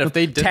 again, if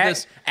they did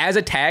this as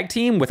a tag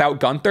team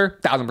without Gunther,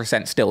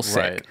 1000% still sick.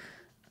 Right.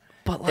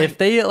 But if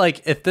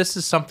this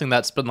is something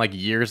that's been like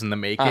years in the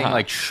making,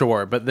 like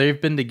sure, but they've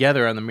been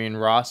together on the main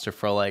roster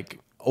for like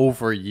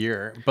over a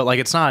year, but like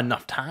it's not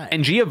enough time.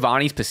 And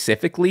Giovanni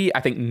specifically, I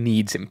think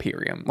needs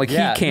Imperium. Like he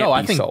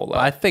can't be solo.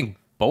 I think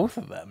both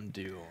of them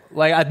do.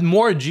 Like I'm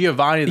more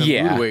Giovanni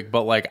than Ludwig,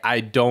 but like I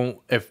don't.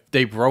 If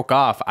they broke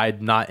off,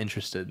 I'm not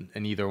interested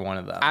in either one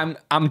of them.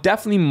 I'm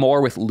definitely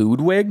more with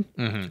Ludwig,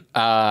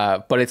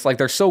 but it's like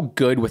they're so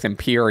good with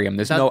Imperium.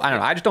 There's I don't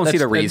know. I just don't see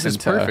the reason.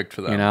 It's perfect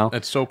for them. You know,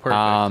 it's so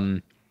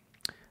perfect.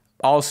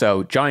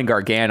 Also, Johnny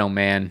Gargano,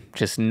 man,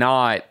 just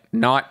no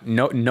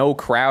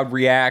crowd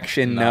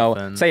reaction.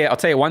 Nothing. I'll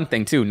tell you one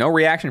thing too. No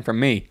reaction from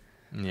me.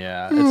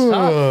 Yeah, it's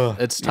tough.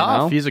 It's tough. You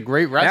know? He's a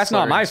great wrestler. That's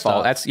not my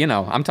fault. That's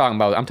I'm talking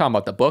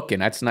about the booking.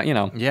 That's not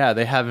Yeah,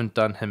 they haven't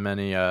done him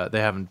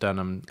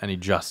any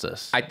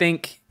justice. I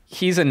think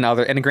he's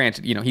another. And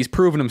granted, he's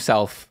proven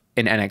himself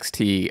in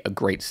NXT a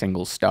great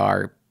single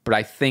star. But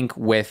I think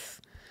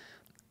with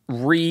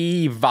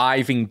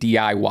reviving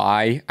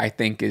DIY, I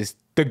think is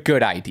the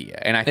good idea,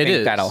 and I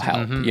think that'll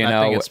help. I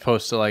think it's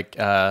supposed to like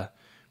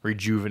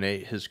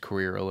rejuvenate his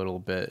career a little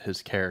bit,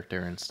 his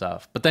character and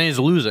stuff. But then he's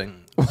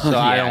losing, so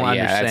I don't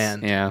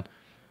understand.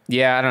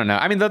 Yeah, I don't know.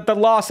 I mean, the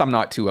loss I'm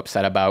not too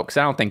upset about because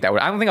I don't think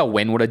a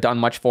win would have done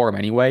much for him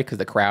anyway because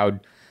the crowd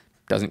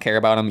doesn't care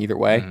about him either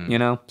way.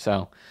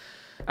 So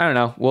I don't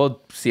know.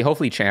 We'll see.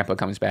 Hopefully, Ciampa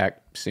comes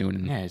back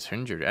soon. Yeah, he's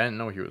injured. I didn't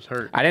know he was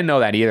hurt. I didn't know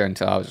that either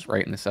until I was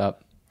writing this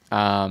up.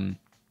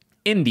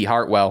 Indy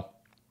Hartwell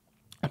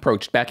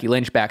approached Becky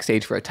Lynch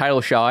backstage for a title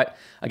shot.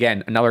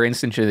 Again, another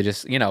instance of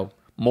just,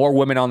 more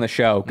women on the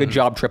show. Good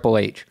job, Triple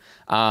H.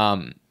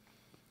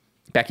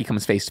 Becky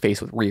comes face to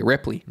face with Rhea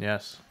Ripley.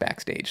 Yes.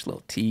 Backstage.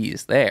 Little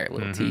tease there.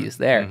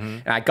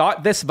 And I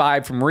got this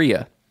vibe from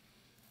Rhea.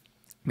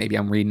 Maybe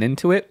I'm reading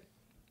into it.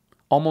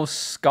 Almost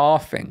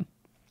scoffing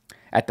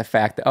at the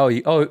fact that,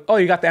 you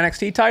got the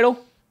NXT title?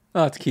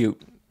 Oh, that's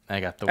cute.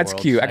 That's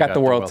cute. I got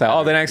the world title.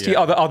 Oh, the NXT.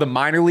 Yeah. The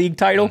minor league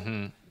title?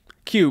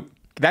 Cute.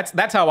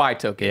 That's how I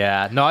took it.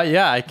 Yeah. No,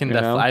 yeah, I can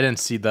definitely. I didn't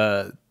see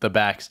the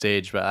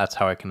backstage, but that's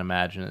how I can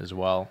imagine it as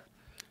well.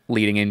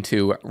 Leading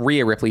into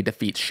Rhea Ripley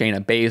defeats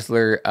Shayna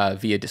Baszler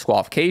via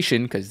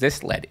disqualification because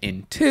this led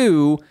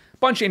into a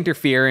bunch of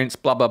interference,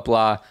 blah, blah,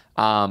 blah.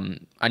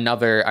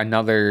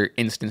 Another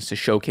instance to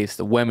showcase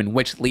the women,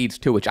 which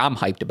I'm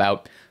hyped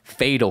about,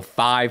 fatal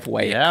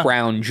 5-way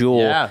crown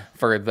jewel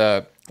for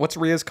the... What's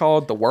Rhea's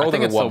called? The World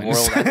or the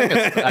Women's?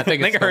 I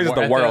think hers is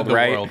the World,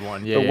 right? The World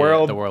one. Yeah, the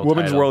World,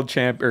 Women's title. World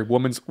Champ, or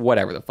Women's,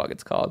 whatever the fuck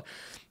it's called.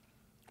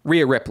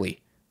 Rhea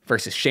Ripley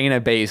versus Shayna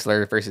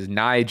Baszler versus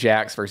Nia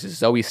Jax versus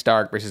Zoe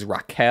Stark versus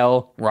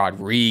Raquel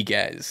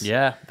Rodriguez.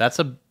 Yeah, that's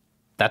a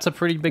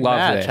pretty big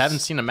match. I haven't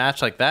seen a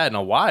match like that in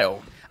a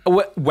while.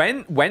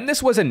 When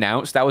this was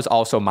announced, that was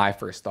also my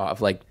first thought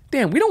of like,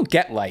 damn, we don't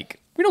get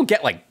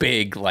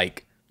big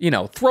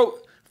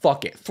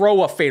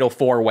throw a fatal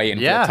 4-way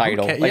into a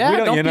title. Don't be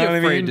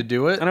afraid to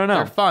do it. I don't know.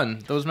 They're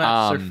fun. Those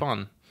matches are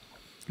fun.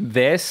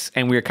 This,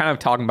 and we were kind of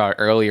talking about it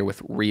earlier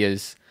with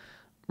Rhea's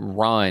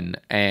run,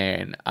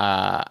 and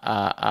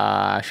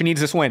she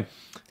needs this win.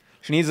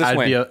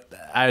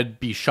 I'd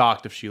be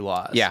shocked if she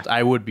lost. Yeah.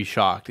 I would be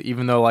shocked.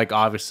 Even though, like,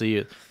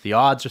 obviously the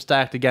odds are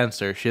stacked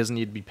against her. She doesn't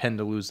need to be pinned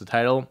to lose the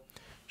title.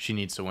 She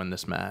needs to win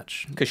this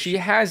match. Because she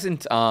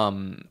hasn't...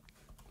 I've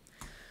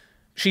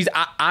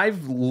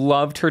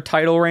loved her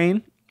title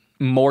reign.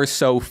 More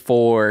so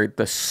for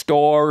the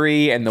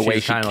story and the way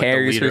she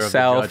carries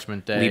herself.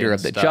 Leader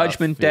of the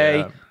Judgment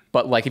Day.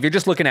 But like if you're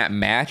just looking at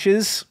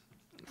matches,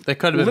 they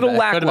could have been a little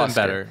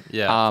lackluster. Better.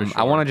 Yeah,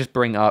 I want to just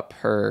bring up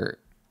her.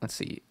 Let's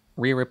see,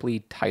 Rhea Ripley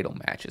title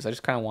matches. I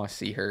just kind of want to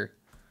see her.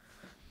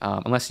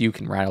 Unless you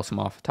can rattle some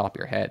off the top of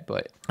your head,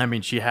 but I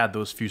mean, she had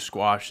those few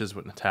squashes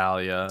with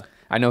Natalya.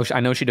 I know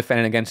she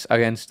defended against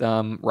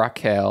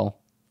Raquel.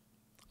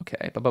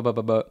 Okay,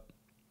 but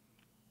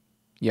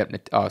yep.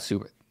 Oh,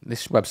 super.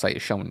 This website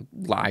is showing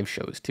live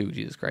shows too.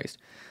 Jesus Christ.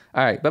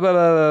 All right,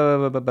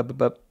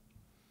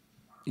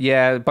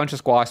 yeah, a bunch of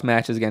squash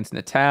matches against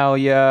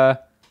Natalya.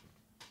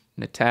 Oh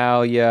my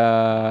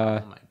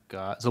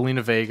God,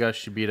 Zelina Vega.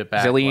 She beat it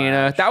back.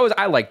 Zelina.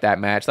 I like that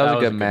match. That was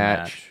a good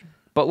match.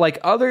 But like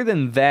other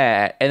than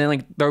that, and then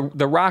like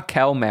the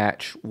Raquel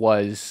match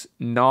was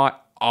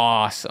not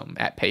awesome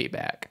at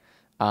Payback.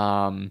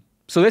 So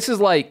this is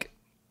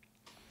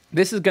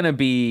gonna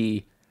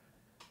be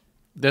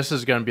like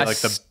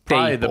the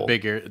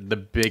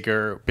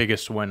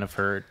biggest win of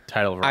her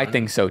title run. I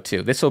think so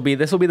too. This will be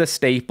the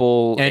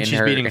staple. And she's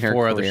beating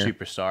 4 other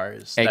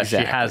superstars that she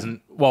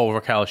hasn't. Well,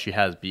 Raquel she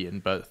has beaten,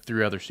 but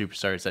 3 other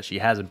superstars that she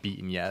hasn't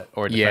beaten yet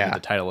or defended the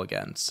title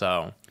against.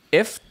 So.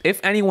 If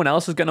anyone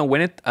else is gonna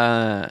win it,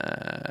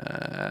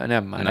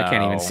 never mind. No. I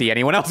can't even see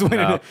anyone else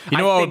winning it. You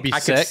know what would be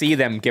sick? I could see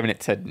them giving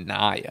it to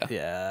Nia.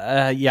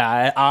 Yeah.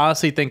 I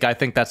honestly think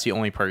that's the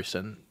only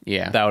person.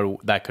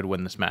 That could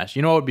win this match.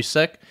 You know what would be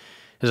sick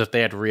is if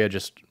they had Rhea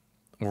just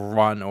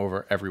run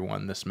over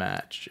everyone this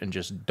match and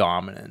just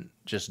dominance.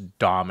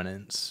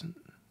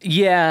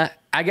 Yeah,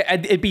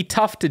 it'd be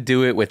tough to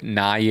do it with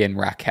Nia and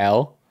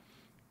Raquel.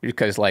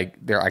 Because like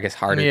they're, I guess,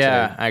 harder.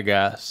 Yeah, I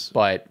guess.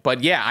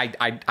 But yeah,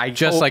 I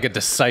just hope, like a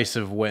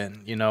decisive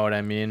win. You know what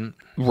I mean?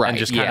 Right. And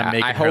just kind of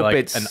making her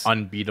like an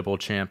unbeatable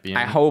champion.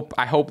 I hope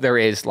there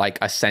is like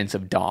a sense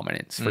of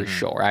dominance for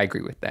sure. I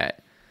agree with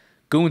that.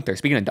 Gunther.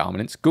 Speaking of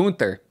dominance,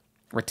 Gunther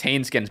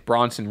retains against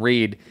Bronson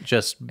Reed.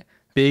 Just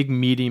big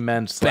meaty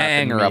men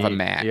banger of a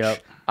match.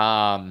 Yep.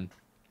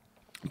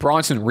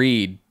 Bronson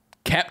Reed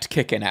kept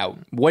kicking out,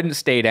 wouldn't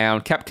stay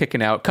down, kept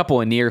kicking out.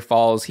 Couple of near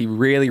falls. He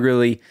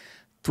really.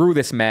 Through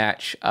this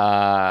match,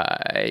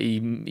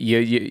 he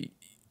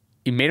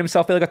made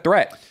himself feel like a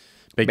threat.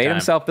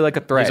 Himself feel like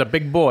a threat. He's a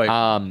big boy.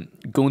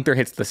 Gunther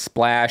hits the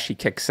splash. He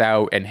kicks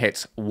out and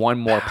hits one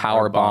more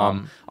power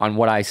bomb on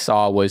what I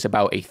saw was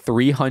about a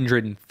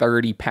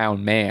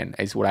 330-pound man,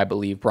 is what I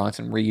believe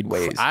Bronson Reed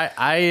weighs.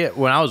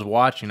 When I was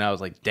watching, I was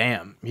like,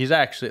 damn, he's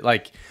actually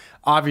like,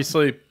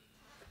 obviously.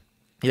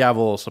 You have a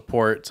little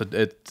support, so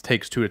it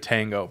takes 2 to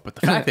tango. But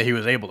the fact that he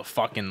was able to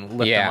fucking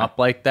lift him up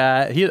like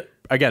that,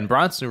 again,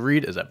 Bronson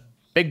Reed is a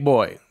big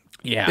boy.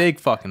 Yeah, big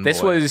fucking boy.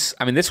 This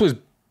was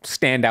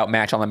standout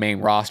match on the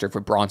main roster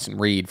for Bronson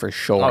Reed for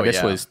sure. Oh,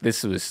 this was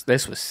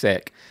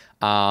sick.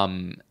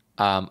 What else?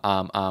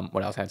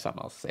 I had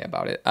something else to say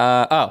about it.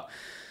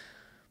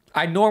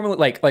 I normally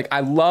like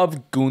I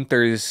love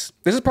Gunther's.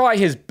 This is probably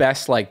his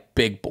best like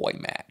big boy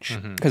match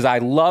because I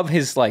love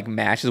his like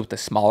matches with the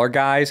smaller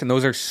guys and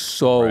those are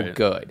so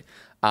good.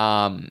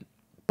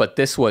 But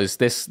this was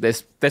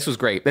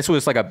great. This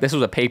was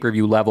a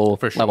pay-per-view level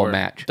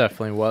match.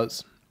 Definitely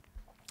was.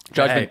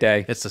 Judgment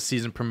Day. It's a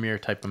season premiere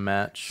type of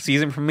match.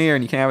 Season premiere,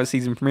 and you can't have a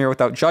season premiere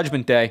without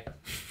Judgment Day.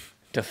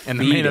 In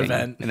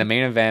the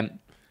main event,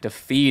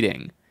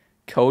 defeating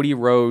Cody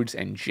Rhodes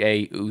and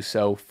Jey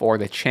Uso for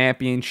the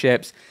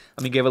championships.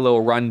 Let me give a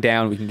little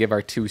rundown. We can give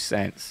our 2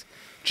 cents.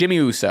 Jimmy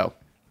Uso,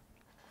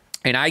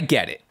 and I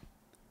get it,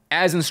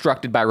 as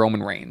instructed by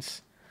Roman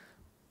Reigns,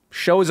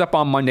 shows up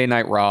on Monday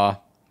Night Raw,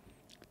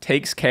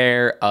 takes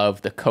care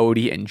of the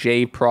Cody and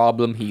Jey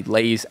problem. He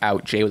lays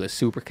out Jey with a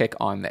super kick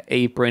on the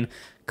apron,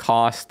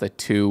 cost the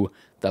 2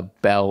 the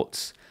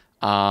belts.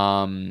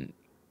 There's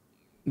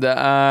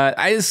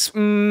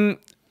a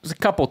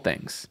couple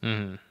things.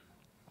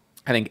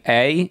 I think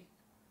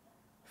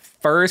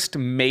first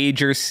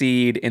major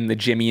seed in the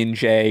Jimmy and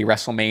Jey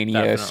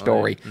WrestleMania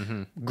story.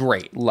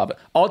 Great, love it.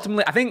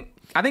 Ultimately,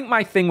 I think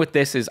my thing with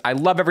this is I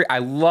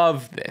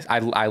love this.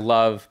 I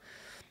love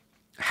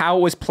how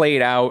it was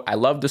played out. I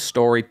love the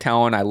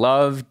storytelling. I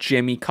love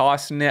Jimmy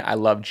costing it. I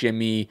love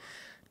Jimmy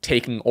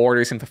taking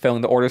orders and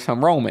fulfilling the orders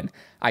from Roman.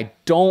 I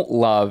don't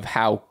love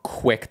how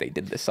quick they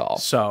did this all.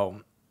 So,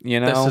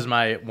 this is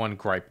my one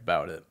gripe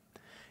about it.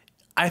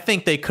 I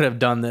think they could have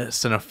done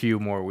this in a few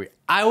more weeks.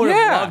 I would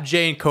have loved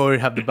Jey and Cody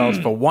to have the belts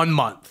for 1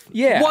 month.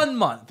 1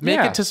 month. Make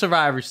it to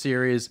Survivor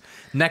Series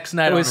next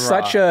night. It was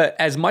such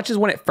as much as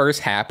when it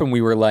first happened, we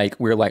were like,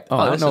 oh,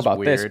 I don't know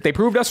about this. They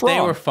proved us wrong.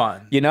 They were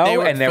fun. They for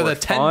were the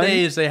 10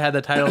 days they had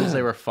the titles,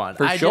 they were fun.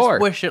 I just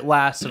wish it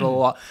lasted a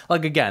lot.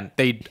 Like again,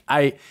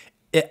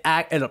 it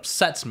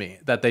upsets me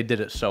that they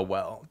did it so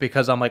well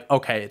because I'm like,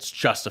 okay, it's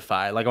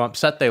justified. Like I'm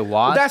upset they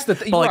lost. Well, that's the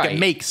thing, but like it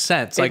makes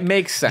sense. Like it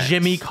makes sense.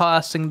 Jimmy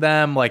costing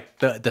them, like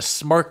the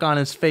smirk on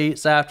his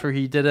face after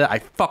he did it. I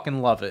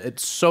fucking love it.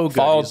 It's so good.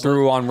 Followed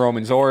through on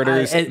Roman's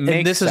orders. And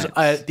this sense. Is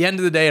at the end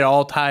of the day, it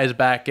all ties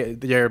back.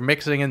 They're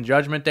mixing in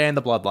Judgment Day and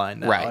the Bloodline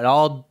now. Right. It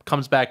all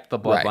comes back to the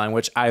Bloodline,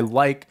 which I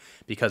like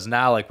because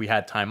now like we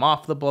had time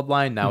off the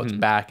Bloodline. Now it's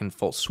back in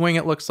full swing.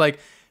 It looks like.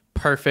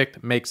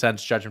 perfect, makes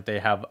sense. Judgment Day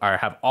have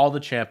all the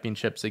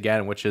championships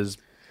again, which is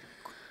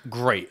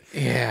great.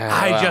 Yeah,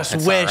 I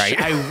just wish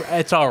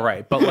it's all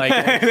right, but like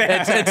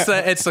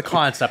it's the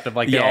concept of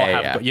like they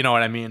all have, you know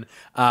what I mean?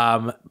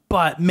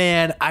 But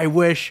man, I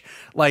wish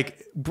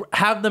like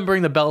have them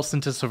bring the belts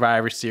into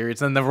Survivor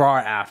Series and the Raw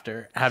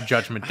after have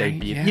Judgment Day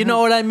beat. You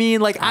know what I mean?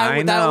 Like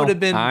that would have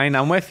been.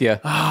 I'm with you.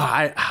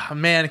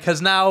 Man,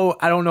 because now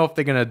I don't know if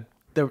they're gonna.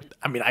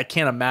 I mean, I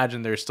can't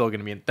imagine they're still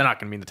gonna be. They're not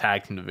gonna be in the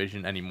tag team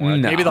division anymore.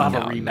 Like, maybe they'll have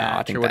a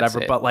rematch or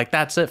whatever. But like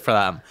that's it for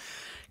them.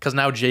 Because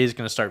now Jay's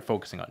going to start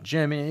focusing on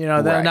Jimmy, you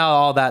know. Then now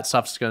all that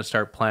stuff's going to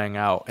start playing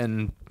out,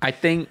 and I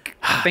think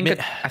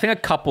a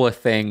couple of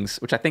things,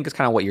 which I think is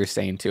kind of what you're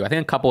saying too. I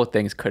think a couple of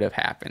things could have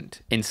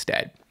happened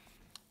instead.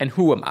 And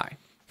who am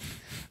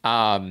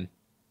I?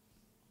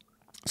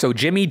 So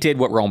Jimmy did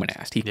what Roman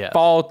asked. He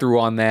followed through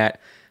on that.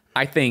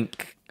 I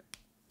think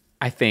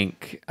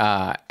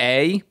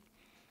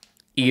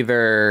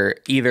either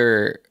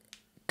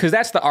because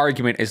that's the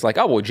argument is like,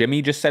 oh well,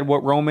 Jimmy just said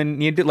what Roman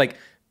needed. Like,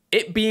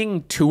 it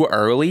being too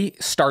early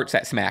starts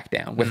at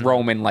SmackDown with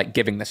Roman like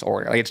giving this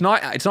order. Like it's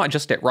not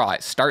just at Raw.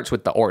 It starts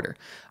with the order.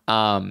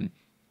 I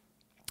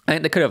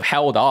think they could have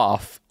held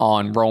off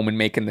on Roman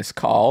making this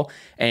call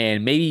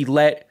and maybe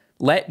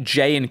let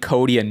Jay and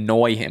Cody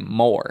annoy him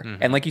more.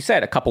 And like you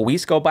said, a couple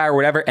weeks go by or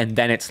whatever, and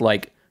then it's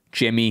like,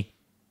 Jimmy,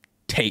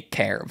 take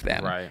care of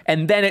them. Right.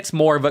 And then it's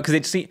more of a,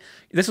 because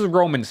this is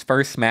Roman's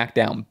first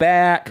SmackDown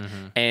back,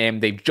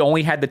 and they've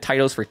only had the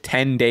titles for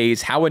 10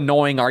 days. How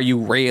annoying are you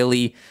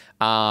really?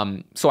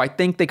 So I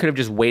think they could have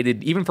just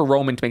waited even for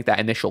Roman to make that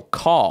initial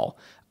call.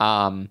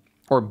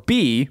 Or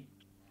B,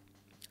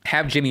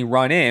 have Jimmy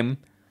run in,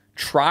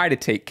 try to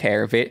take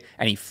care of it,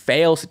 and he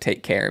fails to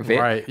take care of it.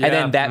 Right, yeah. And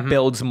then that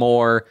builds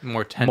more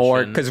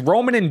tension. Because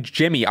Roman and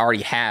Jimmy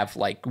already have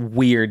like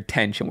weird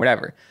tension,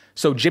 whatever.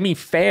 So Jimmy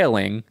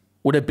failing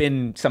would have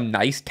been some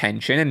nice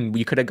tension, and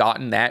we could have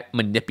gotten that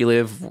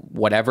manipulative,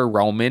 whatever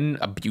Roman,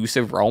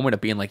 abusive Roman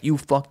of being like, you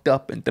fucked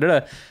up and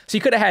da-da-da. So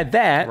you could have had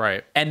that,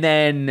 right? And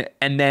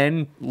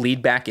then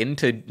lead back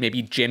into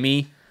maybe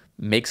Jimmy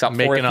makes up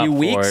for a few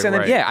weeks, and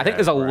then I think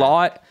there's a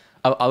lot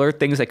of other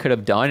things they could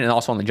have done, and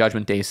also on the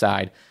Judgment Day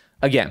side,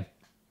 again,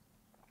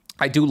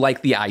 I do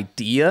like the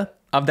idea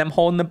of them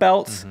holding the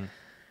belts.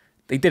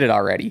 They did it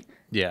already.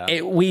 Yeah,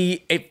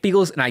 it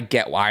feels, and I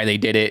get why they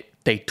did it.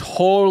 They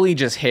totally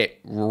just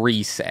hit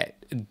reset.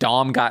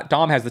 Dom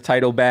has the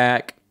title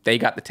back. They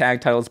got the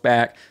tag titles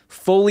back.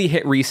 Fully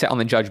hit reset on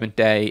the Judgment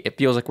Day. It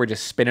feels like we're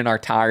just spinning our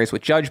tires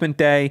with Judgment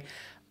Day.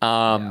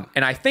 And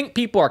I think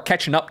people are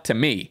catching up to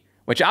me,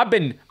 which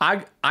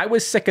I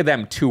was sick of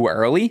them too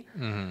early.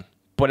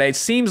 But it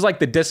seems like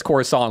the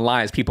discourse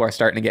online is people are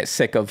starting to get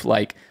sick of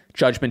like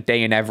Judgment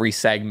Day in every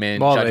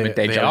segment. Well, Judgment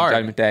Day. They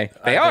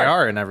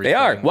are in every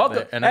segment.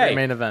 Welcome in every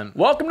main event.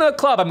 Welcome to the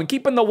club. I've been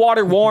keeping the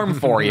water warm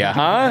for you,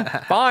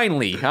 huh?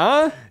 Finally,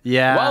 huh?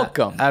 Yeah.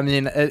 Welcome. I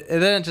mean,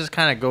 then it just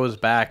kind of goes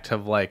back to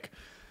like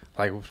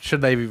should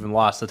they have even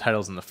lost the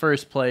titles in the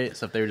first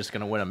place if they were just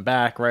going to win them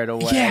back right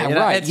away? Yeah,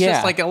 right. It's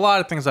just like a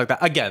lot of things like that.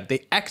 Again,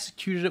 they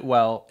executed it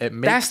well. It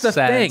makes sense. That's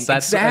the thing.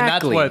 Exactly. And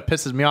that's what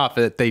pisses me off.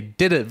 They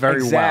did it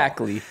very well.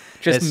 Exactly.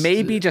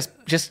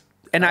 Just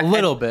and a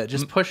little bit.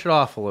 Just push it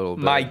off a little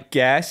bit. My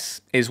guess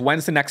is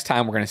when's the next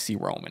time we're going to see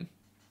Roman?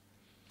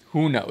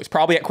 Who knows?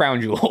 Probably at Crown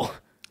Jewel.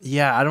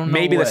 Yeah, I don't know.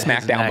 Maybe the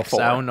SmackDown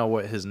before. I don't know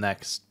what his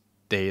next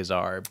days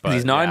are. But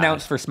he's not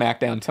announced for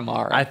SmackDown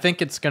tomorrow. I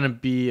think it's going to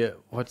be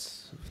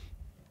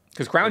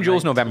because Crown Jewel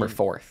is November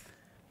 4th.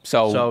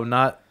 So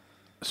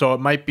it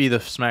might be the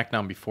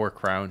SmackDown before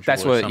Crown Jewel.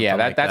 That's what. Yeah,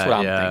 that's what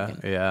I'm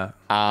thinking. Yeah.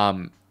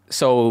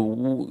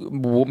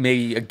 So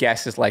maybe a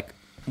guess is like,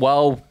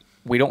 well,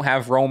 we don't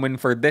have Roman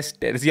for this.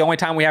 It's the only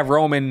time we have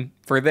Roman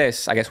for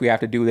this. I guess we have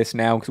to do this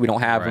now because we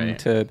don't have him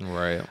to.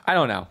 Right. I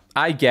don't know.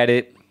 I get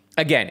it.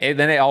 Again,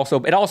 then it also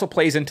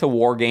plays into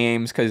War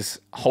Games because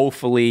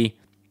hopefully,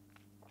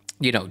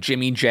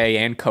 Jimmy, Jay,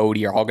 and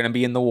Cody are all going to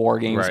be in the War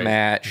Games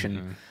match,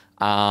 and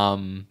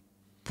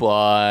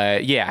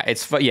but yeah,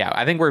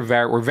 I think we're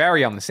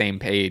very on the same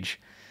page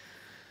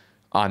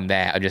on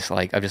that. I'm just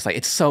like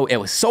it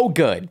was so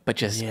good, but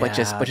just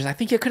I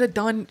think you could have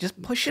done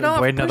just push it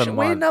off. Wait another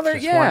month.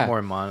 One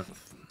more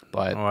month.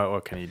 But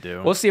what can you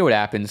do? We'll see what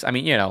happens. I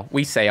mean,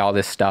 we say all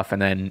this stuff and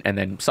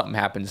then something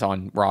happens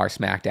on Raw or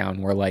SmackDown.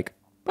 We're like,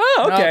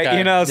 oh,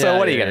 okay. So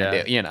what are you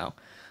gonna do?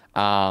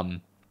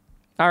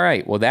 All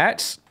right. Well,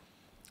 that's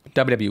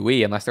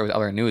WWE. Unless there was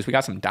other news, we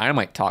got some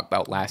Dynamite talk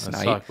about last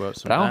night. Talk about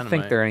some but I don't Dynamite.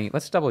 think there are any.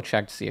 Let's double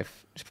check to see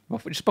if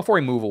just before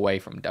we move away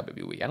from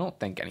WWE, I don't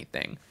think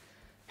anything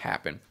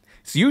happened.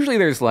 So usually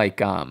there's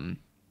like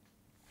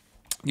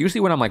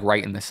usually when I'm like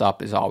writing this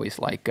up is always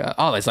like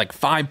there's like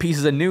 5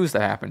 pieces of news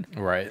that happened.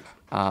 Right.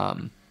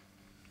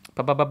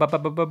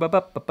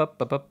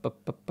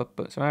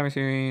 Survivor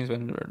Series.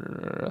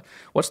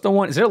 What's the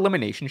one? Is there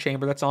Elimination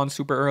Chamber that's on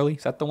super early?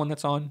 Is that the one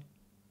that's on?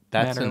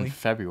 That's in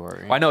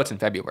February. Well, I know it's in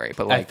February,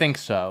 but I think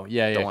so.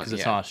 Yeah, because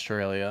it's in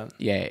Australia.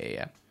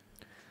 Yeah.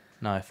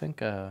 No, I think.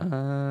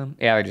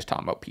 They're just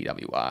talking about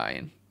PWI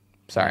and.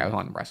 Sorry, I was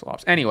on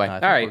WrestleOps. Anyway, all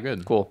right, we're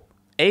good. Cool.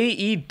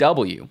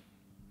 AEW.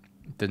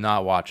 Did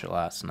not watch it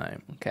last night.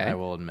 Okay, I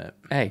will admit.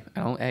 Hey,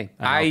 I don't. Hey,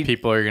 I know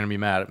people are gonna be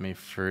mad at me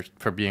for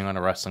being on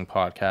a wrestling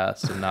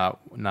podcast and not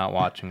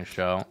watching a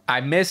show.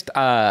 I missed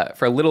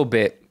for a little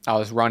bit. I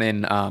was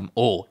running 2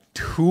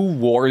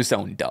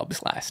 Warzone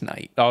dubs last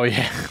night. Oh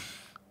yeah,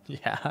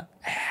 yeah,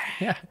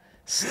 yeah.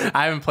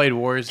 I haven't played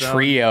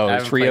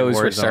Warzone. Trios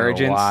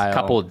Resurgence.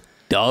 Couple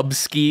dub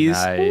skis.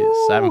 Nice.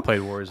 Woo. I haven't played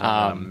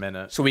Warzone in a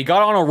minute. So we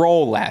got on a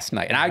roll last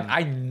night,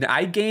 and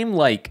I game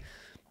like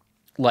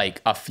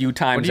a few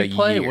times a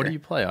year. What do you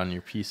play on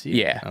your PC?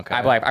 Yeah, okay.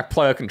 I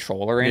play a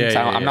controller in, so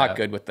I'm not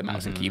good with the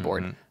mouse and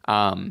keyboard.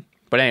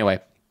 But anyway,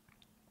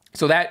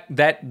 so that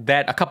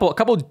a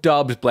couple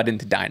dubs bled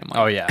into Dynamite.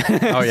 Oh yeah,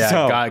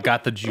 so,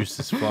 got the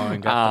juices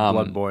flowing, got the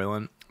blood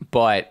boiling.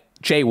 But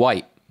Jay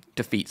White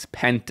defeats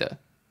Penta.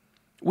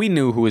 We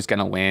knew who was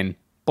gonna win.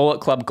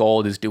 Bullet Club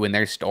Gold is doing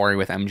their story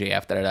with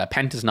MJF.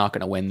 Penta's not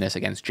gonna win this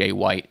against Jay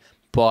White,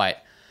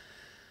 but.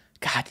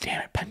 God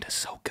damn it, Penta's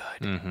so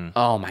good.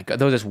 Oh my god.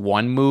 There was this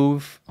one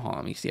move. Oh,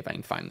 let me see if I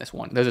can find this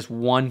one. There's this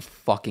one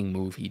fucking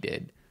move he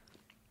did.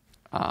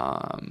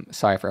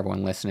 Sorry for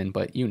everyone listening,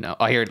 but you know.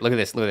 Oh, here, look at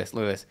this.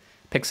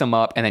 Picks him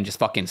up and then just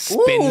fucking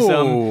spins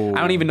him. I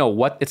don't even know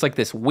what. It's like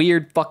this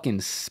weird fucking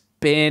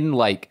spin,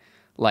 like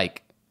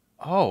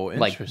interesting.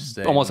 Like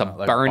almost a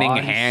burning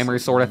hammer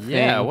sort of thing.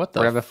 Yeah, what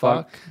the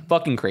fuck?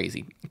 Fucking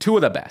crazy. 2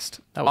 of the best.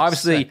 That was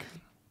obviously sick.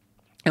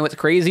 And what's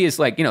crazy is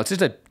like, it's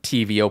just a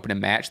TV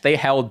opening match. They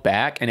held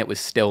back and it was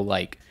still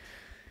like,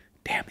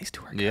 damn, these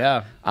 2 are good.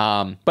 Yeah.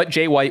 But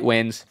Jay White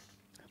wins.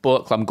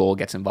 Bullet Club Gold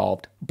gets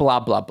involved.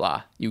 Blah, blah,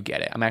 blah. You get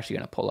it. I'm actually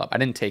going to pull up. I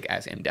didn't take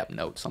as in-depth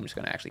notes, so I'm just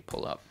going to actually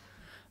pull up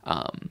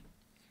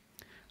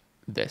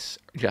this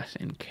just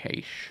in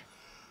case.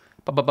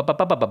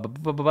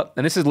 And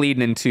this is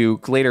leading into,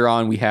 later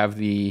on, we have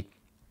the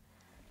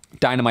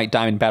Dynamite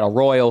Diamond Battle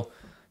Royal.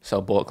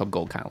 So Bullet Club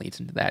Gold kind of leads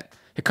into that.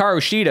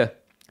 Hikaru Shida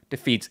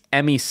defeats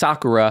Emi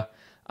Sakura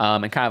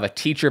in kind of a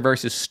teacher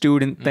versus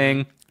student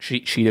thing.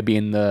 Shida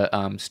being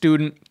the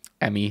student,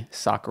 Emi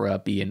Sakura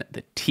being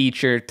the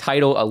teacher.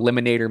 Title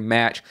eliminator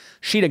match.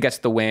 Shida gets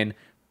the win.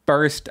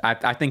 First,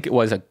 I think it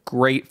was a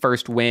great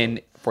first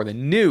win for the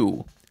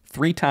new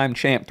 3-time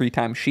champ,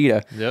 3-time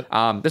Shida.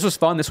 Yep. This was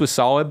fun. This was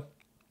solid.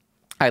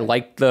 I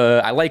like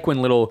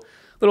when little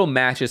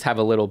matches have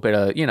a little bit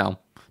of,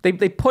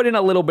 They put in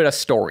a little bit of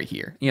story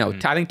here.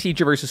 I think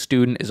teacher versus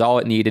student is all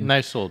it needed.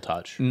 Nice little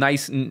touch.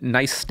 Nice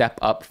step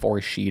up for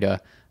Shida.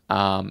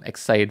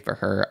 Excited for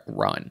her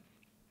run.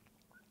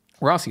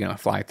 We're also going to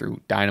fly through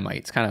Dynamite.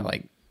 It's kind of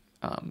like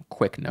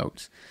quick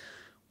notes.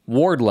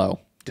 Wardlow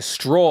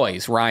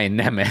destroys Ryan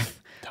Nemeth.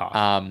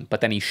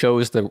 But then he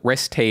shows the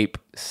wrist tape,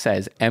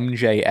 says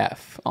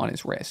MJF on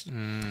his wrist.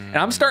 And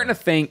I'm starting to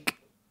think,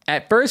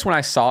 at first when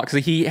I saw it,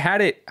 because he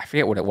had it, I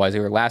forget what it was,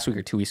 either last week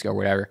or 2 weeks ago or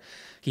whatever,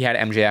 he had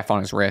MJF on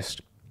his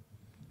wrist.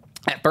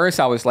 At first,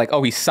 I was like,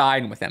 "Oh, he's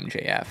siding with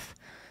MJF."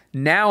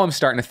 Now I'm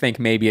starting to think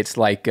maybe it's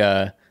like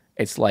I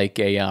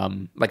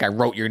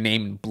wrote your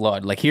name in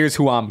blood. Like, here's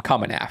who I'm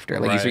coming after.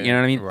 Like, you know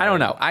what I mean? Right. I don't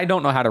know. I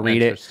don't know how to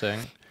read it.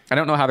 I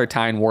don't know how they're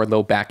tying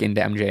Wardlow back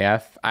into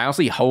MJF. I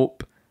honestly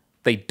hope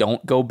they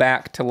don't go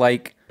back to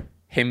like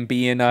him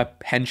being a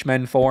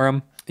henchman for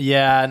him.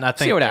 Yeah, and I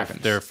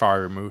think they're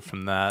far removed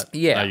from that.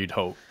 Yeah, you'd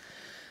hope.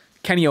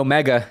 Kenny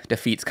Omega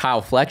defeats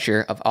Kyle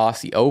Fletcher of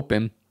Aussie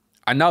Open.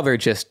 Another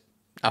just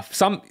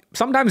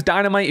sometimes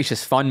Dynamite is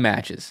just fun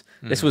matches.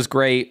 This was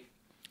great.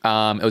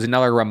 It was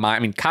another reminder. I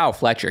mean, Kyle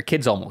Fletcher,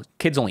 kid's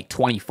only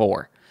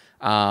 24.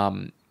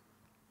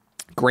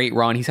 Great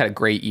run. He's had a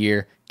great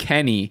year.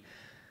 Kenny,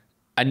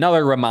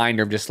 another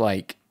reminder of just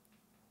like,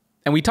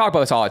 and we talk about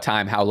this all the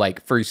time, how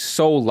like for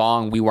so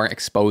long we weren't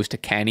exposed to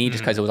Kenny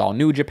just because it was all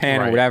New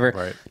Japan or whatever.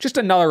 Right. Just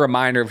another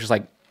reminder of just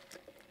like,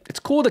 it's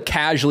cool to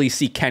casually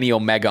see Kenny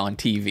Omega on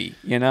TV,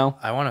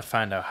 I want to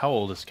find out, how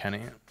old is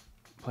Kenny?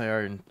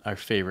 Play our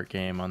favorite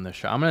game on this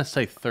show. I'm going to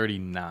say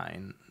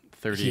 39.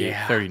 38,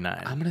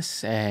 39. I'm going to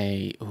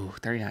say,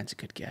 39 is a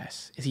good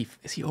guess.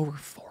 Is he over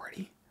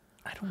 40?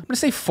 I'm going to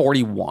say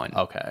 41.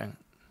 Okay.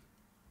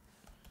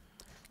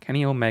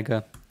 Kenny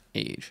Omega,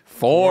 age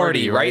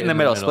 40, right in the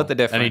middle. Split the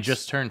difference. And he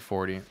just turned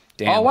 40.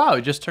 Damn. Oh, wow.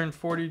 He just turned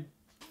 40.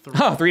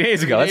 3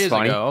 days ago. That's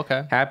funny.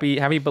 Okay.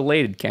 Happy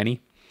belated, Kenny.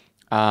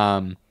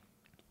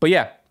 But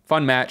yeah,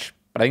 fun match.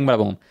 But I think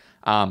about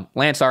boom.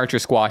 Lance Archer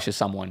squashes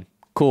someone.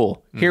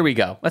 Cool. Here we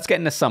go. Let's get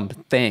into some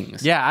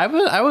things. Yeah,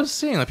 I was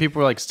seeing that people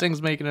were like,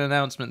 Sting's making an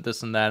announcement,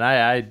 this and that.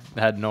 I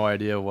had no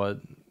idea what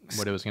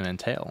it was going to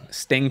entail.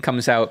 Sting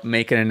comes out,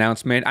 make an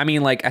announcement. I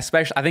mean, like,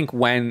 especially, I think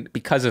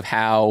because of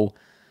how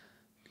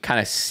kind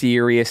of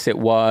serious it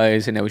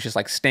was, and it was just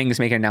like Sting's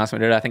making an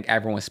announcement. I think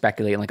everyone was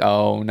speculating, like,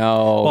 oh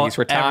no, he's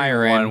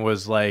retiring. Everyone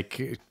was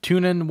like,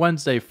 tune in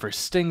Wednesday for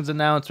Sting's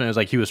announcement. It was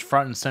like he was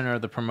front and center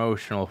of the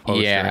promotional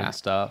poster and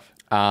stuff.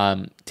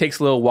 Takes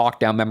a little walk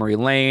down memory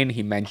lane.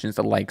 He mentions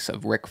the likes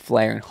of Ric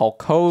Flair and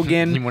Hulk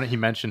Hogan. When he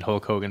mentioned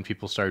Hulk Hogan,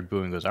 people started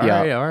booing. Goes, all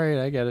right,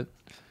 I get it.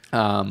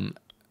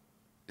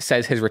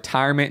 Says his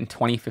retirement in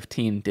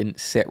 2015 didn't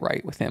sit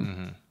right with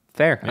him.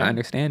 Fair, I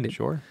understand it.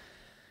 Sure.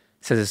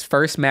 says his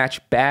first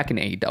match back in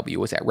AEW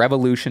was at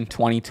Revolution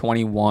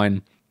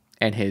 2021,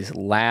 and his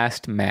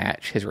last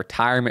match, his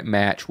retirement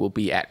match, will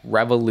be at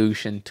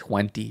Revolution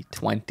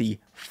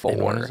 2024.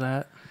 And when is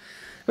that?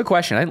 Good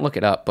question. I didn't look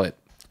it up, but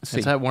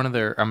is that one of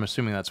their? I'm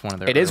assuming that's one of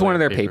their. It is one of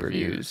their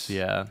pay-per-views.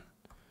 Yeah.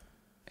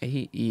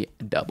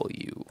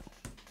 AEW.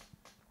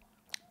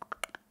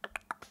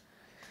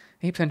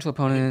 Eight potential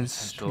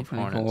opponents. I just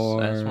want to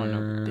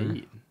know the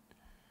date.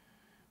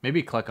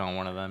 Maybe click on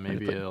one of them.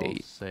 Maybe it'll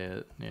say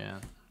it. Yeah.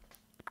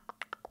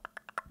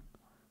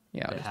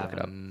 Yeah, I'll just look it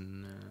up.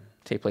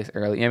 Take place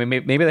early. Yeah,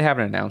 maybe they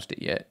haven't announced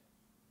it yet.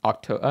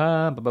 October.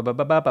 I don't think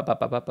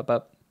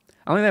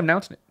they've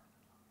announced it.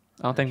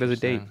 I don't think there's a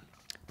date.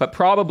 But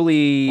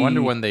probably. I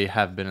wonder when they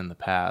have been in the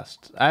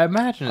past. I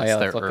imagine it's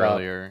there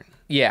earlier.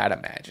 Yeah, I'd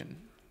imagine.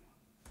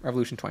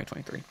 Revolution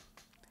 2023.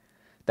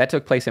 That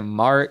took place in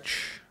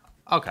March.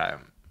 Okay.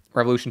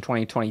 Revolution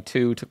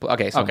 2022 took place.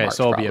 Okay, so March,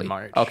 so it'll be in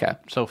March. Okay.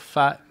 So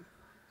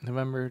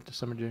November,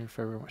 December, January,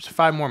 February, March. So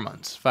 5 more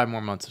months. 5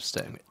 more months of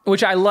staying.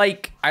 Which I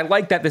like. I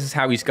like that this is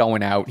how he's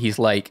going out. He's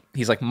like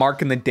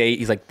marking the date.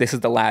 He's like, this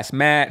is the last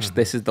match. Mm-hmm.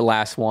 This is the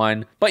last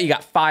one. But you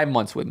got 5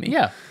 months with me.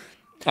 Yeah.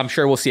 I'm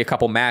sure we'll see a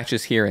couple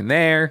matches here and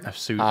there. A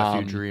few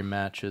dream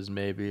matches,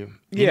 maybe.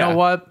 You know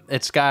what?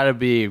 It's gotta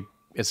be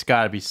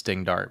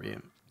Sting Darby.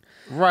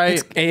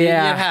 Right?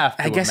 Yeah. You have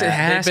to. I guess it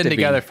has to be. They've been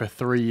together for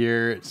 3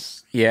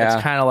 years. Yeah.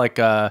 It's kind of like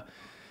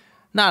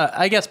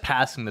I guess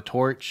passing the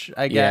torch,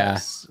 I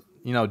guess.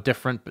 Yeah.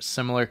 Different but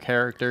similar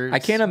characters. I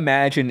can't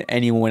imagine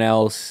anyone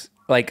else,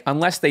 like,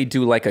 unless they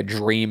do like a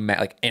dream match,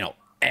 like,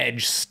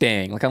 Edge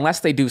Sting. Like, unless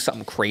they do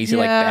something crazy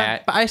like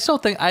that. But I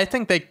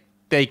think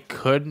they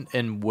could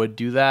and would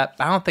do that.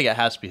 I don't think it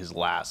has to be his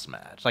last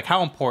match. Like,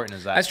 how important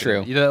is that? That's true.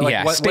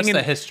 What's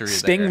the history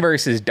Sting there?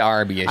 versus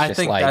Darby is I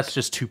think that's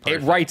just too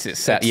perfect. It writes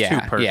itself. It's too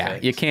perfect. Yeah,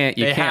 you can't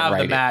They have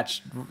write the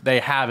match.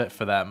 They have it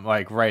for them,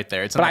 like, right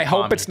there. It's but I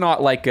hope it's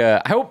not like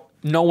I hope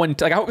no one.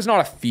 Like, I hope it's not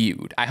a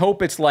feud. I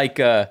hope it's like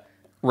a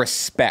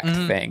respect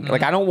thing.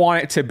 Like, I don't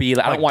want it to be.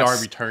 Like, I don't want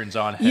Darby turns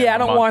on him. Yeah, I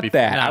don't want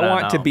that. I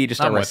want it to be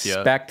just a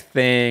respect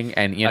thing,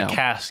 and a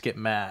casket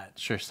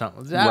match or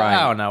something.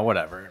 I don't know.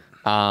 Whatever.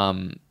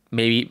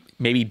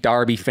 Maybe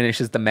Darby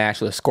finishes the match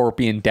with a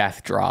scorpion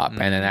death drop, and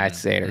then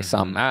that's it, or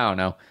something. I don't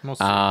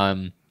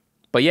know.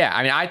 But yeah,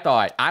 I mean,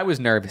 I was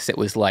nervous. It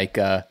was like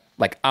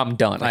I'm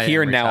done. Like,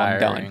 here and now, I'm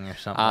done. Or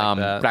something like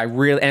that. But I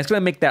really, and it's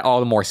gonna make that all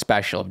the more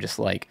special. I'm just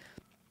like,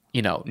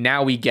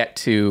 now we get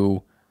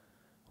to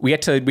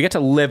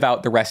live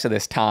out the rest of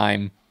this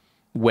time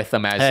with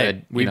them as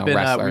a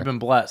wrestler. We've been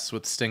blessed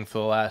with Sting for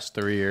the last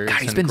 3 years.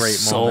 God, he's been great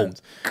so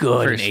moments.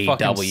 Good for in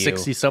fucking AEW.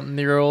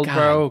 60-something-year-old,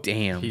 bro.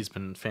 Damn, he's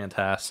been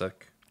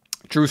fantastic.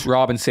 Juice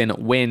Robinson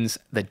wins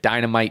the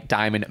Dynamite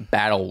Diamond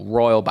Battle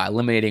Royal by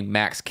eliminating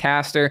Max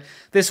Caster.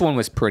 This one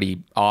was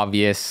pretty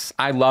obvious.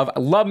 I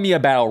love me a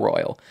Battle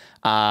Royal.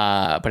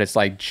 But it's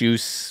like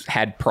Juice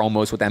had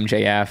promos with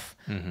MJF.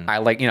 Mm-hmm. I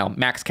like,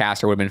 Max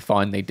Caster would have been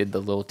fun. They did the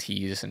little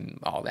tease and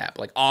all that.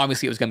 But like,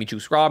 obviously it was going to be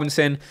Juice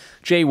Robinson.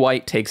 Jay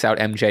White takes out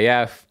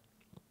MJF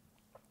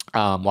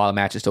while the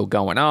match is still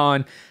going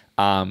on.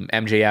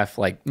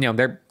 MJF,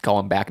 they're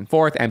going back and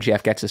forth.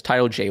 MJF gets his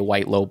title. Jay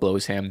White low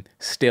blows him,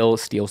 still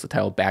steals the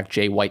title back.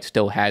 Jay White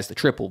still has the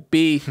Triple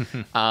B.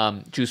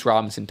 Juice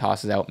Robinson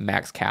tosses out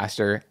Max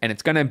Caster. And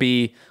it's going to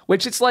be,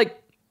 which it's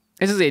like,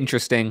 this is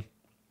interesting.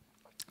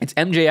 It's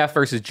MJF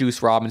versus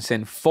Juice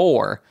Robinson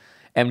for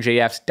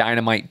MJF's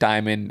Dynamite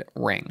Diamond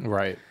ring.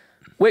 Right.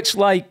 Which,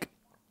 like,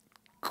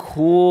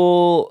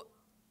 cool,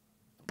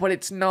 but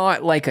it's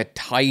not like a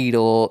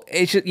title.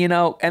 It's just,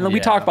 and we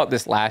talked about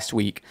this last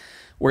week,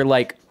 where,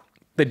 like,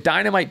 the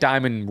Dynamite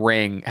Diamond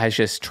ring has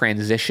just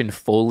transitioned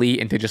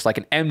fully into just like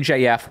an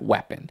MJF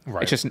weapon.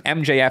 Right. It's just an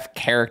MJF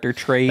character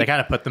trait. They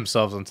kind of put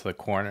themselves into the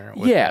corner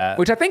with that.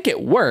 Which I think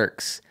it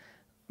works,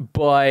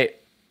 but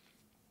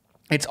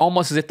it's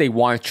almost as if they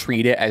want to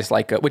treat it as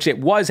like which it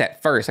was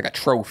at first, like a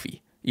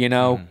trophy,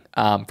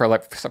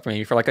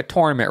 for like a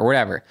tournament or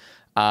whatever.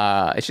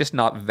 It's just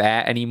not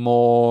that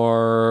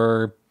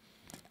anymore.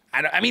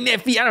 I mean,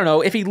 if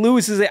he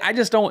loses it,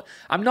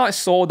 I'm not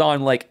sold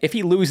on, like, if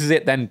he loses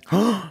it, then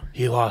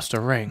he lost a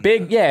ring.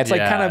 It's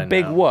like kind of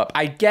big whoop.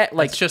 I get,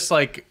 like, it's just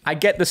like, I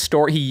get the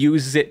story. He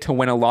uses it to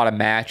win a lot of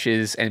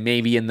matches, and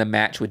maybe in the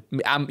match with,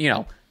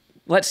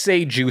 let's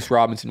say Juice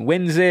Robinson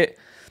wins it.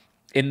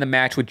 In the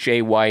match with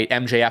Jay White,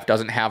 MJF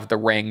doesn't have the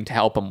ring to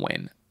help him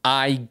win.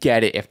 I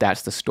get it if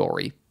that's the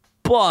story,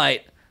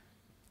 but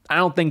I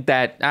don't think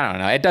that. I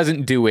don't know. It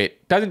doesn't do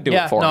it. Doesn't do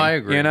it for me. I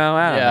agree. I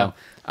don't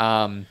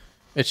know.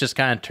 It's just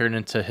kind of turned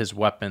into his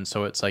weapon.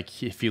 So it's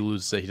like, if he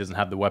loses it, he doesn't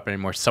have the weapon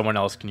anymore. Someone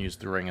else can use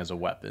the ring as a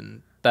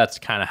weapon. That's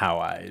kind of how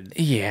I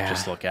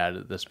just look at it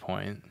at this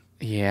point.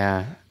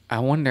 Yeah. I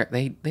wonder,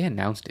 they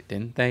announced it,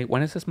 didn't they?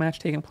 When is this match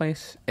taking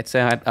place? It's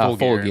at Full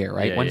Gear,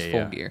 right? When's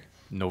Full Gear?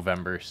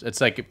 November. It's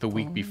like the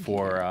week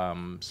before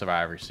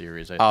Survivor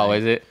Series, I think. Oh,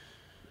 is it?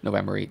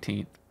 November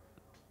 18th.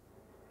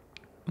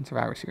 When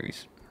Survivor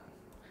Series?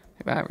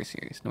 November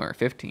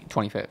 15th,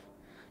 25th.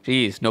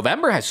 Jeez,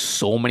 November has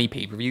so many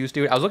pay-per-views,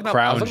 dude. I was looking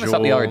this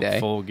up the other day.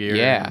 Full Gear.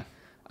 Yeah.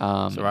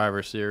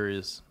 Survivor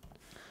Series.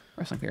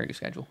 Wrestling Pay-Per-View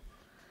schedule.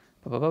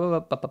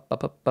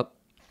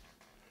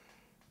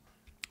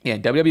 Yeah,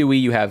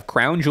 WWE, you have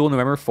Crown Jewel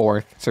November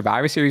 4th,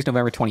 Survivor Series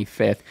November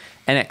 25th,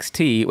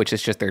 NXT, which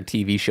is just their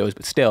TV shows,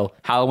 but still,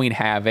 Halloween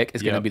Havoc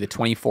is going to be the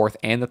 24th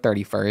and the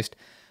 31st.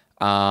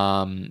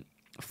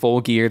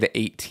 Full Gear the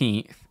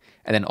 18th,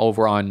 and then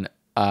over on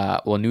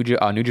New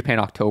Japan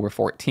October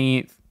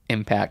 14th,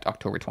 Impact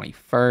October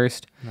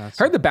 21st.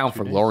 Heard the Bound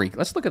for Glory.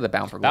 Let's look at the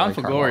Bound for Glory. Bound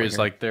for Glory is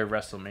like their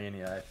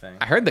WrestleMania, I think.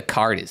 I heard the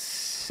card is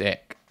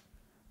sick.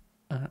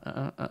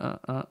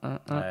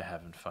 I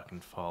haven't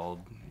fucking followed.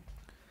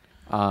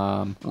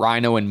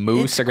 Rhino and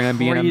Moose are going to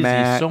be in a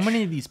match. So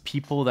many of these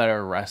people that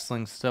are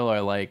wrestling still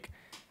are like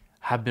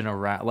have been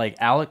around. Like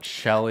Alex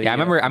Shelley. Yeah, I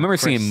remember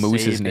seeing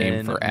Moose's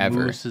name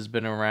forever. Moose has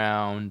been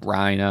around.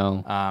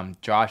 Rhino.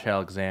 Josh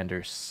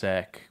Alexander,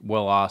 sick.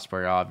 Will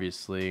Ospreay,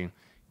 obviously.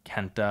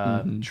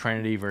 Kenta.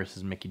 Trinity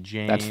versus Mickey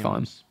James. That's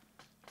fun.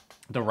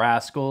 The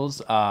Rascals.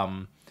 Click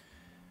on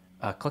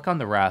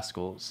the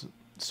Rascals.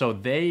 So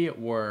they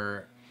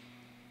were.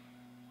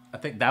 I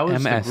think that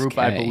was MSK. the group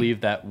I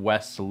believe that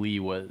Wes Lee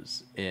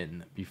was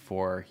in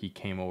before he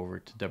came over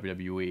to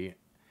WWE.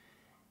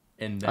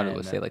 And then I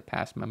would say like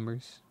past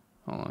members.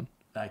 Hold on.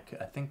 I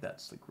think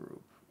that's the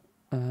group.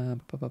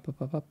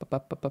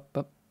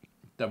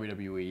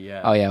 WWE,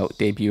 yeah. Oh yeah,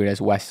 debuted as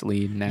Wes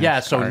Lee.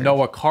 Yeah, so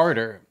Noah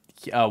Carter,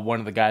 one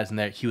of the guys in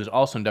there, he was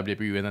also in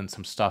WWE, and then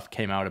some stuff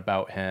came out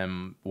about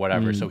him,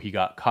 whatever. So he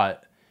got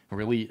cut,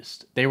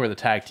 released. They were the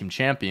tag team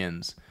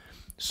champions.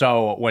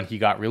 So when he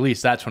got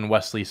released, that's when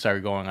Wesley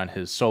started going on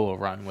his solo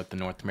run with the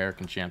North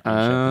American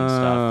Championship and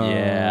stuff.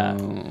 Yeah.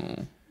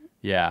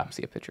 Yeah.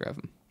 See a picture of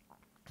him.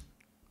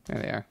 There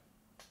they are.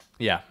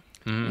 Yeah.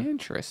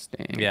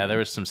 Interesting. Yeah, there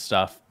was some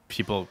stuff.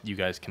 You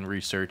guys can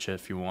research it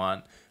if you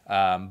want.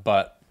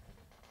 But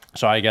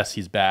so I guess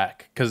he's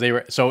back because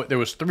there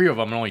was 3 of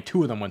them and only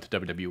 2 of them went to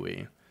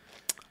WWE.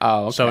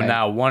 Oh, okay. So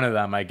now one of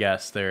them, I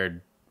guess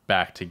they're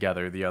back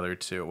together. The other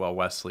 2, well,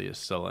 Wesley is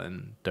still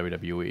in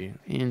WWE.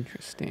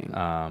 Interesting.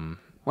 Well,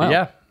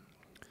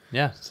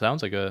 yeah.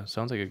 Sounds like a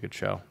good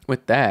show.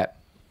 With that,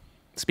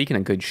 speaking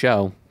of good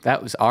show,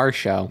 that was our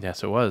show.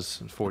 Yes, it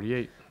was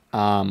 48.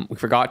 We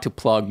forgot to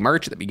plug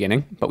merch at the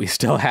beginning, but we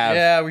still have.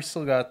 Yeah, we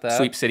still got that.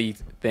 Sweep City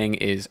thing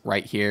is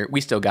right here.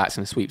 We still got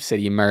some Sweep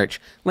City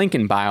merch. Link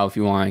in bio if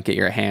you want to get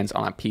your hands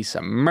on a piece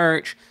of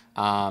merch.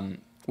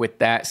 With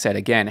that said,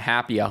 again,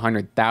 happy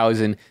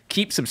 100,000.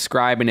 Keep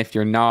subscribing if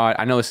you're not.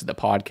 I know this is the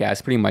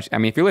podcast. Pretty much, I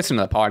mean, if you're listening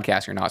to the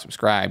podcast, you're not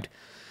subscribed.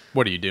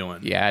 What are you doing?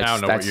 Yeah, I don't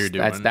know what you're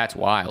doing. That's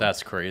wild.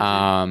 That's crazy.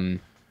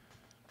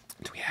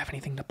 Do we have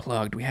anything to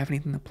plug? Just, we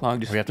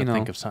have to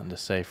think of something to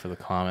say for the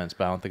comments,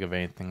 but I don't think of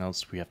anything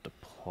else we have to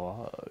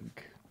plug.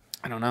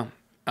 I don't know.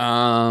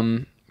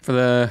 For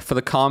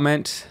the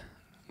comment,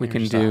 we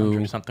can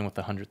do something with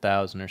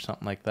 100,000 or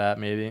something like that,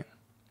 maybe.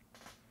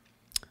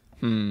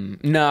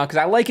 No, because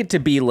I like it to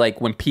be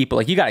like when people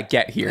like you got to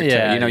get here.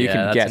 Yeah, you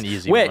can guess. An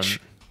easy Which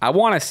one. I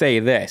want to say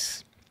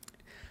this: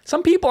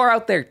 some people are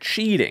out there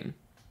cheating.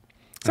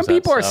 Some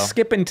people are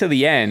skipping to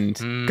the end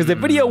because the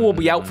video will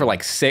be out for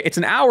like it's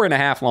an hour and a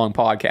half long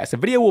podcast. The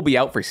video will be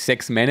out for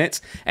 6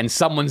 minutes and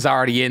someone's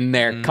already in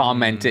there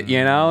commented, So,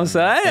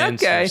 okay.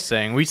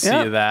 Interesting. We see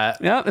that.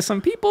 Yeah, there's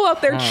some people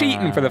out there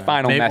cheating for the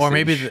final message. Or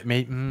maybe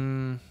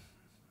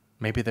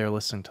they're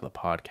listening to the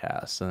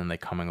podcast and then they're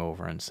coming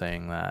over and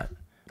saying that.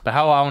 But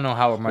I don't know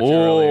how much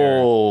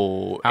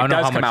earlier. It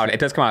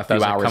does come out a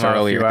few hours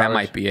earlier. That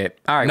might be it.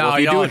 All right. No,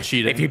 well,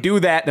 cheating. If you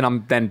do that,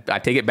 then I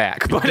take it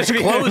back. But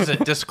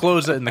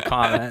Disclose it in the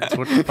comments.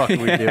 What the fuck are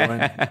we doing? You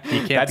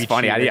can't. That's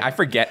funny. I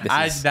forget this.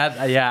 I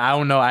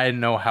don't know. I didn't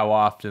know how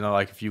often.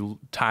 Like if you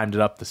timed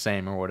it up the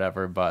same or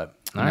whatever. But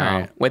all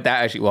right. With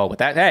that,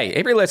 hey,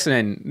 if you're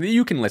listening,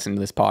 you can listen to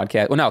this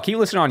podcast. Well, no, keep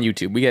listening on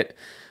YouTube.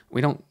 We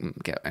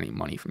don't get any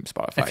money from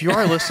Spotify. If you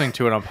are listening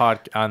to it on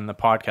the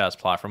podcast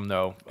platform,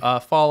 though,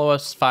 follow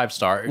us 5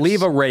 stars.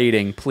 Leave a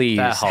rating, please.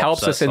 That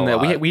helps us in a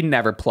lot. We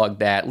never plug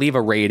that. Leave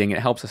a rating. It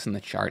helps us in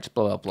the charts.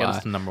 Blah blah blah. Get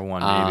us to number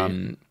 1,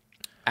 maybe.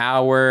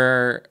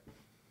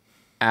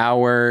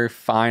 Our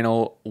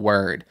final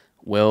word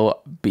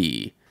will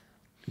be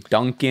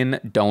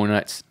Dunkin'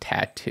 Donuts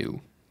tattoo.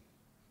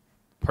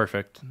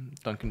 Perfect.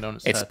 Dunkin'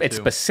 Donuts tattoo. It's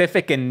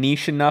specific and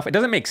niche enough. It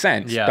doesn't make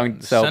sense. Yeah.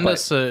 Send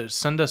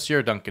us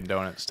your Dunkin'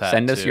 Donuts tattoo.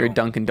 Send us your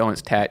Dunkin'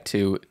 Donuts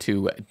tattoo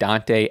to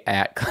Dante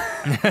at.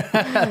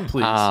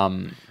 Please. All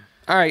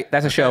right,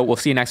 that's a show. We'll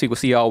see you next week. We'll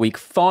see you all week.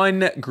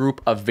 Fun group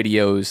of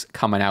videos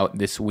coming out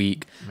this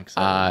week.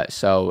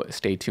 So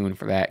stay tuned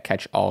for that.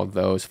 Catch all of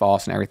those. Follow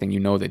us and everything. You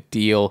know the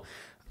deal.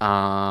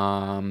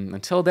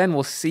 Until then,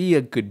 we'll see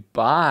you.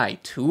 Goodbye.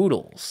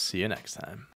 Toodles. See you next time.